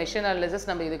கேட்டிருக்க. மெஷ் அனாலிசிஸ்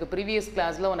நம்ம இதுக்கு ப்ரீவியஸ்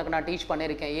கிளாஸில் உனக்கு நான் டீச்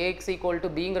பண்ணியிருக்கேன். AX ஈக்குவல் டு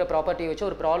பிங்கிற ப்ராப்பர்ட்டி வச்சு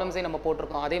ஒரு ப்ராப்ளம்ஸே நம்ம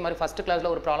போட்டிருக்கோம். அதே மாதிரி ஃபஸ்ட்டு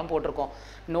கிளாஸில் ஒரு ப்ராப்ளம் போட்டிருக்கோம்,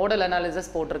 நோடல்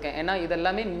அனாலிசிஸ் போட்டிருக்கேன். ஏன்னா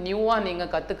இதெல்லாமே நியூவாக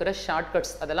நீங்கள் கற்றுக்கிற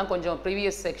ஷார்ட்கட்ஸ். அதெல்லாம் கொஞ்சம்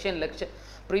ப்ரீவியஸ் செக்ஷன் லெக்சர்,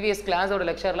 ப்ரீவியஸ் கிளாஸோட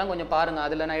லெக்சர்லாம் கொஞ்சம் பாருங்கள்.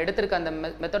 அதில் நான் எடுத்திருக்க அந்த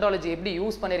மெத்தடாலஜி எப்படி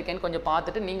யூஸ் பண்ணியிருக்கேன்னு கொஞ்சம்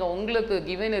பார்த்துட்டு நீங்கள் உங்களுக்கு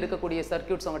கிவன் இருக்கக்கூடிய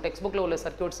சர்க்யூட்ஸ், உங்கள் டெக்ஸ்ட் புக்கில் உள்ள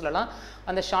சர்க்யூட்ஸ்லாம்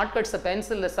அந்த ஷார்ட்கட்ஸை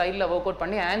பென்சிலில் சைடில் ஒர்க் அவுட்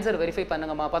பண்ணி ஆன்சர் வெரிஃபை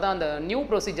பண்ணுங்கம்மா. அப்போ தான் அந்த நியூ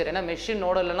ப்ரொசீஜர், ஏன்னா மெஷின்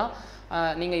நோடலாம்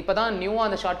நீங்கள் இப்போ தான் நியூவாக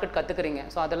அந்த ஷார்ட்கட் கற்றுக்குறீங்க.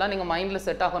 ஸோ அதெல்லாம் நீங்கள் மைண்டில்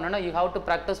செட் ஆகணும்னா you have to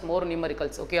practice more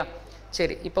numericals okay.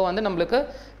 சரி, இப்போ வந்து நம்மளுக்கு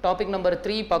டாபிக் நம்பர்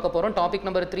 3 பார்க்க போகிறோம். டாபிக்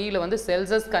நம்பர் 3ல வந்து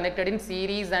cells is connected in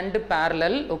series and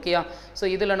parallel. ஓகேயா? ஸோ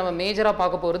இதில் நம்ம மேஜராக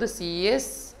பார்க்க போகிறது CS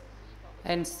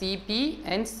and CP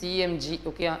and CMG.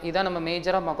 ஓகேயா? இதான் நம்ம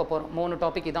மேஜராக பார்க்க போகிறோம். 3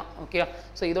 டாபிக் இதான். ஓகேயா?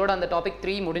 ஸோ இதோட அந்த டாபிக்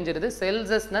 3 முடிஞ்சிருது.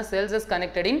 cells is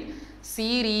connected in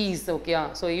series. ஓகேயா?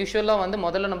 ஸோ யூஸ்வலாக வந்து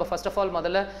முதல்ல நம்ம ஃபர்ஸ்ட் ஆஃப் ஆல்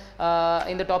முதல்ல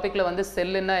இந்த டாப்பிக்கில் வந்து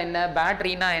செல்லுன்னா என்ன,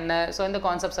 பேட்டரினா என்ன, ஸோ இந்த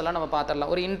கான்செப்ட்ஸ் எல்லாம் நம்ம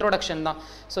பார்த்துடலாம். ஒரு இன்ட்ரோடக்ஷன் தான்.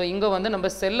 ஸோ இங்கே வந்து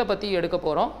நம்ம செல்லை பற்றி எடுக்க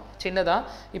போகிறோம்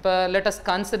சின்னதாக. இப்போ லெட்டஸ்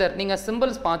கன்சிடர், நீங்கள்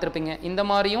சிம்பிள்ஸ் பார்த்துருப்பீங்க. இந்த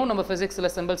மாதிரியும் நம்ம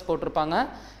ஃபிசிக்ஸில் சிம்பிள்ஸ் போட்டிருப்பாங்க,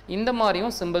 இந்த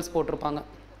மாதிரியும் சிம்பிள்ஸ் போட்டிருப்பாங்க.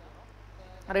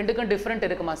 ரெண்டுக்கும் டிஃப்ரெண்ட்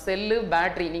இருக்குமா? Cell,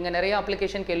 battery. நீங்கள் நிறைய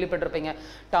அப்ளிகேஷன் கேள்விப்பட்டிருப்பீங்க.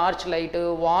 டார்ச் லைட்டு,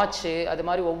 வாட்ச்சு, அது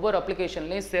மாதிரி ஒவ்வொரு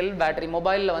அப்ளிகேஷன்லேயும் செல், பேட்ரி.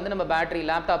 மொபைலில் வந்து நம்ம பேட்ரி,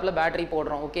 லேப்டாப்பில் பேட்ரி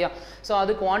போடுறோம். ஓகே, ஸோ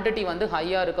அது குவான்டிட்டி வந்து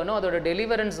ஹையாக இருக்கணும். அதோட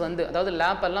டெலிவரன்ஸ் வந்து, அதாவது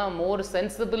லேப் எல்லாம் மோர்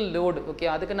சென்சிபிள் லோடு. ஓகே,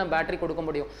 அதுக்கு நம்ம பேட்ரி கொடுக்க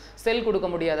முடியும், செல் கொடுக்க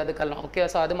முடியாது அதுக்கெல்லாம். ஓகே,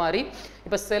 ஸோ அது மாதிரி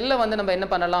இப்போ செல்லை வந்து நம்ம என்ன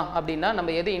பண்ணலாம் அப்படின்னா,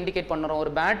 நம்ம எது இண்டிகேட் பண்ணுறோம்?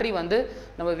 ஒரு பேட்ரி வந்து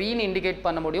நம்ம வீன்னு இண்டிகேட்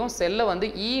பண்ண முடியும், செல்லை வந்து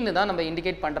ஈன்னு தான் நம்ம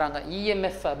இண்டிகேட் பண்ணுறாங்க.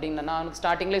 இஎம்எஃப் அப்படின்னு நான்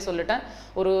ஸ்டார்டிங்லேயே சொல்லிட்டேன்.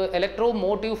 ஒரு எலக்ட்ரோ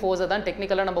மோட்டிவ் ஃபோர்ஸை தான்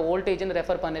டெக்னிக்கலாக நம்ம வோல்டேஜ்னு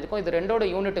ரெஃபர் பண்ணியிருக்கோம். இது ரெண்டோட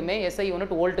யூனிட்டுமே எஸ்ஐ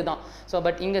யூனிட் வோல்ட் தான். ஸோ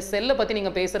பட் இங்கே செல்லை பற்றி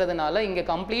நீங்கள் பேசுகிறதுனால இங்கே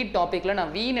கம்ப்ளீட் டாப்பிக்கில்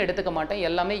நான் வீன்னு எடுத்துக்க மாட்டேன்,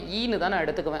 எல்லாமே ஈன்னு தான் நான்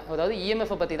எடுத்துக்குவேன். அதாவது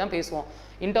இஎம்எஃப் பற்றி தான் பேசுவோம்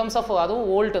இன் டர்ம்ஸ் ஆஃப், அதுவும்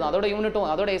வோல்ட் தான், அதோட யூனிட்டும்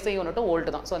அதோட எஸ்ஐ யூனிட்டும்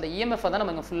வோல்ட் தான். ஸோ அந்த இஎம்எஃப் தான்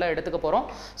நம்ம இங்கே ஃபுல்லாக எடுத்துக்க போகிறோம்.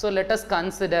 So let us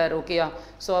consider. ஓகேயா?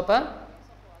 ஸோ அப்போ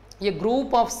a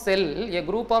group of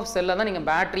cell தான் நீங்கள்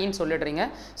பேட்டரின்னு சொல்லிடுறீங்க.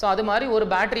 ஸோ அது மாதிரி ஒரு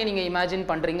பேட்டரியை நீங்கள் இமேஜின்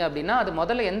பண்ணுறீங்க அப்படின்னா, அது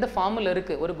முதல்ல எந்த ஃபார்மில்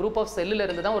இருக்குது? ஒரு குரூப் ஆஃப் செல்லில்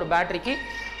இருந்து தான் ஒரு பேட்டரிக்கு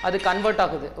அது கன்வெர்ட்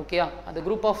ஆகுது. ஓகேயா? அது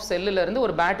குரூப் ஆஃப் செல்லில் இருந்து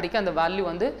ஒரு பேட்டரிக்கு அந்த வேல்யூ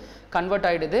வந்து கன்வெர்ட்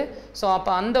ஆகிடுது. ஸோ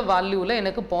அப்போ அந்த வேல்யூவில்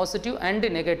எனக்கு பாசிட்டிவ் அண்ட்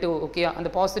நெகட்டிவ். ஓகேயா? அந்த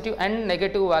positive and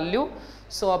negative value.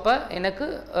 So அப்போ எனக்கு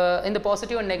இந்த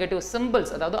பாசிட்டிவ் அண்ட் நெகட்டிவ்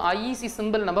சிம்பிள்ஸ், அதாவது ஐஇசி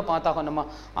சிம்பிள் நம்ம பார்த்தாகணுமா?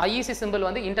 ஐஇசி சிம்பிள்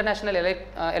வந்து இன்டர்நேஷனல்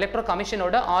எலக்ட்ரோ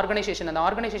கமிஷனோட ஆர்கனைசேஷன். அந்த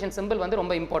ஆர்கனைசேஷன் சிம்பிள் வந்து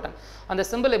ரொம்ப இம்பார்ட்டன்ட். அந்த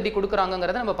சிம்பிள் எப்படி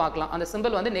கொடுக்குறாங்கிறத நம்ம பார்க்கலாம். அந்த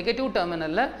சிம்பிள் வந்து நெகட்டிவ்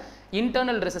டெர்மினலில்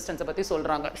இன்டர்னல் ரெசிஸ்டன்ஸை பற்றி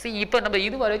சொல்கிறாங்க. சரி, இப்போ நம்ம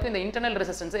இது வரைக்கும் இந்த இன்டர்னல்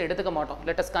ரெசிஸ்டன்ஸை எடுத்துக்க மாட்டோம்.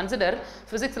 Let us consider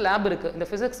physics lab இருக்குது. இந்த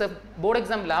ஃபிசிக்ஸ் போர்டு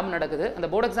எக்ஸாம் லேப் நடக்குது. அந்த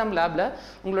போர்டு எக்ஸாம் லேபில்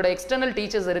உங்களோட எக்ஸ்டர்னல்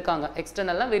டீச்சர்ஸ் இருக்காங்க.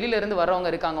 எக்ஸ்டர்னல்லாம் வெளியிலேருந்து வரவங்க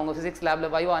இருக்காங்க. உங்கள் ஃபிசிக்ஸ்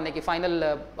லேபில் வைவா அன்னைக்கு ஃபைனல்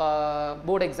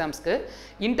போர்டு எக்ஸாம்ஸ்க்கு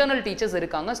இன்டர்னல் டீச்சர்ஸ்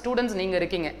இருக்காங்க, ஸ்டூடெண்ட்ஸ் நீங்கள்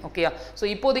இருக்கீங்க. ஓகேயா? ஸோ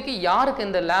இப்போதைக்கு யாருக்கு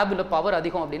இந்த லேபில் பவர்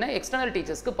அதிகம் அப்படின்னா, எக்ஸ்டர்னல்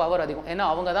டீச்சர்ஸ்க்கு பவர் அதிகம். ஏன்னா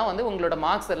அவங்க தான் வந்து உங்களோட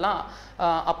மார்க்ஸ் எல்லாம்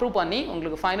அப்ரூவ் பண்ணி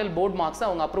உங்களுக்கு ஃபைனல் போர்ட் மார்க்ஸை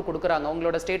அவங்க அப்ரூவ் கொடுக்குறாங்க.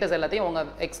 உங்களோட ஸ்டேட்டஸ் எல்லாத்தையும் அவங்க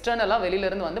எக்ஸ்டர்னலாக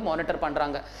வெளியிலேருந்து வந்து மானிட்டர்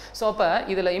பண்ணுறாங்க. ஸோ அப்போ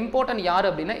இதில் இம்பார்ட்டன்ட் யார்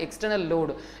அப்படின்னா எக்ஸ்டர்னல்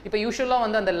லோடு. இப்போ யூஸ்வலாக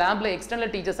வந்து அந்த லேபில்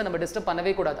எக்ஸ்டர்னல் டீச்சர்ஸை நம்ம டிஸ்டர்ப்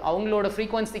பண்ணவே கூடாது. அவங்களோட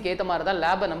ஃப்ரீக்வன்சிக்கு ஏற்ற மாதிரி தான்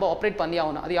லேபை நம்ம ஆப்ரேட் பண்ணி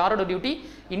ஆகணும். அது யாரோட டியூட்டி?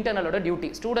 இன்டர்னலோட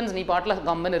டியூட்டி. ஸ்டூடெண்ட்ஸ் நீ பாட்டில்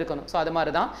கம்மன் இருக்கணும். ஸோ அது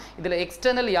மாதிரி தான் இதில்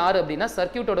எக்ஸ்டர்னல் யார் அப்படின்னா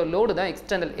சர்க்யூட்டோட லோடு தான்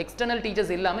எக்ஸ்டர்னல். எக்ஸ்டர்னல்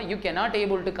டீச்சர்ஸ் இல்லாமல் you cannot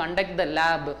able to conduct the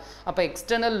lab. அப்போ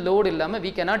எக்ஸ்டர்னல் லோடு இல்லாமல்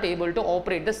we cannot able to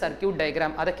operate the circuit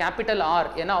diagram. அதை கேபிட்டல் ஆர்,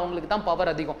 ஏன்னா அவங்களுக்கு தான்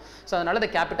பவர் அதிகம். ஸோ அதனால அதை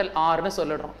கேபிட்டல் ஆர்னு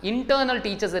சொல்லிடுறோம். இன்டர்னல்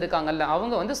டீச்சர்ஸ் இருக்காங்கல்ல,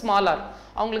 அவங்க வந்து ஸ்மால் ஆர்,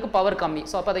 அவங்களுக்கு பவர் கம்மி.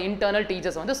 ஸோ அப்போ அதை இன்டர்னல்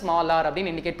டீச்சர்ஸ் வந்து ஸ்மால் ஆர்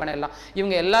அப்படின்னு இண்டிகேட் பண்ணிடலாம்.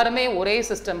 இவங்க எல்லாருமே ஒரே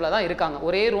சிஸ்டமில் தான் இருக்காங்க,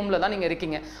 ஒரே ரூமில் தான் நீங்கள்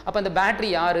இருக்கீங்க. அப்போ அந்த பேட்டரி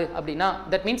யார் அப்படின்னா,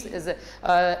 that means is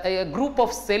group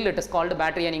of cell, it is called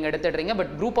பேட்டரியை நீங்கள் எடுத்துடுறீங்க.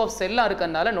 பட் குரூப் ஆஃப் செல்லாக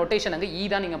இருக்கிறதுனால நோட்டேஷன் அங்கே ஈ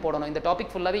தான் நீங்கள் போடணும். இந்த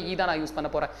டாபிக் ஃபுல்லாகவே ஈ தான் நான் யூஸ் பண்ண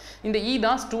போகிறேன். இந்த ஈ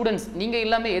தான் ஸ்டூடெண்ட்ஸ், நீங்கள்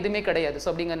எல்லாமே எதுவுமே கிடையாது. ஸோ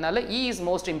அப்படிங்கிறதுனால ஈ is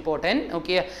most important.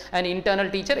 Okay, and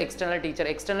internal teacher, external teacher.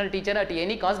 External teacher at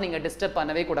any cos நீங்கள் டிஸ்டர்ப்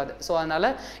பண்ணவே கூடாது. ஸோ அதனால்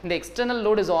இந்த external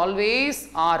load is always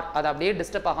R, அது அப்படியே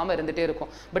டிஸ்டர்ப் ஆகாமல் இருந்துகிட்டே இருக்கும்.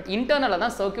 பட் இன்டர்னலாக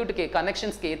தான் சர்க்யூட்டுக்கு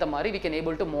கனெக்ஷன்ஸ்க்கு ஏற்ற மாதிரி we can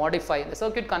able to modify. இந்த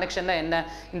சர்க்யூட் கனெக்ஷன்னா என்ன?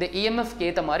 இந்த இஎம்எஃப்க்கு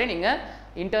ஏற்ற மாதிரி நீங்கள்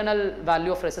இன்டர்னல்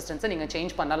வேல்யூ ஆஃப் ரெசிஸ்டன்ஸை நீங்கள்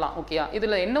சேஞ்ச் பண்ணலாம். ஓகேயா?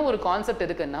 இதில் என்ன ஒரு கான்செப்ட்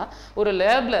இருக்குன்னா, ஒரு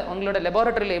லேபில் உங்களோட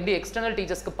லெபார்ட்டரியில் எப்படி எக்ஸ்டர்னல்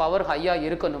டீச்சர்ஸ்க்கு பவர் ஹையாக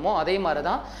இருக்கணுமோ அதே மாதிரி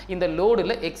தான் இந்த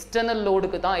லோடில் எக்ஸ்டர்னல்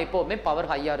லோடுக்கு தான் எப்போவுமே பவர்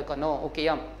ஹையாக இருக்கணும்.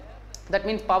 ஓகேயா? தட்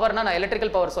மீன்ஸ் பவர்னா நான்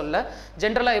எலக்ட்ரிக்கல் பவர் சொல்ல,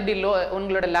 ஜென்ரலாக எப்படி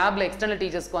உங்களோட லேபில் எக்ஸ்டர்னல்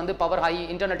டீச்சர்ஸ்க்கு வந்து பவர் ஹை,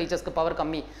 இன்டர்னல் டீச்சர்ஸ்க்கு பவர்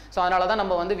கம்மி. ஸோ அதனால தான்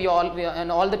நம்ம வந்து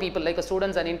all the people like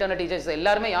students and internal teachers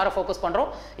எல்லாருமே யாரை ஃபோக்கஸ் பண்ணுறோம்?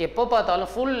 எப்போ பார்த்தாலும்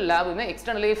ஃபுல் லேபுமே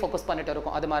எக்ஸ்டர்னலே ஃபோக்கஸ் பண்ணிட்டு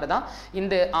இருக்கும். அது மாதிரி தான்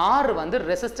இந்த ஆர் வந்து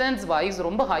ரெசிஸ்டன்ஸ் வைஸ்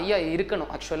ரொம்ப ஹையாக இருக்கணும்.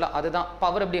 ஆக்சுவலாக அதுதான்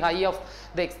பவர் எப்படி ஹை ஆஃப்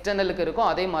த எக்ஸ்டர்னலுக்கு இருக்கும்,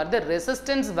 அதே மாதிரி the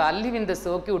resistance value in the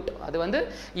circuit அது வந்து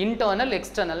இன்டர்னல்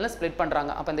எக்ஸ்டர்னல்னு ஸ்ப்ளிட்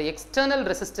பண்ணுறாங்க. அப்போ அந்த எக்ஸ்டர்னல்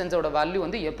ரெசிஸ்டன்ஸோட வேல்யூ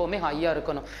வந்து எப்போவுமே ஹையாக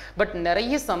இருக்கணும். பட்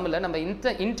நிறைய சம்மில் நம்ம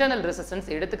இன்டர்னல் ரெசிஸ்டன்ஸ்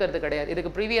எடுத்துக்கிறது கிடையாது.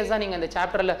 இதுக்கு ப்ரீவியஸாக நீங்கள் இந்த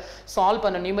சாப்டரில் சால்வ்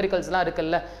பண்ண நியூமரிக்கல்ஸ்லாம்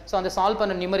இருக்குல்ல, ஸோ அந்த சால்வ்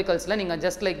பண்ண நியூமரிக்கல்ஸில் நீங்கள்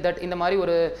ஜஸ்ட் லைக் தட் இந்த மாதிரி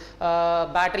ஒரு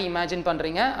பேட்டரி இமேஜின்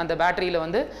பண்ணுறீங்க. அந்த பேட்டரியில்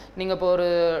வந்து நீங்கள் இப்போ ஒரு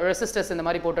ரெசிஸ்டர்ஸ் இந்த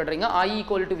மாதிரி போட்டுடுறீங்க, I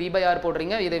ஈக்குவல் டு V/R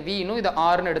போடுறீங்க, இதை Vனும் இதை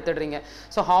Rன்னு எடுத்துடுறீங்க.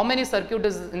 So how many circuit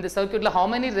is இந்த சர்க்யூட்டில்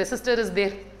how many resistor is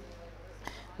there?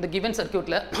 the given circuit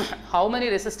la how many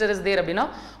resistor is there அப்படினா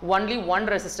only one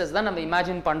resistors தான் நம்ம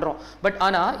இமேஜின் பண்றோம். பட்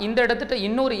ஆனா இந்த இடத்துல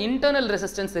இன்னொரு internal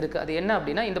resistance இருக்கு. அது என்ன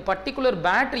அப்படினா இந்த particular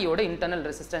batteryயோட internal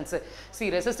resistance. see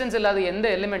resistance இல்லாத எந்த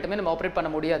எலிமெண்ட்டுமே நம்ம ஆபரேட்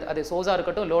பண்ண முடியாது. அது சோர்ஸா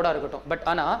இருக்கட்டும் லோடா இருக்கட்டும். பட்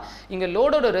ஆனா இங்க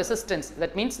லோடோட ரெசிஸ்டன்ஸ்,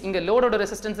 that means இங்க லோடோட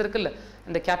ரெசிஸ்டன்ஸ் இருக்குல்ல,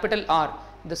 இந்த கேபிட்டல் R,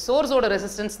 இந்த சோர்ஸோட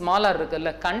ரெசிஸ்டன்ஸ் ஸ்மால் ஆர் இருக்குல்ல,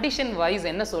 கண்டிஷன் வைஸ்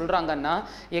என்ன சொல்றாங்கன்னா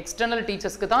எக்ஸ்டர்னல்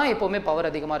டீச்சர்ஸ்க்கு தான் எப்பவுமே பவர்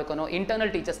அதிகமாக இருக்கணும்,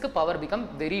 internal டீச்சர்ஸ்க்கு power become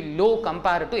very low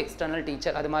compared to external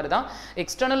teacher. அது மாதிரி தான்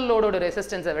எக்ஸ்டர்னல் லோடோட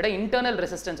ரெசிஸ்டன்ஸை விட இன்டர்னல்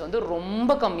ரெசிஸ்டன்ஸ் வந்து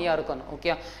ரொம்ப கம்மியாக இருக்கணும்.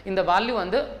 ஓகே, இந்த வேல்யூ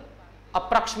வந்து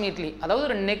approximately, அதாவது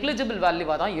ஒரு நெக்லிஜிபிள்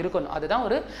வேல்யூவாக தான் இருக்கணும். அதுதான்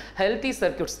ஒரு ஹெல்த்தி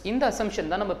சர்க்யூட்ஸ். இந்த அசம்ஷன்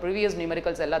தான் நம்ம ப்ரீவியஸ்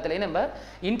நியூமெரிக்கல்ஸ் எல்லாத்துலேயும் நம்ம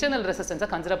இன்டர்னல் ரெசிஸ்டன்ஸை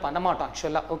கன்சிடர் பண்ண மாட்டோம்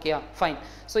ஆக்சுவலாக. Okay fine.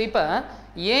 ஸோ இப்போ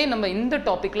ஏன் நம்ம இந்த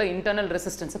டாப்பிக்கில் இன்டர்னல்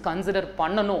ரெசிஸ்டன்ஸை கன்சிடர்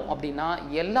பண்ணணும் அப்படின்னா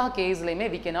எல்லா கேஸ்லையுமே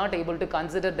we cannot able to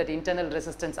consider that internal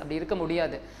resistance அப்படி இருக்க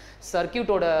முடியாது.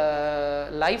 சர்க்யூட்டோட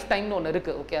லைஃப் டைம்னு ஒன்று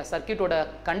இருக்குது. ஓகே, சர்க்யூட்டோட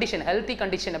கண்டிஷன் ஹெல்த்தி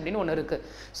கண்டிஷன் அப்படின்னு ஒன்று இருக்குது.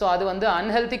 ஸோ அது வந்து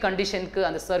அன்ஹெல்த்தி கண்டிஷனுக்கு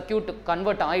அந்த சர்க்யூட்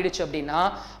கன்வெர்ட் ஆயிடுச்சு அப்படின்னா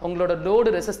உங்களோட லோடு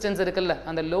ரெசிஸ்டன்ஸ் இருக்குல்ல,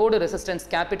 அந்த லோடு ரெசிஸ்டன்ஸ்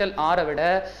கேபிட்டல் ஆரை விட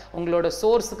உங்களோட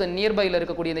சோர்ஸுக்கு நியர்பையில்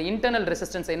இருக்கக்கூடிய இந்த இன்டர்னல்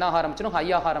ரெசிஸ்டன்ஸ் என்ன ஆக ஆரம்பிச்சிடும், ஹை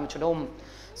ஆக ஆரம்பிச்சிடும்.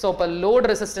 ஸோ இப்போ லோட்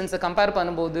ரெசிஸ்டன்ஸை கம்பேர்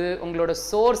பண்ணும்போது உங்களோட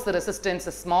சோர்ஸ் ரெசிஸ்டன்ஸ்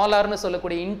ஸ்மாலார்னு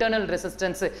சொல்லக்கூடிய இன்டர்னல்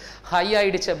ரெசிஸ்டன்ஸ் ஹை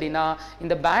ஆயிடுச்சு அப்படின்னா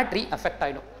இந்த பேட்டரி அஃபெக்ட்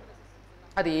ஆகிடும்.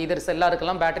 அது எதர் செல்லாக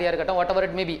இருக்கலாம், பேட்டரியாக இருக்கட்டும், வாட் எவர்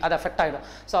இட் மேபி, அது அஃபெக்ட் ஆகிடும்.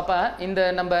 ஸோ அப்போ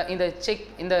நம்ம இந்த செக்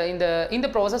இந்த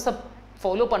ப்ராசஸை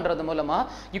ஃபாலோ பண்ணுறது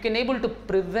மூலமாக you can able to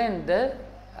prevent the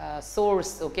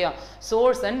source. Okay,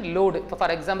 source and load. இப்போ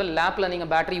ஃபார் எக்ஸாம்பிள் லேப்பில் நீங்கள்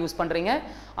பேட்டரி யூஸ் பண்ணுறீங்க,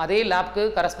 அதே லேப்க்கு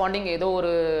கரஸ்பாண்டிங் ஏதோ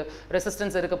ஒரு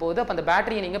ரெசிஸ்டன்ஸ் இருக்க போகுது. அப்போ அந்த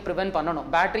பேட்டரியை நீங்கள் ப்ரிவென்ட் பண்ணணும்.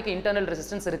 பேட்டரிக்கு இன்டர்னல்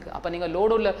ரெசிஸ்டன்ஸ் இருக்குது. அப்போ நீங்கள்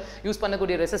லோடில் யூஸ்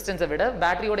பண்ணக்கூடிய ரெசிஸ்டன்ஸை விட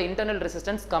பேட்டரியோட இன்டர்னல்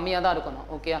ரெசிஸ்டன்ஸ் கம்மியாக தான் இருக்கணும்.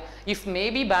 Okay, if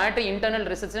maybe battery internal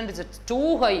resistance is two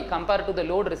high compare to the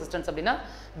load resistance அப்படின்னா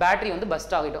பேட்டரி வந்து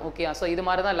பஸ்ட் ஆகிடும். ஓகே, ஸோ இது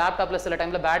மாதிரி தான் லேப்டாப்பில் சில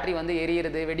டைமில் பேட்டரி வந்து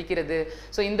எரியிறது, வெடிக்கிறது.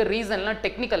 ஸோ இந்த ரீசன்லாம்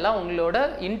டெக்னிக்கலாக உங்களோட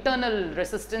இன்டர்னல்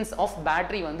ரெசிஸ்டன்ஸ் ஆஃப்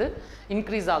பேட்டரி வந்து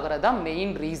இன்க்ரீஸ் ஆகிறது தான்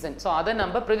மெயின் ரீசன். ஸோ அதை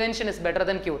நம்ம prevention is better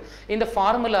then cure. இந்த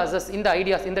ஃபார்முலாஸஸ், இந்த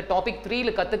ஐடியாஸ், இந்த டாபிக்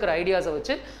 3ல கற்றுக்கிற ஐடியாஸை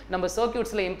வச்சு நம்ம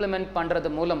சர்க்யூட்ஸில் இம்ப்ளிமெண்ட்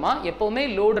பண்ணுறது மூலமாக எப்போவுமே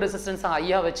லோட் ரெசிஸ்டன்ஸை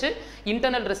ஹையாக வச்சு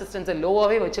இன்டர்னல் ரெசிஸ்டன்ஸை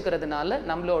லோவாகவே வச்சுக்கிறதுனால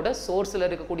நம்மளோட சோர்ஸில்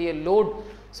இருக்கக்கூடிய லோட்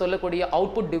சொல்லக்கூடிய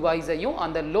அவுட்புட் டிவைஸையும்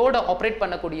அந்த லோடை ஆப்ரேட்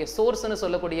பண்ணக்கூடிய சோர்ஸ்னு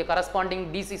சொல்லக்கூடிய கரஸ்பாண்டிங்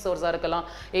டிசி சோர்ஸாக இருக்கலாம்,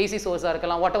 ஏசி சோர்ஸாக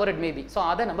இருக்கலாம், what ever it maybe. So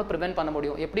அதை நம்ம ப்ரிவென்ட் பண்ண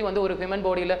முடியும். எப்படி வந்து ஒரு ஹியூமன்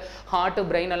பாடியில் ஹார்ட்,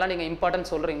 பிரெயின் எல்லாம் நீங்கள் இம்பார்ட்டன்ட்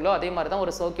சொல்கிறீங்களோ அதே மாதிரி தான்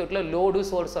ஒரு சர்க்யூட்டில் லோடு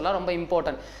சோர்ஸ் எல்லாம் ரொம்ப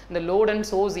இம்பார்ட்டன்ட். இந்த லோட் அண்ட்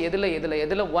சோர்ஸ்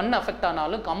எதில் ஒன் அஃபெக்ட்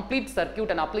ஆனாலும் கம்ப்ளீட்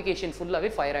சர்க்யூட் அண்ட் அப்ளிகேஷன்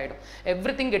ஃபுல்லாகவே ஃபயர் ஆகிடும்.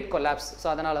 Every thing get collapse. So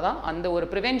அதனால தான் அந்த ஒரு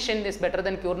ப்ரிவென்ஷன் இஸ் பெட்டர்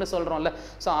தென் கியூர்னு சொல்கிறோம்ல.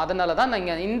 ஸோ அதனால தான்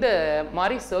நீங்கள் இந்த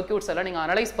மாதிரி சர்க்யூட்ஸ் எல்லாம் நீங்கள்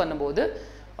அனலைஸ் பண்ணும்போது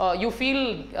you feel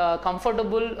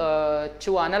comfortable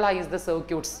to analyze the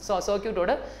circuits. So circuit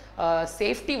oda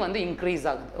safety வந்து increase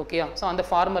ஆகுது. ஓகேயா, ஸோ அந்த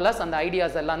ஃபார்முலாஸ் அந்த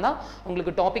ஐடியாஸ் எல்லாம் தான்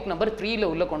உங்களுக்கு டாபிக் நம்பர் 3ல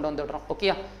உள்ள கொண்டு வந்துடுறோம்.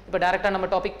 ஓகேயா, இப்போ டைரெக்டாக நம்ம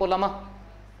டாபிக் போகலாமா?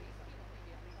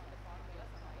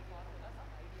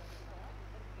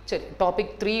 சரி,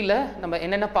 டாபிக் 3ல நம்ம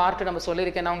என்னென்ன பார்ட் நம்ம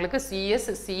சொல்லியிருக்கேன் நான் உங்களுக்கு CS,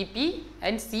 CP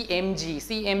and CMG.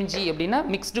 CMG அப்படின்னா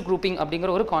மிக்ஸ்டு குரூப்பிங்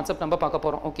அப்படிங்கிற ஒரு கான்செப்ட் நம்ம பார்க்க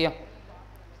போகிறோம். ஓகேயா,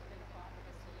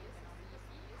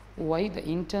 why the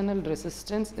internal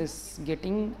resistance is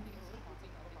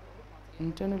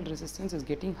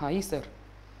getting high, sir?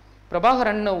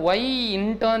 Prabhakaran, why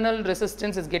internal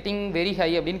resistance is getting very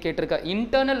high அப்படின்னு கேட்டிருக்க.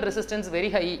 internal resistance very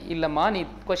high இல்லைம்மா, நீ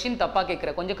கொஷின் தப்பாக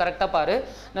கேட்குற. கொஞ்சம் கரெக்டாக பாரு,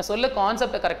 நான் சொல்ல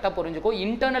கான்செப்டை கரெக்டாக புரிஞ்சுக்கோ.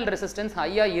 internal resistance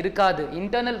ஹையாக இருக்காது,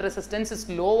 internal resistance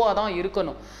லோவாக தான்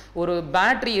இருக்கணும். ஒரு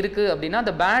பேட்ரி இருக்குது அப்படின்னா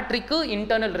அந்த பேட்ரிக்கு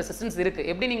internal resistance இருக்குது.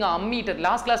 எப்படி நீங்கள் அம்மீட்டர்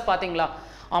லாஸ்ட் கிளாஸ் பார்த்தீங்களா,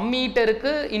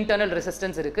 அம்மீட்டருக்கு இன்டர்னல்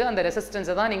ரெசிஸ்டன்ஸ் இருக்குது. அந்த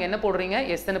ரெசிஸ்டன்ஸை தான் நீங்கள் என்ன போடுறீங்க,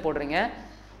 எஸ்ன்னு போடுறீங்க.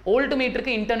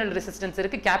 வோல்ட்மீட்டருக்கு இன்டர்னல் ரெசிஸ்டன்ஸ்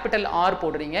இருக்குது, கேபிட்டல் ஆர்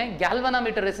போடுறீங்க.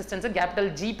 கேல்வனாமீட்டர் ரெசிஸ்டன்ஸை கேபிட்டல்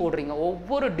ஜி போடுறீங்க.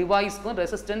 ஒவ்வொரு டிவைஸ்க்கும்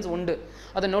ரெசிஸ்டன்ஸ் உண்டு.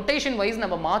 அது நொட்டேஷன் வைஸ்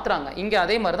நம்ம மாற்றுறாங்க. இங்கே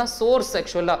அதே மாதிரி தான் சோர்ஸ்.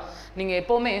 ஆக்சுவலாக நீங்கள்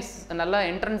எப்போவுமே நல்லா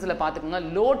என்ட்ரன்ஸில் பார்த்துக்கோங்க,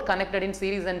 load connected in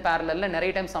series and பேரலலில்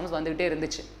நிறைய டைம் சம்ஸ் வந்துகிட்டே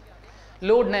இருந்துச்சு.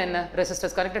 லோட்னா என்ன,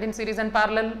 resistors connected in series and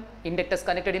parallel, inductors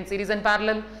connected in series and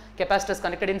parallel, capacitors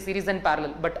connected in series and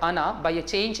parallel. But ஆனால் பை அ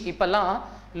சேஞ்ச் இப்போல்லாம்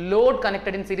load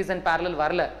connected in series and parallel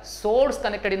வரல, source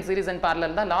connected in series and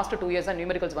parallel தான் last 2 இயர்ஸாக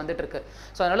numericals வந்துட்டு இருக்கு.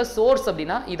 So அதனால source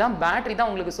அப்படின்னா இதான் பேட்டரி தான்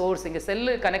உங்களுக்கு சோர்ஸ். இங்கே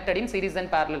cell connected in series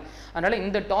and parallel. அதனால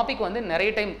இந்த டாபிக் வந்து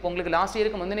நிறைய டைம் உங்களுக்கு லாஸ்ட்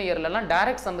இயருக்கு முந்தின இயர்லாம்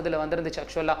டைரக்ட் சம் இதில் வந்துருந்துச்சு.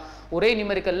 ஆக்சுவலாக ஒரே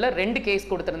நியூமெரிக்கலில் 2 கேஸ்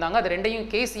கொடுத்துருந்தாங்க. அது ரெண்டையும்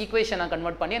கேஸ் ஈக்குவேஷனாக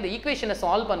கன்வெர்ட் பண்ணி அந்த ஈக்குவேஷனை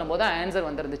சால்வ் பண்ணும்போது ஆன்சர்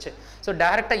வந்துருந்துச்சு. ஸோ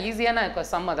டேரெக்டாக ஈஸியான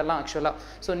சம் அதெல்லாம் ஆக்சுவலாக.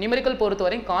 ஸோ நியூமெரிக்கல் பொறுத்த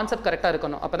வரைக்கும் கான்செப்ட் கரெக்டாக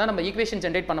இருக்கணும். அப்போ தான் நம்ம ஈக்குவேஷன்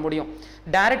ஜென்ரேட் பண்ண முடியும்.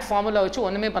 டேரக்ட் ஃபார்முலா வச்சு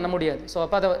ஒன்றுமே பண்ண முடியாது. ஸோ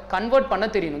அப்போ அதை கன்வெர்ட் பண்ண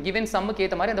தெரியணும். கிவன் சம்முக்கு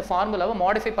ஏற்ற மாதிரி அந்த ஃபார்முலாவை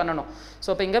மாடிஃபை பண்ணணும். ஸோ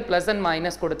இப்போ இங்கே ப்ளஸ் அண்ட்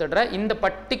மைனஸ் கொடுத்துட்றேன். இந்த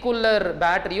பர்டிகுலர்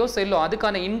பேட்டரியோ செல்லோ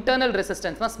அதுக்கான இன்டர்னல்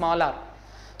ரெசிஸ்டன்ஸ் தான் ஸ்மால் ஆர்.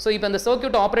 ஸோ இப்போ இந்த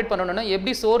சர்க்யூட் ஆப்ரேட் பண்ணணும்னா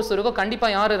எப்படி சோர்ஸ் இருக்கோ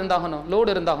கண்டிப்பாக யார் இருந்தாகணும், லோடு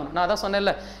இருந்தாகணும். நான் தான்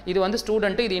சொன்னேன்ல, இது வந்து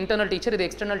ஸ்டூடெண்ட், இது இன்டர்னல் டீச்சர், இது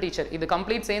எக்ஸ்டர்னல் டீச்சர், இது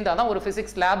கம்ப்ளீட் சேர்ந்தால் தான் ஒரு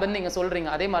ஃபிசிக்ஸ் லேப்னு நீங்கள் சொல்கிறீங்க.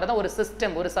 அதே மாதிரி தான் ஒரு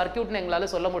சிஸ்டம், ஒரு சர்க்யூட்னு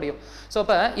எங்களால் சொல்ல முடியும். ஸோ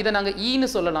அப்போ இதை நாங்கள் ஈன்னு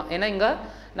சொல்லலாம். ஏன்னா இங்கே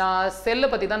நான் செல்லை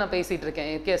பற்றி தான் நான் பேசிகிட்டு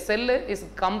இருக்கேன். Okay, cell is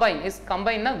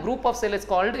கம்பைன்னா group of cell is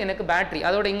called எனக்கு பேட்டரி.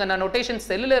 அதோட இங்கே நான் நோட்டேஷன்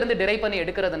செல்லில் இருந்து டிரைவ் பண்ணி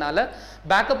எடுக்கிறதுனால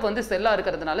பேக்கப் வந்து செல்லாக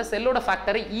இருக்கிறதுனால செல்லோட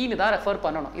ஃபேக்டரை ஈன்னு தான் ரெஃபர்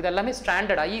பண்ணணும். இது எல்லாமே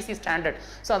ஸ்டாண்டர்ட், ஐஇசி ஸ்டாண்டர்ட்.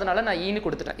 ஸோ அதனால் நான் ஈன்னு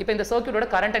கொடுத்துட்டேன். இப்போ இந்த சர்க்யூட்டோட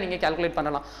கரண்ட்டை நீங்கள் கால்குலேட்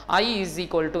பண்ணலாம். I is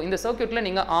equal to இந்த சர்க்யூட்டில்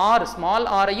நீங்கள் ஆர் ஸ்மால்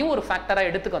ஆரையும் ஒரு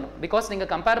ஃபேக்டராக எடுத்துக்கணும். பிகாஸ்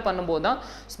நீங்கள் கம்பேர் பண்ணும்போது தான்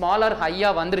ஸ்மால் ஆர்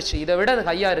ஹையாக வந்துருச்சு. இதை விட அது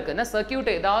ஹையாக இருக்குன்னா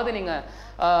சர்க்யூட் ஏதாவது நீங்கள்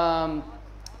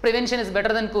prevention is better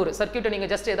than cure. சர்க்யூட்டை நீங்கள்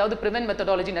ஜஸ்ட் ஏதாவது ப்ரிவென்ட்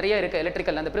மெத்தடாலஜி நிறைய இருக்குது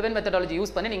எலக்ட்ரிக்கல், அந்த ப்ரிவென்ட் மெத்தடாலஜி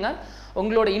யூஸ் பண்ணி நீங்கள்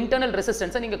உங்களோட இன்டர்னல்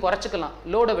ரெசிஸ்டன்ஸை நீங்கள் குறைச்சிக்கலாம்.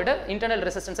 லோடை விட இன்டர்னல்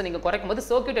ரெசிஸ்டன்ஸை நீங்கள் குறைக்கும் போது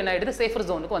சர்க்யூட் என்ன ஆகிடுது, சேஃபர்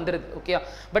ஜோனுக்கு வந்துடுது. ஓகே,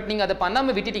 பட் நீங்கள் அதை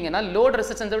பண்ணாமல் விட்டுட்டீங்கன்னா லோட்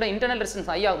ரெசிஸ்டன்ஸை விட இன்டர்னல்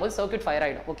ரெசிஸ்டன்ஸ் ஹை ஆகும்போது சர்க்யூட் ஃபயர்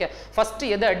ஆகிடும். ஓகே,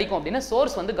 ஃபஸ்ட்டு எதை அடிக்கும் அப்படின்னா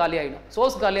சோர்ஸ் வந்து காலி ஆகிடும்.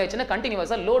 சோர்ஸ் காலி ஆச்சுன்னா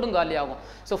கண்டினியூஸாக லோடும் காலி ஆகும்.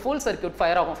 ஸோ ஃபுல் சர்க்யூட்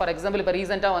ஃபயர் ஆகும். ஃபார் எக்ஸாம்பிள் இப்போ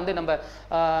ரீசெண்டாக வந்து நம்ம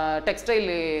டெக்ஸ்டைல்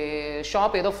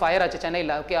ஷாப் ஏதோ ஃபயர் ஆச்சு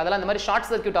சென்னையில். ஓகே, அதெல்லாம் அந்த மாதிரி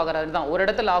ஷார்ட் சர்க்யூட் ஆகிறது தான். ஒரு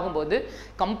இடத்துல ஆகும்போது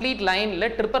கம்ப்ளீட் லைனில்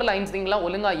ட்ரிப்பர் லைன்ஸிங்லாம்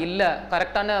ஒழுங்காக இல்லை,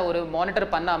 கரெக்டான ஒரு மானிட்டர்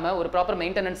பண்ணாமல் ஒரு ப்ராப்பர்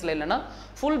மெயின்டெனன்ஸில் இல்லைன்னா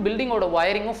ஃபுல் பில்டிங்கோட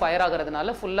ஒயரிங்கும் ஃபயர்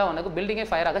ஆகிறதுனால ஃபுல்லாக உனக்கு பில்டிங்கே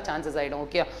ஃபயர் ஆக சான்சஸ் ஆகிடும்.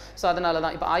 ஓகே, ஸோ அதனால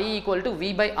தான் இப்போ I ஈக்குவல் டு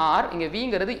V/R. இங்கே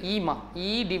விங்கிறது ஈமா,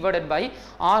 E divided by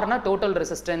ஆர்னா total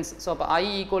resistance. So அப்போ I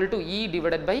equal to E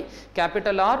divided by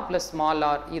capital R plus small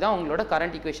R. இதான் உங்களோட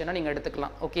கரண்ட் ஈக்குவேஷனை நீங்கள்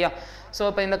எடுத்துக்கலாம். ஓகே, ஸோ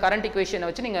இப்போ இந்த கரண்ட் ஈக்குவேஷனை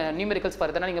வச்சு நீங்கள் நியூமெரிக்கல்ஸ்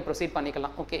ஃபர்தராக நீங்கள் ப்ரொசீட்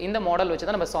பண்ணிக்கலாம். ஓகே, இந்த மாடல் வச்சு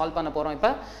தான் நம்ம சால்வ் பண்ண போகிறோம்.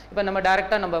 இப்போ நம்ம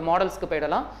டேரெக்டாக நம்ம மாடல்ஸ்க்கு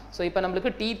போயிடலாம். ஸோ இப்போ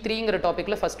நம்மளுக்கு T3ங்கிற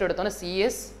டாப்பிக்கில் ஃபஸ்ட்டு எடுத்தோன்னா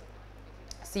CS,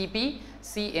 CP,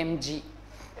 CMG.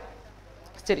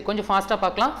 சரி, கொஞ்சம் ஃபாஸ்ட்டாக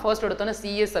பார்க்கலாம். ஃபர்ஸ்ட் எடுத்தோன்னா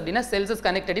CS அப்படின்னா cells is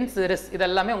connected in series. இது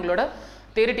எல்லாமே உங்களோட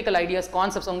தியரிட்டிக்கல் ஐடியாஸ்,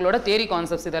 கான்செப்ட்ஸ், உங்களோட தியரி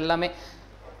கான்செப்ட்ஸ் இது எல்லாமே.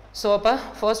 ஸோ அப்போ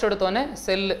ஃபர்ஸ்ட் எடுத்தோன்னே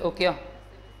செல். ஓகே,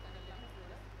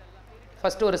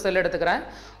 ஃபஸ்ட்டு ஒரு செல் எடுத்துக்கிறேன்,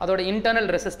 அதோட இன்டர்னல்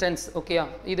ரெசிஸ்டன்ஸ். ஓகேயா,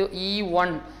 இது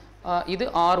E1, இது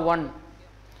R1.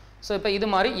 ஸோ இப்போ இது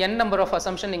மாதிரி n நம்பர் ஆஃப்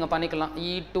அசம்ஷன் நீங்கள் பண்ணிக்கலாம்.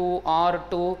 E2,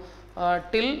 R2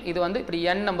 டில் இது வந்து இப்படி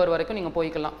n நம்பர் வரைக்கும் நீங்கள்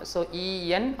போய்க்கலாம். So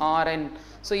EN, RN.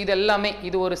 ஸோ இது எல்லாமே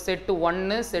இது ஒரு செட்டு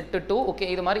 1, செட்டு 2. ஓகே,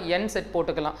 இது மாதிரி n செட்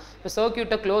போட்டுக்கலாம். இப்போ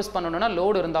சர்க்யூட்டை க்ளோஸ் பண்ணணும்னா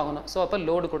லோடு இருந்தாகணும். ஸோ அப்போ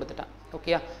லோடு கொடுத்துட்டேன்.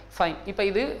 ஓகேயா, ஃபைன். இப்போ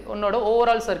இது உன்னோட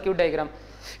ஓவரால் சர்க்யூட் டயக்ராம்.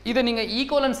 இதை நீங்கள்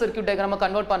ஈக்குவலன்ட் சர்க்யூட் டயக்ராமை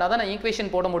கன்வெர்ட் பண்ணால் தான் நான்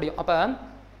ஈக்குவேஷன் போட முடியும். அப்போ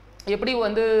எப்படி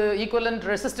வந்து ஈக்குவலன்ட்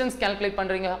ரெசிஸ்டன்ஸ் கால்குலேட்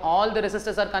பண்ணுறீங்க? All the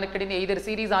resistors R connected in either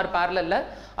series R பேரலல்ல.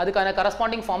 அதுக்கான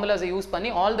கரஸ்பாண்டிங் ஃபார்முலாஸை யூஸ் பண்ணி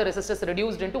all the resistors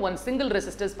reduced into one single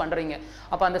resistors பண்ணுறீங்க.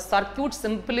 அப்போ அந்த circuit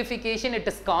simplification it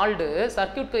is called.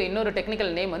 சர்க்யூட்க்கு இன்னொரு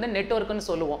டெக்னிக்கல் நேம் வந்து நெட்வொர்க்குன்னு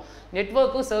சொல்லுவோம்.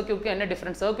 நெட்வொர்க்கும் சர்க்யூட்க்கு என்ன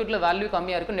டிஃப்ரெண்ட்? சர்க்யூட்டில் வேல்யூ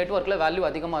கம்மியாக இருக்கும், நெட்வொர்க்கில் வேல்யூ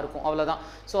அதிகமாக இருக்கும், அவ்வளோதான்.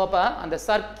 ஸோ அப்போ அந்த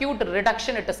circuit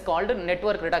reduction it is called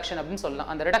network reduction அப்படின்னு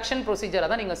சொல்லலாம். அந்த ரிடக்ஷன் ப்ரொசீஜரை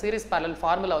தான் நீங்கள் சீரிஸ் பேரலல்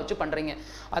ஃபார்முலா வச்சு பண்ணுறீங்க.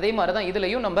 அதே மாதிரி தான்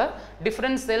இதுலையும் நம்ம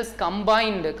டிஃப்ரெண்ட் செல்ஸ்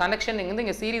கம்பைன்டு கனெக்ஷன்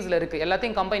இங்கே சீரீஸில் இருக்குது.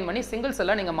 எல்லாத்தையும் கம்பைன் பண்ணி சிங்கிள்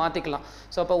செல்லாக நீங்கள் மாற்றிக்கலாம்.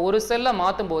 ஸோ அப்போ ஒரு செல்லை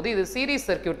மாற்றும் போது இது சீரிஸ்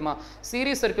சர்க்யூட்மா.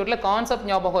 சீரிஸ் சர்க்யூட்டில் கான்செப்ட்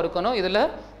ஞாபகம் இருக்கணும். இதில்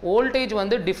வோல்டேஜ்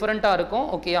வந்து டிஃப்ரெண்ட்டாக இருக்கும்.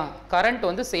 ஓகேயா, கரண்ட்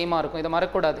வந்து சேமாக இருக்கும். இதை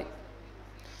மறக்கக்கூடாது.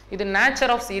 இது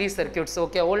nature of series circuits.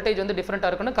 Okay, voltage வந்து டிஃப்ரெண்ட்டாக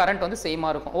இருக்கணும், கரண்ட் வந்து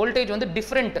சேமாக இருக்கும். வோல்டேஜ் வந்து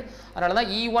டிஃப்ரெண்ட், அதனால தான்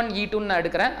E1, E2 நான்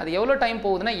எடுக்கிறேன். அது எவ்வளோ டைம்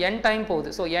போகுதுன்னா n டைம்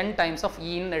போகுது. ஸோ n டைம்ஸ் ஆஃப்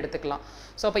Eன்னு எடுத்துக்கலாம்.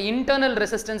 ஸோ அப்போ இன்டர்னல்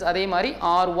ரெசிஸ்டன்ஸ் அதே மாதிரி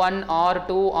R1,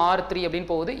 R2, R3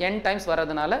 அப்படின்னு போகுது. n டைம்ஸ்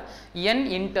வரதுனால n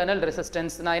இன்டர்னல்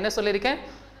ரெசிஸ்டன்ஸ். நான் என்ன சொல்லியிருக்கேன்?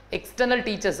 எக்ஸ்டர்னல்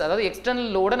டீச்சர்ஸ், அதாவது எக்ஸ்டர்னல்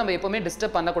லோட நம்ம எப்போவுமே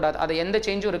டிஸ்டர்ப் பண்ணக்கூடாது. அது எந்த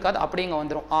சேஞ்சும் இருக்காது, அப்படிங்க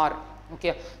வந்துடும் R.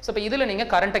 ஓகே, ஸோ இப்போ இதில் நீங்கள்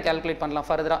கரண்ட்டை கால்குலேட் பண்ணலாம்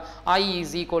ஃபர்தராக. I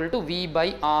is equal to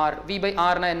V/R.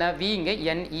 V/Rனா என்ன? V இங்கே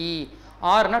NE,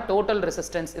 Rனா டோட்டல்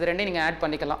ரெசிஸ்டன்ஸ். இது ரெண்டையும் நீங்கள் ஆட்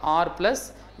பண்ணிக்கலாம். R plus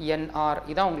NR.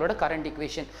 இதான் உங்களோட கரண்ட்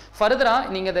ஈக்குவேஷன்.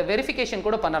 ஃபர்தராக நீங்கள் இதை வெரிஃபிகேஷன்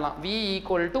கூட பண்ணலாம். V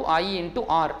equal to I into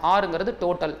R. Rங்கிறது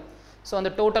total. So அந்த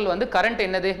டோட்டல் வந்து கரண்ட்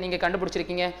என்னது நீங்கள்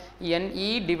கண்டுபிடிச்சிருக்கீங்க? NE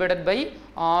divided by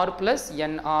R plus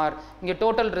NR. இங்கே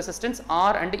total resistance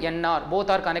R and NR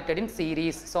both are connected in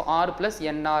series. So R plus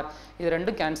NR இது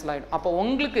ரெண்டும் cancel ஆகிடும். அப்போ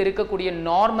உங்களுக்கு இருக்கக்கூடிய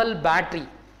நார்மல் பேட்ரி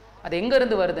அது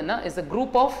எங்கேருந்து வருதுன்னா இஸ் அ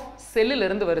குரூப் ஆஃப்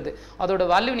செல்லிலிருந்து வருது. அதோட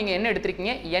வேல்யூ நீங்கள் என்ன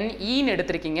எடுத்திருக்கீங்க? NEன்னு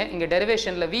எடுத்திருக்கீங்க. இங்கே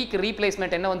டெரிவேஷனில் வீக்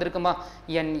ரீப்ளேஸ்மெண்ட் என்ன வந்திருக்குமா?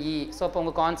 NE. ஸோ அப்போ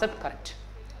உங்கள் கான்செப்ட் கரெக்ட்.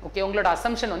 ஓகே, உங்களோட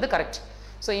அசம்ஷன் வந்து கரெக்ட்.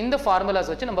 ஸோ இந்த ஃபார்முலாஸ்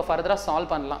வச்சு நம்ம ஃபர்தராக சால்வ்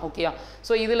பண்ணலாம். ஓகேயா?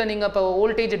 ஸோ இதில் நீங்கள் இப்போ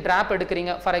வோல்டேஜ் ட்ராப்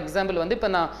எடுக்கிறீங்க. ஃபார் எக்ஸாம்பிள் வந்து இப்போ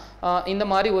நான் இந்த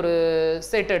மாதிரி ஒரு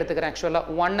செட் எடுத்துக்கிறேன்.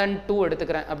 ஆக்சுவலாக 1 and 2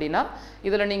 எடுத்துக்கிறேன் அப்படின்னா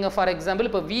இதில் நீங்கள் ஃபார் எக்ஸாம்பிள்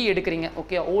இப்போ V எடுக்கிறீங்க.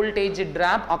 Okay, voltage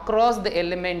drop across the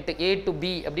element A to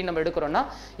B அப்படின்னு நம்ம எடுக்கிறோன்னா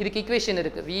இதுக்கு ஈக்குவேஷன்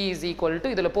இருக்குது. V is equal to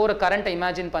இதில் போகிற கரண்ட்டை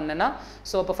இமேஜின் பண்ணேன்னா,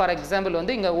 ஸோ இப்போ ஃபார் எக்ஸாம்பிள்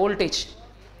வந்து இங்கே வோல்டேஜ்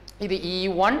இது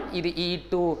E1, இது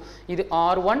E2, இது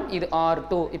R1, இது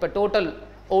R2. இப்போ total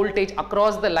voltage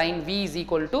across the line V is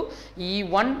equal to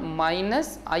E1 minus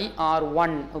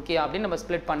IR1. Okay, அப்படின்னு நம்ம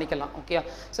ஸ்ப்ளிட் பண்ணிக்கலாம். ஓகே,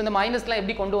 ஸோ இந்த மைனஸ்லாம்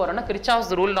எப்படி கொண்டு வரோம்னா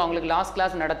கிர்ச்சாஃப்ஸ் ரூல் நான் உங்களுக்கு லாஸ்ட்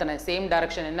கிளாஸ் நடத்தினேன். சேம்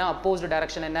டைரக்ஷன் என்ன, அப்போஸ்டு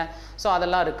டைரக்ஷன் என்ன, ஸோ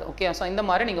அதெல்லாம் இருக்குது. ஓகே, ஸோ இந்த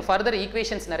மாதிரி நீங்கள் ஃபர்தர்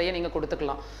ஈக்குவேஷன்ஸ் நிறைய நீங்கள்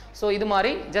கொடுத்துக்கலாம். ஸோ இது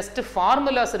மாதிரி ஜஸ்ட்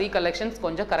ஃபார்முலாஸ் ரீகலெக்ஷன்ஸ்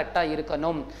கொஞ்சம் கரெக்டாக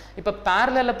இருக்கணும். இப்போ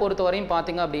பேரலில் பொறுத்த வரையும்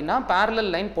பார்த்தீங்க அப்படின்னா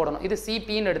பேரலல் லைன் போடணும். இது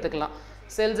CPன்னு எடுத்துக்கலாம்.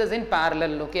 cells is in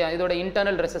parallel. Okay, இதோட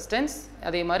இன்டர்னல் ரெசிஸ்டன்ஸ்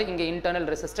அதே மாதிரி இங்கே இன்டர்னல்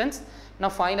ரெசிஸ்டன்ஸ்.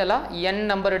 நான் ஃபைனலாக n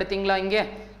நம்பர் எடுத்தீங்களா, இங்கே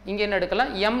என்ன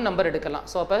எடுக்கலாம், m நம்பர் எடுக்கலாம்.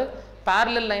 ஸோ அப்போ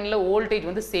parallel லைனில் வோல்டேஜ்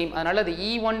வந்து சேம், அதனால் அது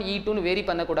E1 E2ன்னு வேரி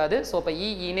பண்ணக்கூடாது. ஸோ அப்போ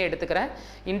EEன்னு எடுத்துக்கிறேன்.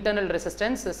 இன்டர்னல்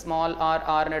ரெசிஸ்டன்ஸ் ஸ்மால்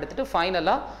ஆர்னு எடுத்துகிட்டு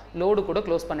ஃபைனலாக லோடு கூட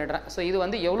க்ளோஸ் பண்ணிடுறேன். ஸோ இது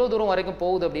வந்து எவ்வளோ தூரம் வரைக்கும்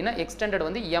போகுது அப்படின்னா எக்ஸ்டெண்டட்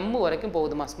வந்து m வரைக்கும்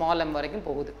போகுதுமா, ஸ்மால் m வரைக்கும்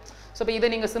போகுது. ஸோ இப்போ இதை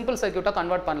நீங்கள் சிம்பிள் சர்க்யூட்டாக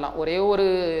கன்வெர்ட் பண்ணலாம். ஒரே ஒரு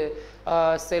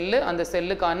செல்லு, அந்த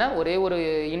செல்லுக்கான ஒரே ஒரு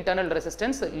இன்டர்னல்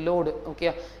ரெசிஸ்டன்ஸ் லோடு. ஓகே,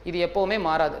 இது எப்போவுமே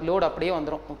மாறாது, லோடு அப்படியே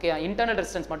வந்துடும். ஓகே, இன்டர்னல்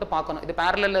ரெசிஸ்டன்ஸ் மட்டும் பார்க்கணும். இது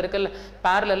பேரலில் இருக்குல்ல,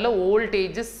 பேரலில்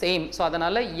வோல்டேஜ் சேம். ஸோ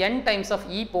அதனால் n டைம்ஸ் ஆஃப்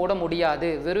E போட முடியாது,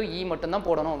 வெறும் E மட்டும்தான்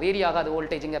போடணும், வேரி ஆகாது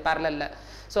வோல்டேஜ் இங்கே பேரலில்.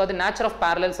 ஸோ அது nature of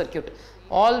parallel circuit.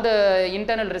 all the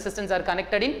internal resistance are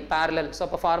connected in parallel. So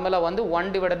அப்போ ஃபார்முலா வந்து 1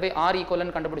 divided by R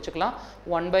ஈக்குவலன் கண்டுபிடிச்சிக்கலாம்.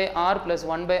 1 by R plus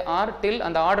 1 by R till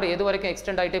அந்த ஆர்டர் எது வரைக்கும்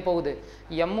எக்ஸ்டெண்ட் ஆகிட்டே போகுது,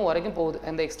 m வரைக்கும் போகுது.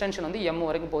 அந்த எக்ஸ்டென்ஷன் வந்து m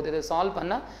வரைக்கும் போகுது. இதை சால்வ்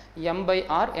பண்ணால் m by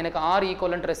R, எனக்கு R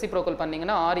ஈக்குவலன்ட் ரெசிப்ரோக்கல்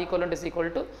பண்ணிங்கன்னா R equivalent is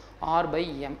equal to R by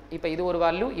m. இப்போ இது ஒரு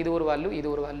வேல்யூ, இது ஒரு வேல்யூ, இது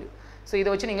ஒரு வேல்யூ. ஸோ இதை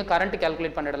வச்சு நீங்கள் கரண்ட்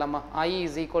கேல்குலேட் பண்ணிடலாமா. I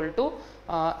is equal to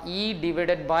E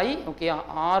divided by okay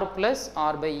R plus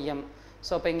R by m.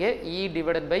 So அப்போ இங்கே E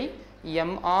divided by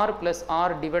mr plus r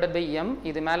divided by m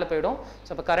இது மேலே போயிடும். ஸோ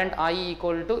அப்போ current I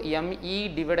equal to me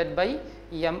divided by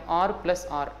mr plus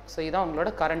r. So இதான் உங்களோட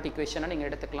current ஈக்குவேஷனை நீங்கள்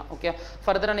எடுத்துக்கலாம். ஓகே,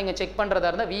 ஃபர்தராக நீங்கள் செக் பண்ணுறதா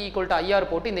இருந்தால் V equal to IR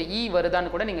போட்டு இந்த E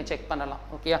வருதான்னு கூட நீங்கள் செக் பண்ணலாம்.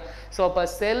 ஓகே, ஸோ அப்போ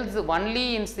செல்ஸ் ஒன்லி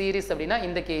இன் சீரிஸ் அப்படின்னா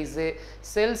இந்த கேஸு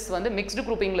செல்ஸ் வந்து மிக்ஸ்டு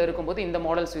குரூப்பிங்கில் இருக்கும்போது இந்த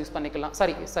மாடல்ஸ் யூஸ் பண்ணிக்கலாம்.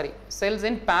 சரி செல்ஸ்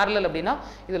இன் பேரலல் அப்படின்னா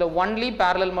இதில் ஒன்லி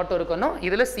பேரலல் மட்டும் இருக்கணும்,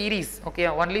 இதில் சீரீஸ். ஓகே,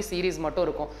 ஒன்லி சீரீஸ் மட்டும்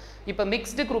இருக்கும். இப்போ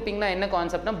மிக்ஸ்டு குரூப்பிங்னா என்ன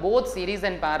கான்செப்ட்னா both series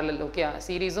and parallel. Okay,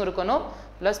 சீரீஸும் இருக்கணும்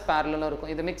ப்ளஸ் பேரலும்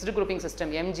இருக்கும். இது மிக்ஸ்டு குரூப்பிங்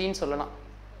சிஸ்டம், MGன்னு சொல்லலாம்.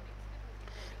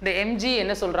 இந்த MG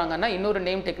என்ன சொல்கிறாங்கன்னா இன்னொரு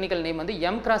நேம், டெக்னிக்கல் நேம் வந்து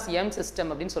M cross M சிஸ்டம்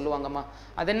அப்படின்னு சொல்லுவாங்கம்மா.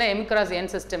 அது என்ன M cross N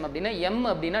சிஸ்டம் அப்படின்னா M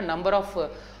அப்படின்னா நம்பர் ஆஃப்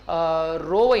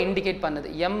ரோவை இண்டிகேட் பண்ணுது,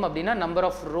 M அப்படின்னா நம்பர்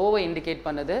ஆஃப் ரோவை இண்டிகேட்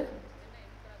பண்ணுது,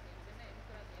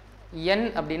 N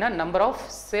அப்படின்னா நம்பர் ஆஃப்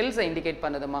செல்ஸை இண்டிகேட்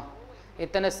பண்ணுதுமா,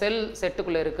 எத்தனை செல்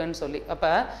செட்டுக்குள்ளே இருக்குன்னு சொல்லி.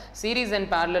 அப்போ சீரீஸ் அண்ட்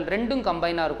பேரலல் ரெண்டும்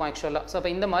கம்பைனாக இருக்கும் ஆக்சுவலாக. ஸோ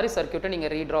அப்போ இந்த மாதிரி சர்க்யூட்டை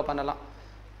நீங்கள் ரீட்ரா பண்ணலாம்.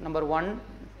 நம்பர் 1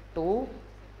 2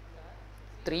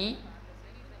 3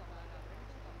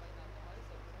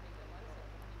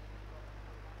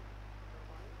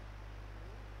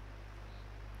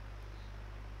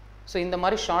 ஸோ இந்த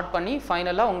மாதிரி ஷார்ட் பண்ணி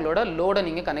ஃபைனலாக உங்களோட லோடை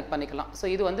நீங்கள் கனெக்ட் பண்ணிக்கலாம். ஸோ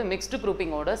இது வந்து மிக்ஸ்டு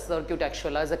குரூப்பிங்கோட சர்க்யூட்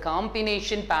ஆக்சுவலாக is a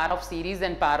combination pair of series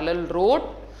and parallel road.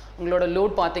 உங்களோட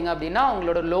லோட் பார்த்தீங்க அப்படின்னா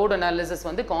உங்களோட லோட் அனாலிசிஸ்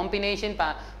வந்து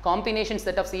combination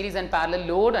set of series and parallel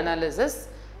load analysis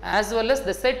as well as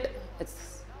the set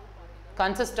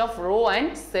consist of row and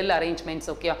cell arrangements.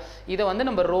 Okay, இதை வந்து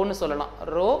நம்ம ரோன்னு சொல்லலாம்.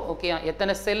 Row okay,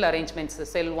 எத்தனை செல் அரேஞ்ச்மெண்ட்ஸ்,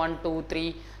 செல் 1 2 3,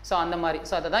 ஸோ அந்த மாதிரி.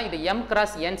 ஸோ அதை தான் இது M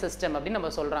cross N சிஸ்டம் அப்படின்னு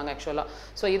நம்ம சொல்கிறாங்க ஆக்சுவலாக.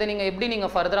 ஸோ இதை நீங்கள் எப்படி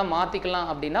நீங்கள் ஃபர்தராக மாற்றிக்கலாம்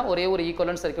அப்படின்னா ஒரே ஒரு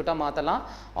ஈக்குவலன்ட் சர்க்யூட்டாக மாற்றலாம்.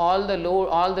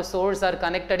 All the source R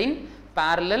connected in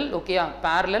parallel. Okay,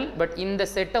 parallel, but இந்த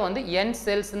செட்டை வந்து N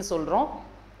செல்ஸ்ன்னு சொல்கிறோம்,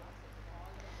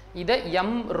 இதை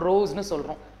M ரோஸ்ன்னு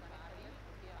சொல்கிறோம்.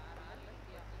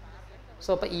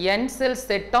 ஸோ இப்போ N cell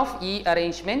set of E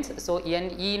arrangements, so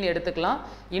NEன்னு எடுத்துக்கலாம்.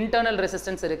 இன்டர்னல்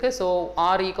ரெசிஸ்டன்ஸ் இருக்குது, so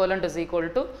R equivalent is equal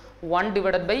to 1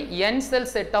 divided by N cell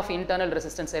set of internal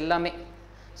resistance எல்லாமே.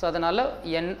 ஸோ அதனால்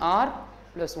NR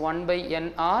plus 1 by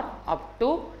NR up to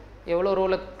எவ்வளோ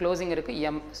ரோவில் closing இருக்குது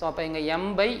M. So அப்போ இங்கே M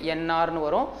by NRன்னு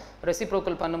வரும்,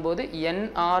 reciprocal பண்ணும்போது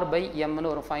NR by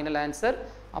Mன்னு வரும் ஃபைனல் ஆன்சர்.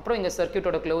 அப்புறம் இங்கே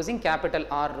சர்க்யூட்டோட க்ளோசிங் கேபிட்டல்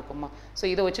R இருக்குமா. ஸோ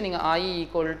இதை வச்சு நீங்கள் I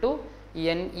equal to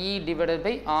NE divided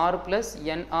by R plus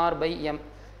NR by M.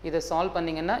 இதை சால்வ்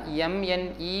பண்ணிங்கன்னா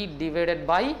MNE divided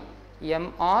by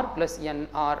mr plus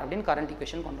nr அப்படின்னு கரண்ட்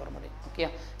ஈக்குவேஷன் கொண்டு வர முடியும். ஓகே,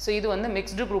 ஸோ இது வந்து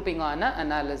மிக்ஸ்டு குரூப்பிங்கான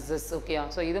அனாலிசிஸ். ஓகே,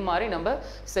 ஸோ இது மாதிரி நம்ம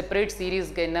செப்பரேட்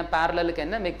சீரீஸ்க்கு என்ன, பேரலலுக்கு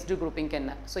என்ன, மிக்ஸ்டு குரூப்பிங்க்கு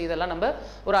என்ன, ஸோ இதெல்லாம் நம்ம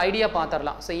ஒரு ஐடியா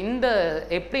பார்த்துடலாம். ஸோ இந்த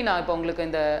எப்படி நான் இப்போ உங்களுக்கு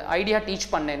இந்த ஐடியா டீச்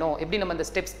பண்ணேனோ, எப்படி நம்ம இந்த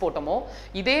ஸ்டெப்ஸ் போட்டோமோ,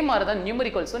 இதே மாதிரி தான்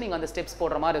நியூமரிக்கல்ஸும் நீங்கள் அந்த ஸ்டெப்ஸ்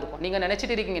போடுற மாதிரி இருக்கும். நீங்கள்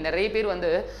நினச்சிட்டு இருக்கீங்க நிறைய பேர்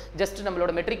வந்து ஜஸ்ட்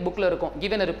நம்மளோட மெட்ரிக் புக்கில் இருக்கும்,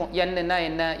 கிவன் இருக்கும், என்னா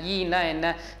என்ன, ஈனா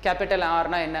என்ன, கேபிட்டல்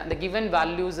ஆர்னா என்ன, the given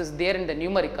values is there in the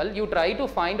numerical. You try to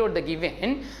find out the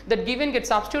given, that given gets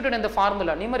substituted in the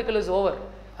formula. Numerical is over.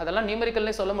 அதெல்லாம்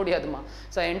நியூமரிக்கல்னே சொல்ல முடியாதுமா.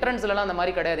 ஸோ என்ட்ரன்ஸ்லலாம் அந்த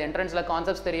மாதிரி கிடையாது. என்ட்ரன்ஸில்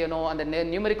கான்செப்ட்ஸ் தெரியணும், அந்த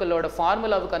நியூமரிக்கலோட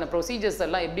ஃபார்முலாவுக்கான ப்ரொசீஜர்ஸ்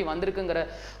எல்லாம் எப்படி வந்திருக்குங்கிற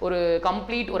ஒரு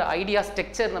கம்ப்ளீட் ஒரு ஐடியா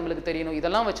ஸ்ட்ரக்சர் நம்மளுக்கு தெரியணும்.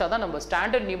 இதெல்லாம் வச்சா தான் நம்ம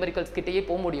ஸ்டாண்டர்ட் நியூமரிக்கல்ஸ் கிட்டேயே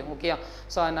போக முடியும். ஓகே,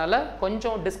 ஸோ அதனால்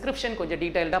கொஞ்சம் டிஸ்கிரிப்ஷன் கொஞ்சம்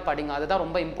டீட்டெயில்டாக படிங்க, அதுதான்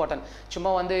ரொம்ப இம்பார்ட்டன்ட்.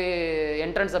 சும்மா வந்து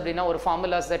என்ட்ரன்ஸ் அப்படின்னா ஒரு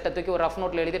ஃபார்முலா செட்டை தூக்கி ஒரு ரஃப்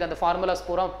நோட்டில் எழுதிட்டு அந்த ஃபார்முலாஸ்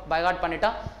பூரா பை ஹார்ட்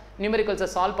பண்ணிட்டா நியூமரிக்கல்ஸை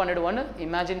சால்வ் பண்ணிடுவோன்னு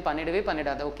இமேஜின்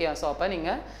பண்ணிடாது. ஓகே, ஸோ அப்போ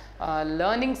நீங்கள்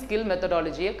லேர்னிங் ஸ்கில்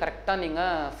மெத்தடாலஜியை கரெக்டாக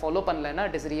நீங்கள் ஃபாலோ பண்ணலைன்னா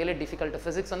it is really difficult.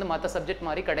 Physics வந்து மற்ற சப்ஜெக்ட்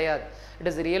மாதிரி கிடையாது. It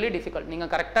is really difficult.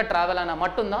 நீங்கள் கரெக்டாக ட்ராவல் ஆனால்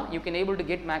மட்டும்தான் you can able to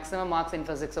get maximum marks in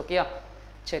physics. Okay,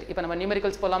 சரி, இப்போ நம்ம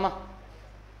நியூமரிக்கல்ஸ் போகலாமா?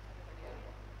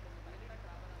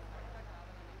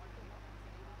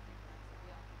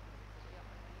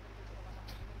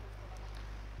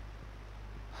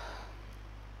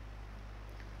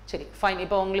 சரி, ஃபைன்.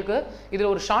 இப்போ உங்களுக்கு இதில்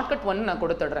ஒரு ஷார்ட்கட் ஒன்று நான்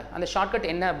கொடுத்துட்றேன். அந்த ஷார்ட்கட்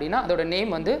என்ன அப்படின்னா அதோட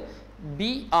நேம் வந்து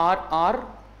BRR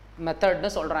மெத்தட்னு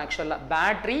சொல்கிறேன். ஆக்சுவலாக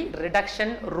பேட்டரி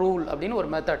ரிடக்ஷன் ரூல் அப்படின்னு ஒரு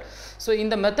மெத்தட். ஸோ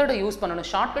இந்த மெத்தடை யூஸ் பண்ணணும்.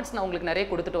 ஷார்ட்கட்ஸ் நான் உங்களுக்கு நிறைய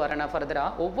கொடுத்துட்டு வரேன். நான்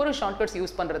ஃபர்தராக ஒவ்வொரு ஷார்ட்கட்ஸ்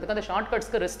யூஸ் பண்ணுறதுக்கு அந்த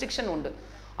ஷார்ட்கட்ஸ்க்கு ரெஸ்ட்ரிக்ஷன் உண்டு.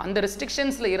 அந்த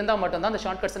ரெஸ்ட்ரிக்ஷன்ஸில் இருந்தால் மட்டும்தான் அந்த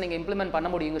ஷார்ட்கட்ஸை நீங்கள் இம்ப்ளிமெண்ட் பண்ண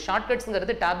முடியும்.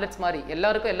 ஷார்ட்கட்ஸுங்கிறது டேப்லெட்ஸ் மாதிரி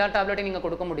எல்லாருக்கும் எல்லா டேப்லெட்டையும் நீங்கள்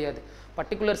கொடுக்க முடியாது.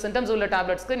 பர்டிகுலர் சிம்டம்ஸ் உள்ள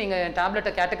டேப்லெட்ஸ்க்கு நீங்கள்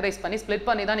டேப்லெட்டை கேட்டகரைஸ் பண்ணி ஸ்ப்ளிட்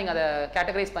பண்ணி தான் நீங்கள் அதை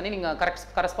கேட்டகரைஸ் பண்ணி நீங்கள்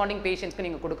கரஸ்பாண்டிங் பேஷண்ட்ஸ்க்கு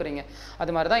நீங்கள் கொடுக்குறீங்க.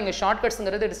 அது மாதிரி தான் இங்கே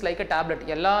ஷார்ட்கட்ஸுங்கிறது இட்ஸ் லைக் அ டேப்லெட்.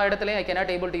 எல்லா இடத்துலையும் I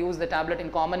cannot able to use the tablet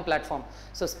in common platform.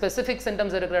 So specific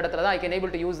symptoms இருக்கிற இடத்துல தான் I can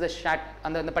able to use the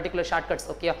அந்த பர்டிகுலர் ஷார்ட்கட்ஸ்.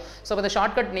 ஓகே, ஸோ அந்த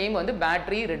ஷார்ட்கட் நேம் வந்து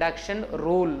பேட்டரி ரிடக்ஷன்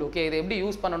ரூல். ஓகே, இது எப்படி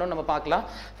யூஸ் பண்ணணும்னு நம்ம பார்க்கலாம்.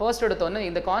 ஃபர்ஸ்ட் எடுத்தோன்னு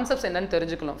இந்த கான்செப்ட்ஸ் என்னன்னு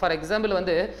தெரிஞ்சுக்கணும். ஃபார் எக்ஸாம்பிள்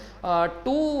வந்து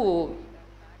 2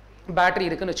 பேட்டரி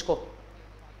இருக்குன்னு வச்சுக்கோ.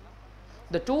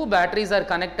 The 2 batteries are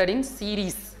connected in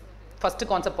series. First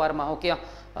concept பாருமா. ஓகே,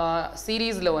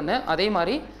 சீரீஸில் ஒன்று, அதே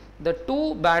மாதிரி the 2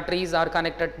 batteries are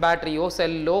connected, பேட்டரியோ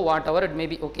Cello what ever it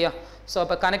maybe. Okay, so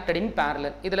அப்போ கனெக்டட் இன்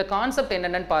பேரலல். இதில் கான்செப்ட்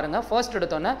என்னென்னு பாருங்கள். ஃபர்ஸ்ட்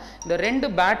எடுத்தோன்னே இந்த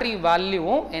 2 பேட்டரி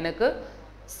வேல்யூவும் எனக்கு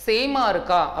சேமாக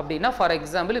இருக்கா அப்படின்னா, ஃபார்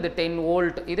எக்ஸாம்பிள் இது 10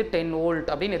 வோல்ட், இது 10 வோல்ட்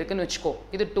அப்படின்னு இருக்குன்னு வச்சுக்கோ.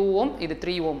 இது 2 ஓம், இது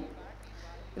 3 ஓம்.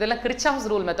 இதெல்லாம் கிர்ச்சாஃப்ஸ்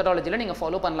ரூல் மெத்தடாலஜியில் நீங்கள்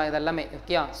ஃபாலோ பண்ணலாம் இதெல்லாமே.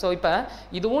 ஓகே, ஸோ இப்போ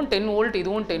இதுவும் 10 வோல்ட்,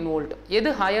 இதுவும் 10 வோல்ட். எது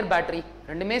ஹையர் பேட்டரி?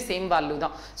 ரெண்டுமே சேம் வேல்யூ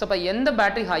தான். ஸோ இப்போ எந்த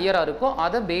பேட்டரி ஹையராக இருக்கோ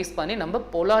அதை பேஸ் பண்ணி நம்ம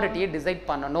போலாரிட்டியை டிசைட்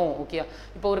பண்ணணும். ஓகே,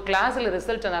 இப்போ ஒரு கிளாஸில்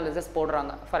ரிசல்ட் அனாலிசிஸ்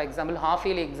போடுறாங்க. For example half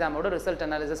yearly எக்ஸாமோட result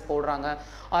analysis போடுறாங்க.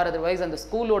 ஆர் அதர்வைஸ் அந்த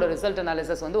ஸ்கூலோட ரிசல்ட்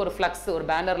அனாலிசிஸ் வந்து ஒரு ஃப்ளக்ஸ் ஒரு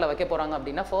பேனரில் வைக்க போகிறாங்க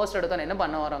அப்படின்னா ஃபர்ஸ்ட் எடுத்தோன்னு என்ன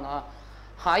பண்ண வராங்க?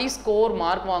 ஹை ஸ்கோர்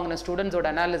மார்க் வாங்கின ஸ்டூடெண்ட்ஸோட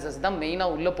அனாலிசிஸ் தான்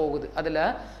மெயினாக உள்ளே போகுது. அதில்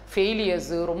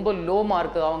ஃபெயிலியர்ஸு, ரொம்ப லோ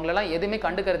மார்க்கு, அவங்களெல்லாம் எதுவுமே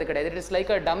கண்டுக்கிறது கிடையாது. It is like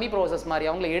a dummy process மாதிரி.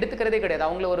 அவங்கள எடுத்துக்கிறதே கிடையாது.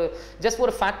 அவங்கள ஒரு ஜஸ்ட்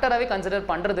ஒரு ஃபேக்டராகவே கன்சிடர்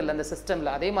பண்ணுறது இல்லை அந்த சிஸ்டமில்.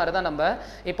 அதே மாதிரி தான் நம்ம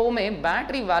எப்போவுமே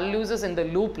பேட்டரி வேல்யூஸஸ் இந்த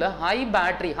லூப்பில் ஹை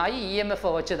பேட்டரி, ஹை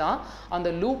இஎம்எஃப்பை வச்சு தான்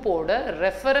அந்த லூப்போட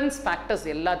ரெஃபரன்ஸ் ஃபேக்டர்ஸ்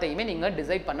எல்லாத்தையுமே நீங்கள்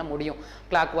டிசைட் பண்ண முடியும்.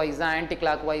 Clock வைஸா, anti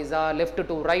clock வைஸா, left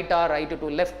to ரைட்டா, ரைட்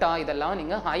டு லெஃப்டா, இதெல்லாம்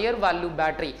நீங்கள் higher value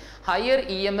battery, higher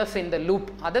EMF இந்த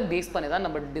லூப், அதை பேஸ் பண்ணி தான்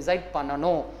நம்ம டிசைட்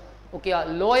பண்ணணும். ஓகே,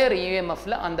 லோயர்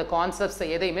இஎம்எஃப்ல அந்த கான்செப்ட்ஸை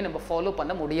எதையுமே நம்ம ஃபாலோ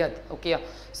பண்ண முடியாது. ஓகே,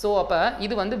 ஸோ அப்போ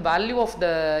இது வந்து வேல்யூ ஆஃப் த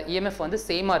இஎம்எஃப் வந்து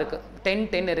சேமாக இருக்குது.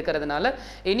 10 இருக்கிறதுனால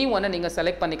எனி ஒன்னை நீங்கள்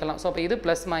செலக்ட் பண்ணிக்கலாம். ஸோ அப்போ இது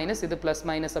ப்ளஸ் மைனஸ், இது ப்ளஸ்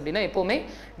மைனஸ் அப்படின்னா எப்போவுமே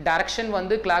டேரக்ஷன்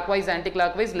வந்து clock wise, anti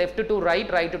clock wise, left to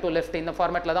right, right to left, இந்த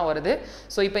ஃபார்மேட்டில் தான் வருது.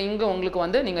 ஸோ இப்போ இங்கே உங்களுக்கு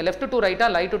வந்து நீங்கள் லெஃப்ட் டு ரைட்டா,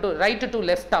 ரைட் டு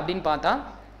லெஃப்ட் அப்படின்னு பார்த்தா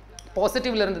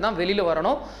பாசிட்டிவ்ல இருந்து தான் வெளியில்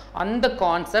வரணும். அந்த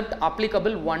concept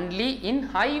applicable only in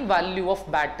high value of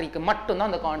பேட்டரிக்கு மட்டும்தான்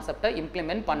அந்த கான்செப்டை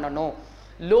இம்ப்ளிமெண்ட் பண்ணணும்.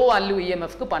 லோ வேல்யூ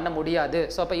இஎம்எஃப்க்கு பண்ண முடியாது.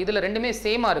 ஸோ அப்போ இதில் ரெண்டுமே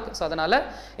சேமாக இருக்குது. ஸோ அதனால்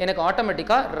எனக்கு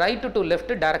ஆட்டோமேட்டிக்காக ரைட் டு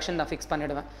லெஃப்ட் டேரக்ஷன் நான் ஃபிக்ஸ்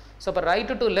பண்ணிவிடுவேன். ஸோ இப்போ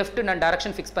ரைட் டு லெஃப்ட் நான்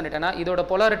டேரக்ஷன் ஃபிக்ஸ் பண்ணிட்டேன்னா இதோட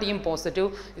பொலாரிட்டியும் பாசிட்டிவ்,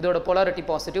 இதோட பொலாரிட்டி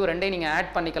பாசிட்டிவ், ரெண்டையும் நீங்கள் ஆட்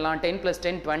பண்ணிக்கலாம். 10 +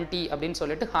 10 20 அப்படின்னு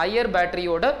சொல்லிட்டு ஹையர்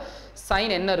பேட்டரியோட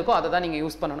சைன் என்ன இருக்கோ அதை தான் நீங்கள்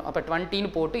யூஸ் பண்ணணும். அப்போ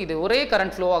 20ன்னு போட்டு இது ஒரே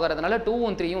கரண்ட் ஃப்ளோ ஆகிறதுனால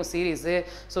 2ம் 3ம் சீரீஸு.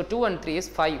 ஸோ 2 and 3 is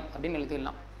 5 அப்படின்னு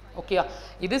எழுதிடலாம். ஓகேயா,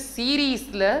 இது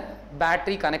சீரீஸில்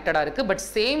பேட்டரி கனெக்டடாக இருக்குது, பட்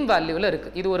சேம் வேல்யூவில்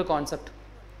இருக்குது. இது ஒரு கான்செப்ட்.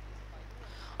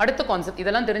 அடுத்த கான்செப்ட்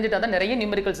இதெல்லாம் தெரிஞ்சுட்டா தான் நிறைய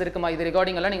நியூமரிக்கல்ஸ் இருக்குமா. இது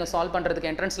ரிகார்டிங் எல்லாம் நீங்கள் சால்வ் பண்ணுறதுக்கு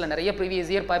என்ட்ரன்ஸில் நிறைய ப்ரீவியஸ்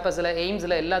இயர் பேப்பர்ஸில்,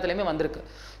 எய்ம்ஸில் எல்லாத்துலேயுமே வந்திருக்கு.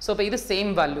 ஸோ இப்போ இது சேம்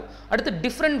வேல்யூ. அடுத்து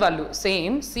டிஃப்ரெண்ட் வேல்யூ,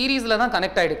 சேம் சீரீஸில் தான்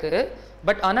கனெக்ட் ஆகிருக்கு,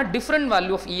 பட் ஆனால் டிஃப்ரெண்ட்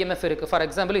வேல்யூ ஆஃப் இஎம்எஃப் இருக்குது. ஃபார்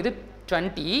எக்ஸாம்பிள் இது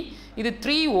 20, இது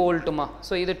 3 வோல்ட்டுமா.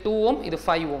 ஸோ இது 2 ஓம், இது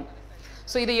 5 ஓம்.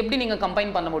 ஸோ இதை எப்படி நீங்கள்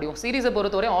கம்பைன் பண்ண முடியும்? சீரீஸை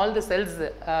பொறுத்தவரை all the cells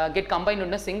get combined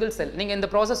in single cell. நீங்கள் இந்த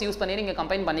ப்ராசஸ் யூஸ் பண்ணி நீங்கள்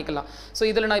கம்பைன் பண்ணிக்கலாம். ஸோ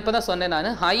இதில் நான் இப்போ தான் சொன்னேன்,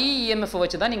 நான் ஹை இஎம்எஃப்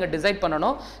வச்சு தான் நீங்கள் டிசைட்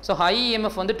பண்ணணும். ஸோ ஹை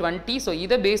இஎம்எஃப் வந்து 20. ஸோ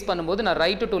இதை பேஸ் பண்ணும்போது நான்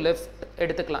ரைட் டு லெஃப்ட்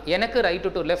எடுத்துக்கலாம், எனக்கு ரைட்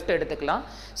டு லெஃப்ட் எடுத்துக்கலாம்.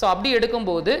 ஸோ அப்படி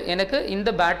எடுக்கும்போது எனக்கு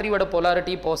இந்த பேட்டரியோட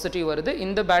பொலாரிட்டி பாசிட்டிவ் வருது,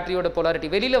 இந்த பேட்டரியோட பொலாரிட்டி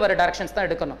வெளியில் வர டைரக்ஷன்ஸ் தான்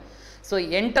எடுக்கணும். ஸோ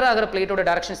என்டர் ஆகிற பிளேட்டோட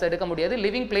டைரக்ஷன்ஸ் எடுக்க முடியாது.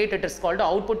 Living plate it is called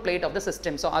output plate of the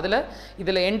system. So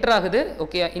இதில் என்டர் ஆகுது,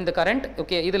 ஓகே, இந்த கரண்ட்,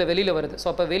 ஓகே, இதில் வெளியில் வருது. ஸோ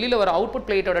அப்போ வெளியில் வர அவுட்புட்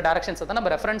பிளேட்டோட டைரக்ஷன்ஸை தான்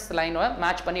நம்ம ரெஃபரன்ஸ் லைனை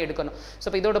மேட்ச் பண்ணி எடுக்கணும். ஸோ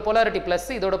இப்போ இதோட பொலாரிட்டி ப்ளஸ்,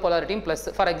 இதோட பொலாரிட்டியும் ப்ளஸ்.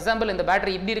 ஃபார் எக்ஸாம்பிள் இந்த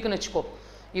பேட்டரி இப்படி இருக்குன்னு வச்சுக்கோ,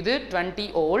 இது 20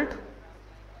 வோல்ட்,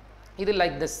 இது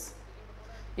லைக் திஸ்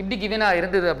இப்படி கிவனாக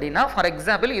இருந்தது அப்படின்னா, ஃபார்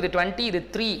எக்ஸாம்பிள் இது 20, இது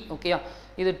 3, ஓகே,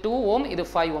 இது 2 ஓம், இது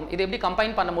 5 ஓம். இது எப்படி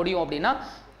கம்பைன் பண்ண முடியும் அப்படின்னா,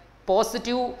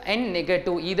 பாசிட்டிவ் அண்ட்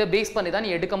நெகட்டிவ் இதை பேஸ் பண்ணி தான் நீ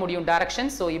எடுக்க முடியும் டைரக்ஷன்.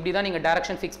 ஸோ இப்படி தான் நீங்கள்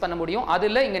டைரக்ஷன் ஃபிக்ஸ் பண்ண முடியும்.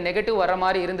 அதில் இங்கே நெகட்டிவ் வர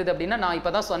மாதிரி இருந்தது அப்படின்னா, நான்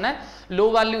இப்போ தான் சொன்னேன், லோ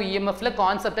வேல்யூ இஎம்எஃப்ல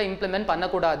கான்செப்டை இம்ப்ளிமெண்ட்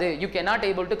பண்ணக்கூடாது. You cannot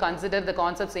able to consider the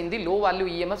concepts in the low value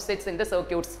EMF sets in the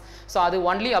circuits. So அது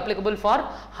only applicable for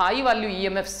high value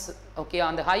இஎம்எஃப்ஸ். Okay,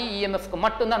 அந்த ஹை இஎம்எஃப்க்கு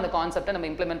மட்டும்தான் அந்த கான்செப்டை நம்ம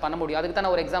இம்ப்ளிமெண்ட் பண்ண முடியும். அதுக்கு தான்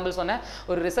நான் ஒரு எக்ஸாம்பிள் சொன்னேன்.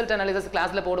 ஒரு ரிசல்ட் அனாலிசிஸ்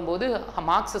கிளாஸில் போடும்போது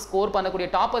மார்க்ஸ் ஸ்கோர் பண்ணக்கூடிய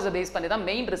டாப்பர்ஸை பேஸ் பண்ணி தான்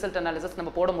மெயின் ரிசல்ட் அனாலிசிஸ்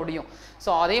நம்ம போட முடியும். ஸோ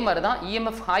அதே மாதிரி தான்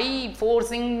இஎம்எஃப் ஹை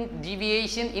ஃபோர்ஸிங்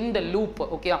டிவியேஷன் இன் த லூப்,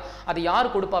 ஓகே, அது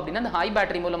யார் கொடுப்பா அப்படின்னா அந்த ஹை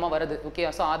பேட்டரி மூலமாக வருது. ஓகே,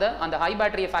 ஸோ அதை அந்த ஹை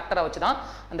பேட்டரியை ஃபேக்டராக வச்சு தான்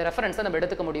அந்த ரெஃபரன்ஸை நம்ம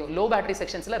எடுத்துக்க முடியும். லோ பேட்டரி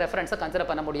செக்ஷன்ஸில் ரெஃபரன்ஸை கன்சிடர்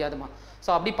பண்ண முடியாதுமா. ஸோ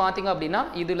அப்படி பார்த்தீங்க அப்படின்னா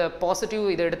இதில் பாசிட்டிவ்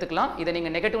இதை எடுத்துக்கலாம், இதை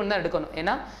நீங்கள் நெகட்டிவ்னு தான் எடுக்கணும்.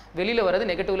 ஏன்னா வெளியில்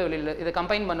வரது நெகட்டிவ்ல வெளியில். இதை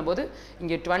கம்பைன் பண்ணும்போது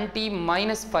இங்கே 20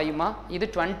 மைனஸ் 5மா, இது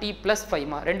 20 ப்ளஸ்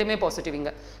 5மா, ரெண்டுமே பாசிட்டிவ்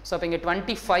இங்கே. ஸோ அப்போ இங்கே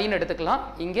 25ன்னு எடுத்துக்கலாம்,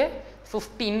 இங்கே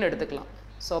 15ன்னு எடுத்துக்கலாம்.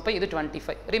 ஸோ அப்போ இது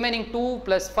 25, ரிமைனிங் 2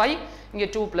 + 5, இங்கே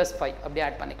 2 + 5 அப்படி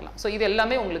ஆட் பண்ணிக்கலாம். ஸோ இது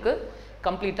எல்லாமே உங்களுக்கு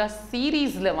கம்ப்ளீட்டாக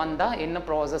சீரீஸில் வந்தால் என்ன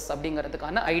ப்ராசஸ்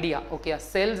அப்படிங்கிறதுக்கான ஐடியா. ஓகே,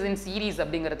 செல்ஸ் இன் சீரீஸ்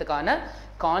அப்படிங்கிறதுக்கான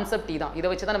கான்செப்ட் இதான். இதை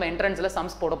வச்சு தான் நம்ம என்ட்ரன்ஸில்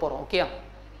சம்ஸ் போட போகிறோம். ஓகே,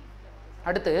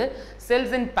 அடுத்து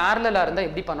செல்ஸ் இன் பேரலாக இருந்தால்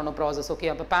எப்படி பண்ணணும் ப்ராசஸ். ஓகே,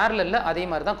 அப்போ பேரலில் அதே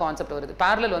மாதிரி தான் கான்செப்ட் வருது.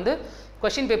 பேரலல் வந்து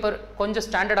கொஷின் பேப்பர் கொஞ்சம்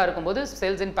ஸ்டாண்டர்டாக இருக்கும்போது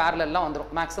செல்ஸ் இன் பேரலெல்லாம்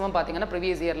வந்துடும். மேக்ஸிமம் பார்த்தீங்கன்னா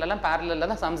ப்ரீவியஸ் இயர்லலாம் பேரலில்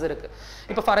தான் சம்ஸ் இருக்குது.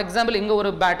 இப்போ ஃபார் எக்ஸாம்பிள் இங்கே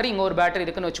ஒரு பேட்டரி, இங்கே ஒரு பேட்டரி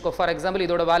இருக்குன்னு வச்சுக்கோ. ஃபார் எக்ஸாம்பிள்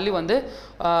இதோட வேல்யூ வந்து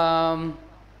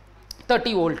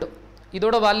 30 வோல்ட்,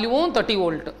 இதோட வேல்யூவும் 30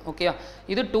 வோல்ட். ஓகே,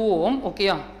 இது 2 ஓம்,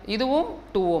 ஓகேயா, இதுவும்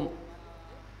 2 ஓம்.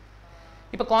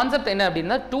 இப்போ கான்செப்ட் என்ன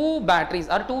அப்படின்னா, 2 batteries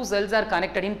R 2 cells R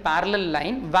connected இன் பேரலல்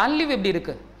லைன். வேல்யூ எப்படி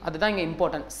இருக்குது அதுதான் இங்கே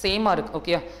இம்பார்ட்டன்ட். சேமாக இருக்குது.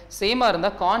 ஓகே, சேமாக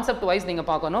இருந்தால் கான்செப்ட் வைஸ் நீங்கள்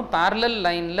பார்க்கணும். பேரலல்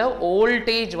லைனில்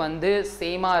வோல்டேஜ் வந்து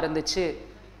சேமாக இருந்துச்சு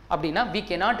அப்படின்னா we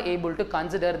cannot able to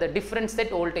consider the different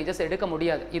set voltages எடுக்க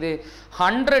முடியாது. இது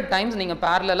 100 times நீங்கள்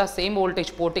parallel same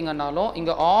voltage போட்டிங்கன்னாலும்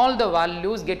இங்கே all the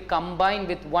values get combined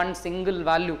with one single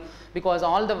value because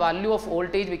all the value of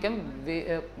voltage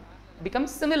become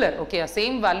similar. Okay,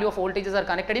 same value of voltages are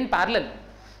connected in parallel.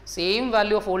 Same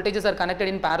value of voltages are connected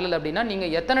in parallel அப்படின்னா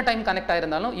நீங்கள் எத்தனை time connect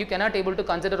ஆயிருந்தாலும் you cannot able to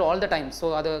consider all the time. So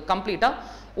அது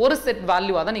கம்ப்ளீட்டாக ஒரு set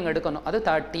வேல்யூவாக தான் நீங்கள் எடுக்கணும். அது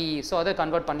 30. ஸோ அதை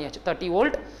கன்வெர்ட் பண்ணியாச்சு. 30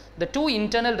 volt. the 2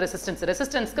 internal resistance,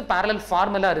 ரெசிஸ்டன்ஸ்க்கு parallel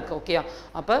formula இருக்குது. ஓகே,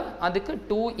 அப்போ அதுக்கு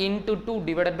 2 into 2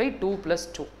 divided by 2 plus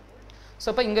 2. So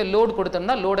இப்போ இங்கே லோடு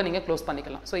கொடுத்துருந்தா லோடை நீங்கள் க்ளோஸ்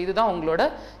பண்ணிக்கலாம். ஸோ இதுதான் உங்களோட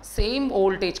same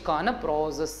வோல்டேஜ்க்கான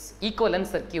process, equivalent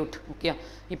circuit. Okay,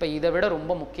 இப்போ இதை விட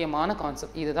ரொம்ப முக்கியமான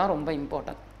கான்செப்ட், இதுதான் ரொம்ப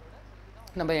இம்பார்ட்டன்ட்.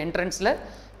 நம்ம என்ட்ரன்ஸில்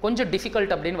கொஞ்சம்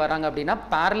டிஃபிகல்ட் அப்படின்னு வராங்க அப்படின்னா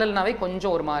பேரலல்னாவே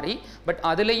கொஞ்சம் ஒரு மாதிரி, பட்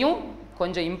அதுலேயும்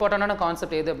கொஞ்சம் இம்பார்ட்டண்டான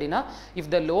கான்செப்ட் எது அப்படின்னா,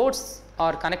 if the loads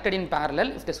R connected in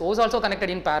parallel, if the source also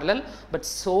connected in parallel but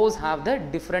source have the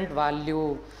different value.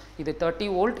 இது 30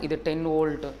 வோல்ட், இது 10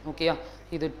 வோல்ட். ஓகேயா,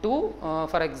 இது 2,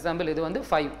 ஃபார் எக்ஸாம்பிள் இது வந்து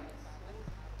 5.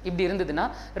 இப்படி இருந்ததுன்னா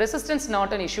ரெசிஸ்டன்ஸ்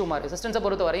நாட் அன் இஷ்யூ. மாதிரி ரெசிஸ்டன்ஸை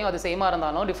பொறுத்த வரையும் அது சேமாக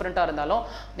இருந்தாலும் டிஃப்ரெண்ட்டாக இருந்தாலும்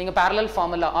நீங்கள் parallel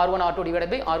formula R1 R2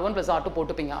 divided by R1 + R2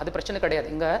 போட்டுப்பீங்க. அது பிரச்சனை கிடையாது.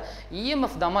 இங்கே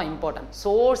இஎம்எஃப் தாம்மா important.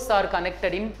 Source R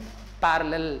connected in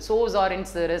parallel, source are in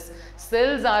series,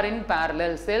 cells are in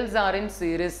parallel, cells are in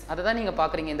series. அதை தான் நீங்கள்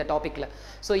பார்க்குறீங்க இந்த டாப்பிக்கில்.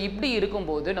 ஸோ இப்படி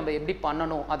இருக்கும்போது நம்ம எப்படி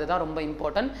பண்ணணும் அதுதான் ரொம்ப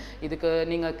இம்பார்ட்டன்ட். இதுக்கு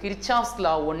நீங்கள் கிர்ச்சாஃப்ஸ்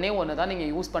லா ஒன்று தான்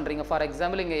நீங்கள் யூஸ் பண்ணுறீங்க. ஃபார்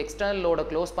எக்ஸாம்பிள் இங்கே எக்ஸ்டர்னல் லோடை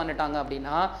க்ளோஸ் பண்ணிட்டாங்க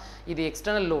அப்படின்னா இது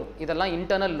எக்ஸ்டர்னல் லோட், இதெல்லாம்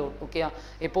இன்டர்னல் லோட். ஓகே,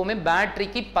 எப்போவுமே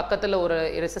பேட்டரிக்கு பக்கத்தில் ஒரு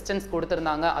ரெசிஸ்டன்ஸ்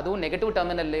கொடுத்துருந்தாங்க, அதுவும் நெகட்டிவ்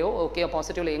டெர்மினல்லையோ ஓகே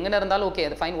பாசிட்டிவ்ல எங்கே இருந்தாலும் ஓகே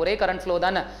அது ஃபைன், ஒரே கரண்ட் ஃப்ளோ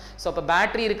தானே. ஸோ அப்போ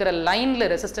பேட்டரி இருக்கிற லைனில்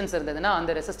ரெசிஸ்டன்ஸ் இருந்ததுன்னா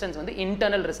அந்த ரெசிஸ்டன்ஸ் வந்து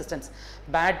இன்டர்னல் ரெசிஸ்டன்ஸ்.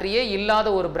 பேட்டரியே இல்லாத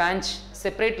ஒரு பிரான்ச்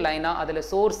செப்பரேட் லைனாக அதில்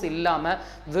சோர்ஸ் இல்லாமல்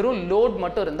வெறும் லோட்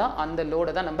மட்டும் இருந்தால் அந்த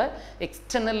லோடை தான் நம்ம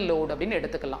எக்ஸ்டர்னல் லோட் அப்படின்னு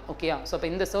எடுத்துக்கலாம். ஓகேயா, ஸோ இப்போ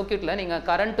இந்த சர்க்யூட்டில் நீங்கள்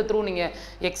கரண்ட் த்ரூ நீங்கள்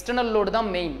எக்ஸ்டர்னல் லோடு தான்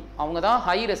மெயின், அவங்க தான்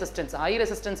ஹை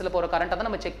ரெசிஸ்டன்ஸில் போகிற கரண்ட்டை தான்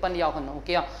நம்ம செக் பண்ணி ஆகணும்.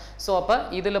 ஓகேயா, ஸோ அப்போ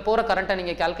இதில் போகிற கரண்ட்டை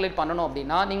நீங்கள் கால்குலேட் பண்ணணும்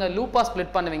அப்படின்னா நீங்கள் லூப்பாக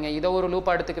ஸ்ப்ளிட் பண்ணுவீங்க. இதை ஒரு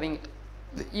லூப்பாக எடுத்துக்குவீங்க,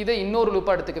 இதை இன்னொரு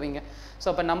லூப்பாக எடுத்துக்குவீங்க. ஸோ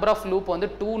அப்போ நம்பர் ஆஃப் லூப் வந்து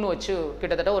 2ன்னு வச்சு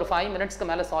கிட்டத்தட்ட ஒரு 5 மினிட்ஸ்க்கு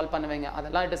மேலே சால்வ் பண்ணுவீங்க.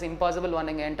 அதெல்லாம் இட் இஸ் இம்பாசிபிள் ஒன்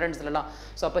நீங்கள் என்ட்ரன்ஸ்லாம்.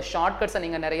 ஸோ அப்போ ஷார்ட்கட்ஸை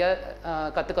நீங்கள் நிறைய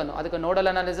கற்றுக்கணும். அதுக்கு நோடல்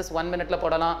அனாலிசிஸ் 1 மினிட்ல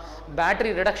போடலாம்,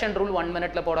 பேட்டரி ரிடக்ஷன் ரூல் 1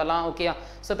 மினிட்ல போடலாம். ஓகே,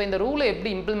 ஸோ இப்போ இந்த ரூலை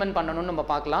எப்படி இம்ப்ளிமெண்ட் பண்ணணும்னு நம்ம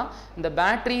பார்க்கலாம். இந்த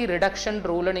பேட்டரி ரிடக்ஷன்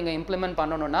ரூலை நீங்கள் இம்ப்ளிமெண்ட்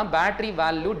பண்ணணும்னா பேட்டரி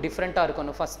வேல்யூ டிஃப்ரெண்ட்டாக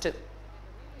இருக்கணும். ஃபஸ்ட்டு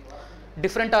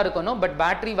டிஃப்ரெண்ட்டாக இருக்கணும். பட்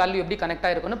பேட்டரி வேல்யூ எப்படி கனெக்ட்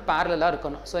ஆகிருக்கணும், பேரலாக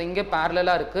இருக்கணும். ஸோ இங்கே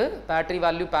பேரலாக இருக்குது, பேட்டரி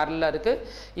வேல்யூ பேரலாக இருக்குது.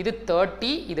 இது 30,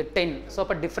 இது 10. ஸோ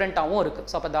அப்போ டிஃப்ரெண்ட்டாகவும் இருக்குது.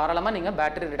 ஸோ அப்போ தாராளமாக நீங்கள்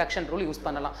பேட்டரி ரிடக்ஷன் ரூல் யூஸ்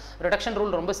பண்ணலாம். ரிடக்ஷன்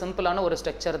ரூல் ரொம்ப சிம்பிளான ஒரு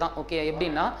ஸ்ட்ரக்சர் தான். ஓகே,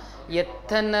 எப்படின்னா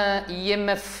எத்தனை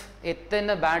இஎம்எஃப்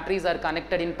எத்தனை பேட்டரிஸ் ஆர்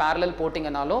கனெக்டட் இன் பேரலல்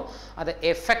போட்டிங்கனாலும் அதை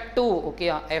எஃபெக்டிவ், ஓகே,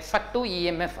 எஃபெக்டிவ்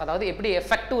இஎம்எஃப், அதாவது எப்படி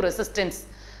effective resistance,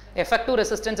 effective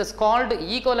resistance is called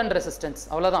equivalent resistance.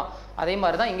 அவ்வளவுதான். அதே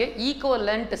மாதிரி தான் இங்கே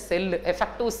equivalent cell,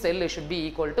 effective cell should be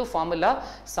equal to formula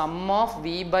sum of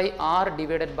V by R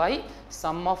divided by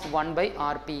sum of 1 by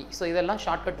RP. So இதெல்லாம்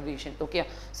shortcut division. Okay,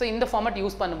 so இந்த format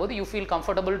use பண்ணும்போது you feel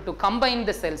comfortable to combine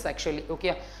the cells actually.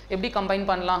 Okay, எப்படி combine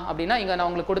பண்ணலாம் அப்படின்னா இங்கே நான்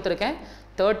உங்களுக்கு கொடுத்துருக்கேன்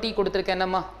 30 கொடுத்துருக்கேன்.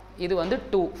 என்னம்மா இது வந்து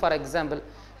 2 for example.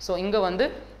 So இங்கே வந்து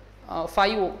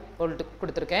 5 volt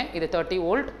கொடுத்துருக்கேன், இது 30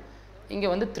 volt. இங்கே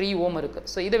வந்து 3 ஓம் இருக்குது.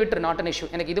 ஸோ இதை விட்டு நாட் அன் இஷ்யூ,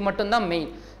 எனக்கு இது மட்டும் தான் மெயின்.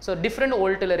 ஸோ டிஃப்ரெண்ட்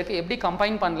வோல்ட்டில் இருக்குது, எப்படி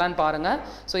கம்பைன் பண்ணலான்னு பாருங்கள்.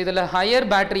 ஸோ இதில் ஹையர்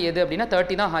பேட்டரி எது அப்படின்னா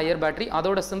 30 தான் ஹையர் பேட்டரி.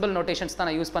 அதோட சிம்பிள் நோட்டேஷன்ஸ் தான்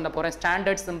நான் யூஸ் பண்ண போகிறேன்,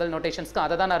 ஸ்டாண்டர்ட் சிம்பிள் நோட்டேஷன்ஸ்க்கு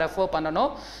அதை தான் நான் ரெஃபர்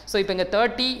பண்ணணும். ஸோ இப்போ இங்கே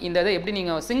 30 இந்த இதை எப்படி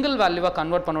நீங்கள் சிங்கிள் வேல்யூவாக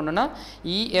கன்வெர்ட் பண்ணணும்னா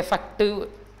இ effective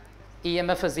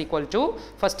EMF is equal to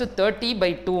first 30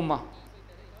 by 2மா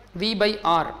V by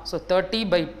R. So 30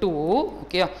 by 2.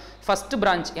 Okay, first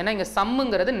branch, ஏன்னா இங்கே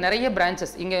சம்முங்கிறது நிறைய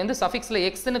பிரான்ச்சஸ், இங்கே வந்து சஃபிக்ஸில்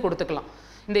எக்ஸ்ன்னு கொடுத்துக்கலாம்.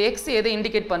 இந்த எக்ஸ் எதை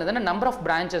இண்டிகேட் பண்ணுதுன்னா நம்பர் ஆஃப்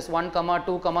பிரான்ச்சஸ் 1,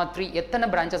 2, 3 எத்தனை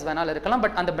பிரான்ச்சஸ் வேணாலும் இருக்கலாம்.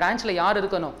 பட் அந்த பிரான்ச்சில் யார்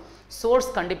இருக்கணும், சோர்ஸ்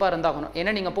கண்டிப்பாக இருந்தாகணும்.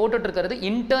 ஏன்னா நீங்கள் போட்டுட்டு இருக்கிறது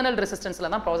இன்டர்னல் ரெசிஸ்டன்ஸில்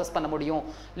தான் ப்ராசஸ் பண்ண முடியும்,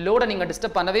 லோடை நீங்கள்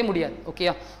டிஸ்டர்ப் பண்ணவே முடியாது. ஓகே,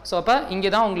 ஸோ அப்போ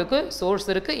இங்கே தான் உங்களுக்கு சோர்ஸ்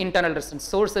இருக்குது, இன்டர்னல் ரெசிஸ்டன்ஸ்,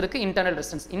 சோர்ஸ் இருக்குது, இன்டர்னல்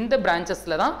ரெசிஸ்டன்ஸ். இந்த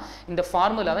பிரான்ச்சஸில் தான் இந்த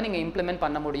ஃபார்முலாவை நீங்கள் இம்ப்ளிமெண்ட்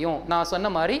பண்ண முடியும். நான்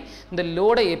சொன்ன மாதிரி இந்த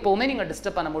லோடை எப்போவுமே நீங்கள்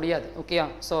டிஸ்டர்ப் பண்ண முடியாது. ஓகே,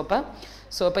 ஸோ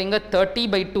அப்போ இங்கே 30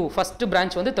 by 2 ஃபஸ்ட்டு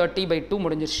பிரான்ச் வந்து 30 by 2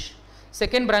 முடிஞ்சிருச்சு.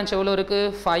 செகண்ட் பிரான்ச் எவ்வளோ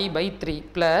இருக்குது, 5 by 3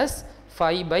 plus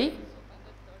 5 by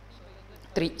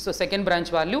 3. So second branch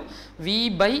value V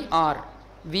by R,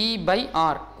 V by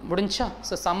R முடிஞ்சா.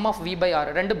 So some of V by R,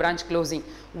 ரெண்டு பிரான்ச் க்ளோசிங்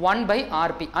 1 by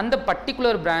RP, அந்த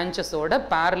particular பிரான்ச்சஸோட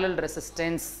parallel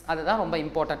resistance, அதுதான் ரொம்ப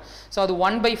important. So அது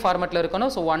 1 by ஃபார்மெட்டில்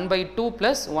இருக்கணும். So 1 by 2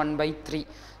 plus 1 by 3.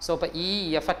 So இப்போ E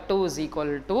effective is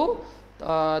equal to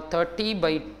 30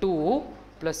 by 2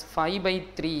 plus 5 by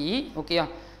 3. ஓகேயா,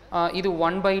 இது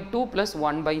 1 by 2 plus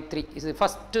 1 by 3. இது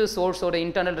first சோர்ஸோட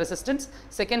internal resistance,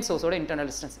 second சோர்ஸோட internal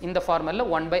resistance. இந்த ஃபார்மலில்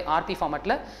 1 by RP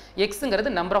ஃபார்மெட்டில்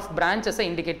எக்ஸுங்கிறது number of பிரான்ச்சஸை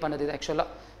indicate பண்ணுது இது ஆக்சுவலாக.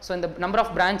 ஸோ இந்த நம்பர்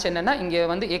ஆஃப் பிரான்ச் என்னென்னா இங்கே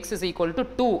வந்து எக்ஸ் இஸ் ஈக்குவல் டு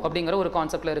 2 அப்படிங்கிற ஒரு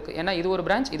கான்செப்ட்டில் இருக்குது. ஏன்னா இது ஒரு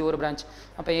பிரான்ச், இது ஒரு பிரான்ச்.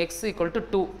 அப்போ எக்ஸ் ஈக்குவல் டு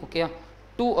 2. ஓகே,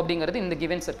 2 அப்படிங்கிறது இந்த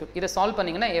கிவன் சர்க்யூட். இதை சால்வ்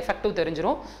பண்ணிங்கன்னா எஃபெக்டிவ்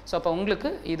தெரிஞ்சிடும். ஸோ அப்போ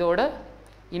உங்களுக்கு இதோட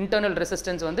இன்டர்னல்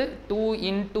ரெசிஸ்டன்ஸ் வந்து 2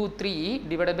 into 3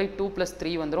 divided by 2 plus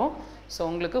 3 வந்துடும். ஸோ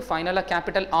உங்களுக்கு ஃபைனலாக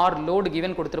கேபிட்டல் ஆர் லோடு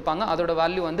கிவன் கொடுத்துருப்பாங்க. அதோட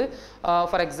வேல்யூ வந்து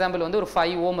ஃபார் எக்ஸாம்பிள் வந்து ஒரு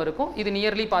 5 ஓம் இருக்கும். இது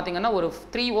நியர்லி பார்த்தீங்கன்னா ஒரு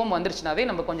 3 ஓம் வந்துருச்சுனாவே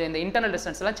நம்ம கொஞ்சம் இந்த இன்டர்னல்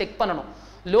ரெசிஸ்டன்ஸ்லாம் செக் பண்ணணும்.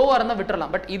 லோவாக இருந்தால்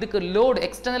விட்டுறலாம். பட் இதுக்கு லோடு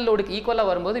எக்ஸ்டர்னல் லோடுக்கு ஈக்குவலாக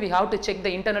வரும்போது we have to check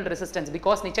the internal resistance,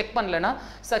 because நீ செக் பண்ணலன்னா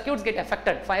சர்க்யூட்ஸ் கெட்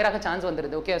எஃபெக்டட், ஃபயர் ஆக சான்ஸ்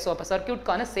வந்துடுது. ஓகே, ஸோ அப்போ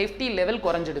சர்க்யூட்கான சேஃப்டி லெவல்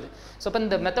குறைஞ்சிடுது. ஸோ இப்போ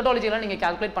இந்த மெத்தடாலஜிலாம் நீங்கள்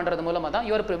கால்குலேட் பண்ணுறது மூலமாக தான்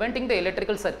யூஆர் ப்ரிவென்டிங் த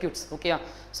எலக்ட்ரிக்கல் சர்க்யூட்ஸ். ஓகே,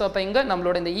 ஸோ அப்போ இங்கே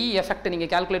நம்மளோட இந்த இ எஃபெக்ட்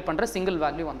நீங்கள் கால்குலேட் பண்ணுற சிங்கிள்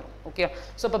வேல்யூ வந்துடும். ஓகே,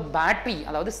 ஸோ இப்போ பேட்டரி,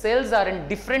 அதாவது cells R in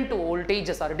different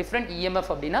voltages are different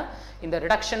EMF அப்படின்னா இந்த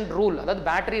ரிடக்ஷன் ரூல், அதாவது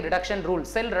பேட்டரி ரிடக்ஷன் ரூல்,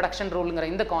 செல் ரிடக்ஷன் ரூலுங்கிற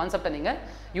இந்த கான்செப்டை நீங்கள்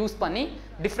யூஸ் பண்ணி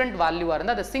டிஃப்ரெண்ட் வேல்யூவாக இருந்தால்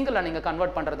அதை சிங்கிளாக நீங்கள்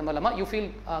கன்வெர்ட் பண்ணுறது மூலமாக யூ ஃபீல்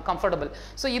கம்ஃபர்டபுள்.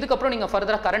 ஸோ இதுக்கப்புறம் நீங்கள்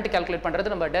ஃபர்தராக கரண்ட் கால்குலேட்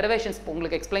பண்ணுறது நம்ம டெரிவேஷன்ஸ்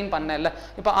உங்களுக்கு எக்ஸ்பிளைன் பண்ணல.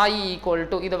 இப்போ I ஈக்குவல்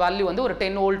டு இது வேல்யூ வந்து ஒரு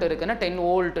 10 வோல்ட் இருக்குன்னா 10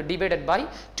 volt divided by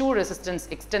 2 resistance,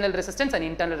 external resistance and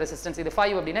internal resistance. இது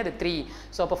 5 அப்படின்னா இது 3.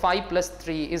 ஸோ அப்போ 5 +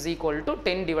 3 is equal to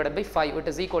 10 divided by 5.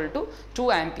 It is equal to 2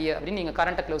 ampere அப்படின்னு நீங்கள்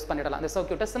கரண்ட்டை க்ளோஸ் பண்ணிடலாம். இந்த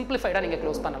சர்க்யூட்டை சிம்பிளிஃபைடாக நீங்கள்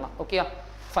க்ளோஸ் பண்ணலாம். Okay,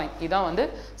 fine. இதான் வந்து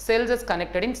cells is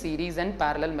connected in series and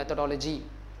parallel methodology.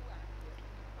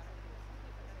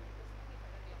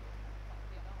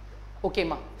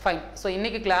 ஓகேம்மா, ஃபைன். ஸோ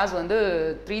இன்றைக்கி கிளாஸ் வந்து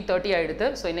 3:30 ஆகிடுது.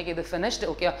 ஸோ இன்றைக்கி இது ஃபினிஷ்டு.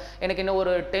 ஓகே, எனக்கு இன்னும்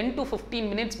ஒரு 10 to 15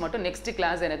 மினிட்ஸ் மட்டும் நெக்ஸ்ட்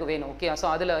கிளாஸ் எனக்கு வேணும். ஓகே, ஸோ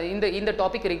அதில் இந்த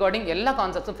டாபிக் ரிகார்டிங் எல்லா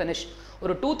கான்செப்ட்ஸும் ஃபினிஷ்.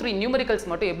 ஒரு 2-3 நியூமரிக்கல்ஸ்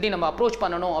மட்டும் எப்படி நம்ம அப்ரோச்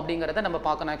பண்ணணும் அப்படிங்கிறத நம்ம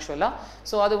பார்க்கணும் ஆக்சுவலாக.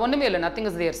 ஸோ அது ஒன்றுமே இல்லை, nothing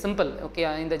is there, simple. Okay,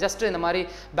 இந்த ஜஸ்ட் இந்த மாதிரி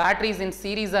பேட்டரிஸ் இன்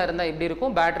சீரீஸாக இருந்தால் எப்படி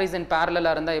இருக்கும், பேட்டரிஸ் இன்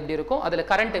பேரலாக இருந்தால் எப்படி இருக்கும், அதில்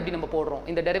கரண்ட் எப்படி நம்ம போடுறோம்,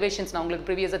 இந்த டெரிவேஷன்ஸ் நான் உங்களுக்கு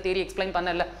ப்ரீவியஸாக தியரி எக்ஸ்பிளைன்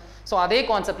பண்ணல. ஸோ அதே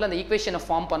கான்செப்ட்டில் அந்த ஈக்குவேஷனை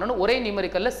ஃபார்ம் பண்ணணும். ஒரே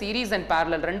நியூமரிக்கலில் சீரீஸ் அண்ட்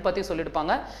பேரலல் ரெண்டு பற்றி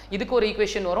சொல்லியிருப்பாங்க. இதுக்கு ஒரு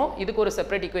ஈக்குவேஷன் வரும், இதுக்கு ஒரு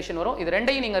செப்பரேட் ஈக்குவேஷன் வரும். இது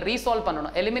ரெண்டையும் நீங்கள் ரீசால்வ்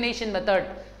பண்ணணும். Elimination method,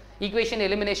 equation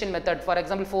elimination method. For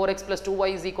example, 4x plus 2y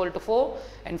is equal to 4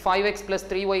 and 5x plus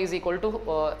 3y is equal to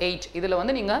 8. இதில்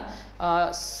வந்து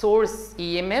நீங்கள் source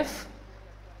EMF,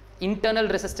 internal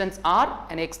resistance R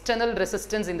and external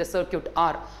resistance in the circuit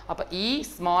R. அப்போ E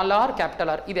small r capital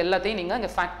R இது எல்லாத்தையும் நீங்கள் இங்கே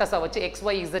ஃபேக்டர்ஸாக வச்சு x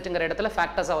y zங்கிற இடத்துல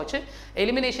ஃபேக்டர்ஸாக வச்சு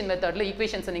எலிமினேஷன் மெத்தடில்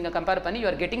ஈக்குவேஷன்ஸை நீங்கள் கம்பேர் பண்ணி you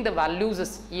are getting the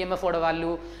values, EMF ஓட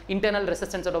value, internal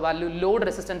ரெசிஸ்டன்ஸோட value, load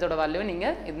ரெசிஸ்டன்ஸோட value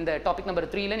நீங்கள் இந்த டாபிக் நம்பர்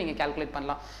 3ல நீங்கள் கால்குலேட்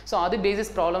பண்ணலாம். ஸோ அது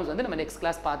பேசிஸ் ப்ராப்ளம்ஸ் வந்து நம்ம நெக்ஸ்ட்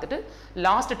கிளாஸ் பார்த்துட்டு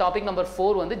லாஸ்ட் டாபிக் நம்பர்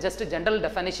 4 வந்து ஜஸ்ட் ஜென்ரல்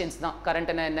டெஃபினிஷன்ஸ் தான்.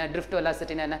 கரண்ட் என்ன, ட்ரிஃப்ட்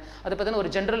வெலாசிட்டினா என்ன, அதை பற்றின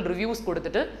ஒரு ஜென்ரல் ரிவ்யூஸ்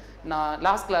கொடுத்துட்டு நான்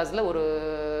லாஸ்ட் கிளாஸில் ஒரு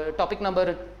டாபிக் நம்பர்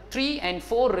 3 and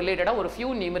 4 ரிலேட்டடாக ஒரு few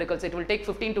numericals, it will take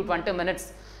 15 to 20 minutes.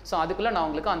 So அதுக்குள்ளே நான்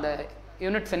உங்களுக்கு அந்த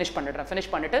யூனிட் ஃபினிஷ்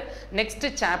பண்ணிவிட்டு நெக்ஸ்ட்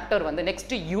சாப்டர் வந்து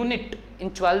நெக்ஸ்ட் யூனிட்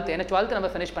இன் 12th, ஏன்னா 12th நம்ம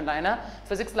ஃபினிஷ் பண்ணலாம். ஏன்னா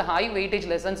ஃபிசிக்ஸில் ஹை வெயிட்டேஜ்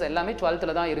லெசன்ஸ் எல்லாமே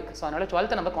 12th தான் இருக்குது. ஸோ அதனால்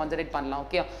 12th நம்ம கான்சன்ட்ரேட் பண்ணலாம்.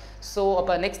 ஓகே, ஸோ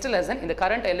அப்போ நெக்ஸ்ட் லெசன் இந்த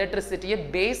கரண்ட் எலக்ட்ரிசிட்டியை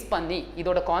பேஸ் பண்ணி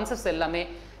இதோட கான்செப்ட்ஸ் எல்லாமே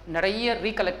நிறைய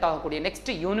ரீகலெக்ட் ஆகக்கூடிய நெக்ஸ்ட்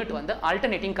யூனிட் வந்து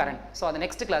ஆல்டர்னேட்டிங் கரண்ட். ஸோ அது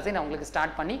நெக்ஸ்ட் கிளாஸே நான் உங்களுக்கு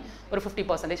ஸ்டார்ட் பண்ணி ஒரு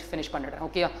 50% ஃபினிஷ் பண்ணிடுறேன்.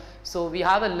 Okay, so we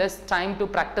have a less time to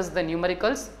practice the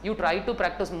numericals. You try to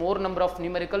practice more number of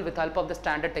numerical with help of the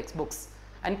standard text books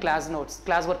and class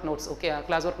work notes. Okay,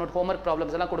 class work note, homework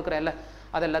problems எல்லாம் கொடுக்குறேன்ல,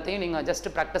 அது எல்லாத்தையும் நீங்கள் just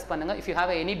practice பண்ணுங்கள். If you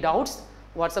have any doubts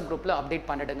WhatsApp குரூப்பில் update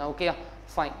பண்ணிடுங்க. Okay,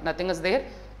 fine, nothing is there.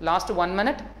 Last 1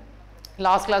 minute,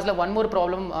 last கிளாஸில் one more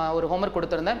problem ஒரு homework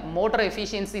கொடுத்துருந்தேன். மோட்டர்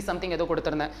எஃபிஷியன்சி சம்திங் ஏதோ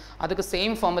கொடுத்துருந்தேன். அதுக்கு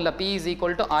same formula P is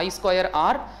equal to I square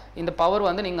R. இந்த power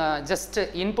வந்து நீங்கள் ஜஸ்ட்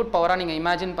இன்புட் பவராக நீங்கள்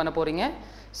இமேஜின் பண்ண போகிறீங்க.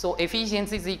 So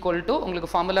efficiency is equal to,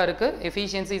 உங்களுக்கு ஃபார்முலா இருக்குது,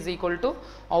 efficiency is equal to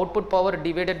output power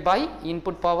divided by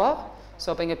input power. So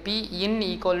அப்போ இங்கே P in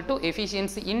equal to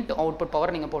efficiency into output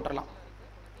power நீங்கள் போட்டுடலாம்.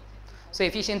 So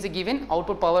efficiency given,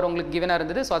 output power உங்களுக்கு கிவனாக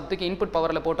இருந்தது. ஸோ அதுக்கு input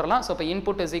பவரில் போட்டுடலாம். ஸோ இப்போ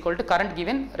input is equal to current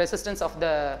given, resistance of the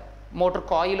motor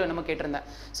coil நம்ம கேட்டிருந்தேன்.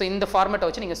 ஸோ இந்த ஃபார்மேட்டை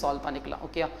வச்சு நீங்கள் சால்வ் பண்ணிக்கலாம்.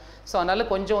 ஓகே, ஸோ அதனால்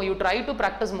கொஞ்சம் you try to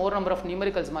practice more number of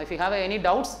numericals. If you have any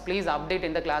doubts please update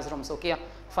in the class rooms. Okay,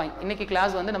 fine. இன்றைக்கி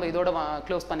class வந்து நம்ம இதோட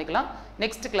க்ளோஸ் பண்ணிக்கலாம்.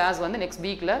 நெக்ஸ்ட் கிளாஸ் வந்து நெக்ஸ்ட்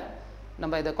வீக்கில்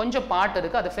நம்ம இதை கொஞ்சம் பார்ட்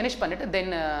இருக்குது, அதை ஃபினிஷ் பண்ணிவிட்டு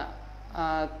then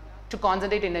to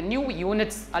concentrate in new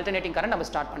units alternating current நம்ம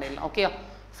ஸ்டார்ட் பண்ணிடலாம். Okay,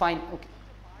 fine. ஓகே,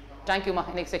 தேங்க்யூம்மா.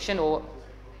 Next section over.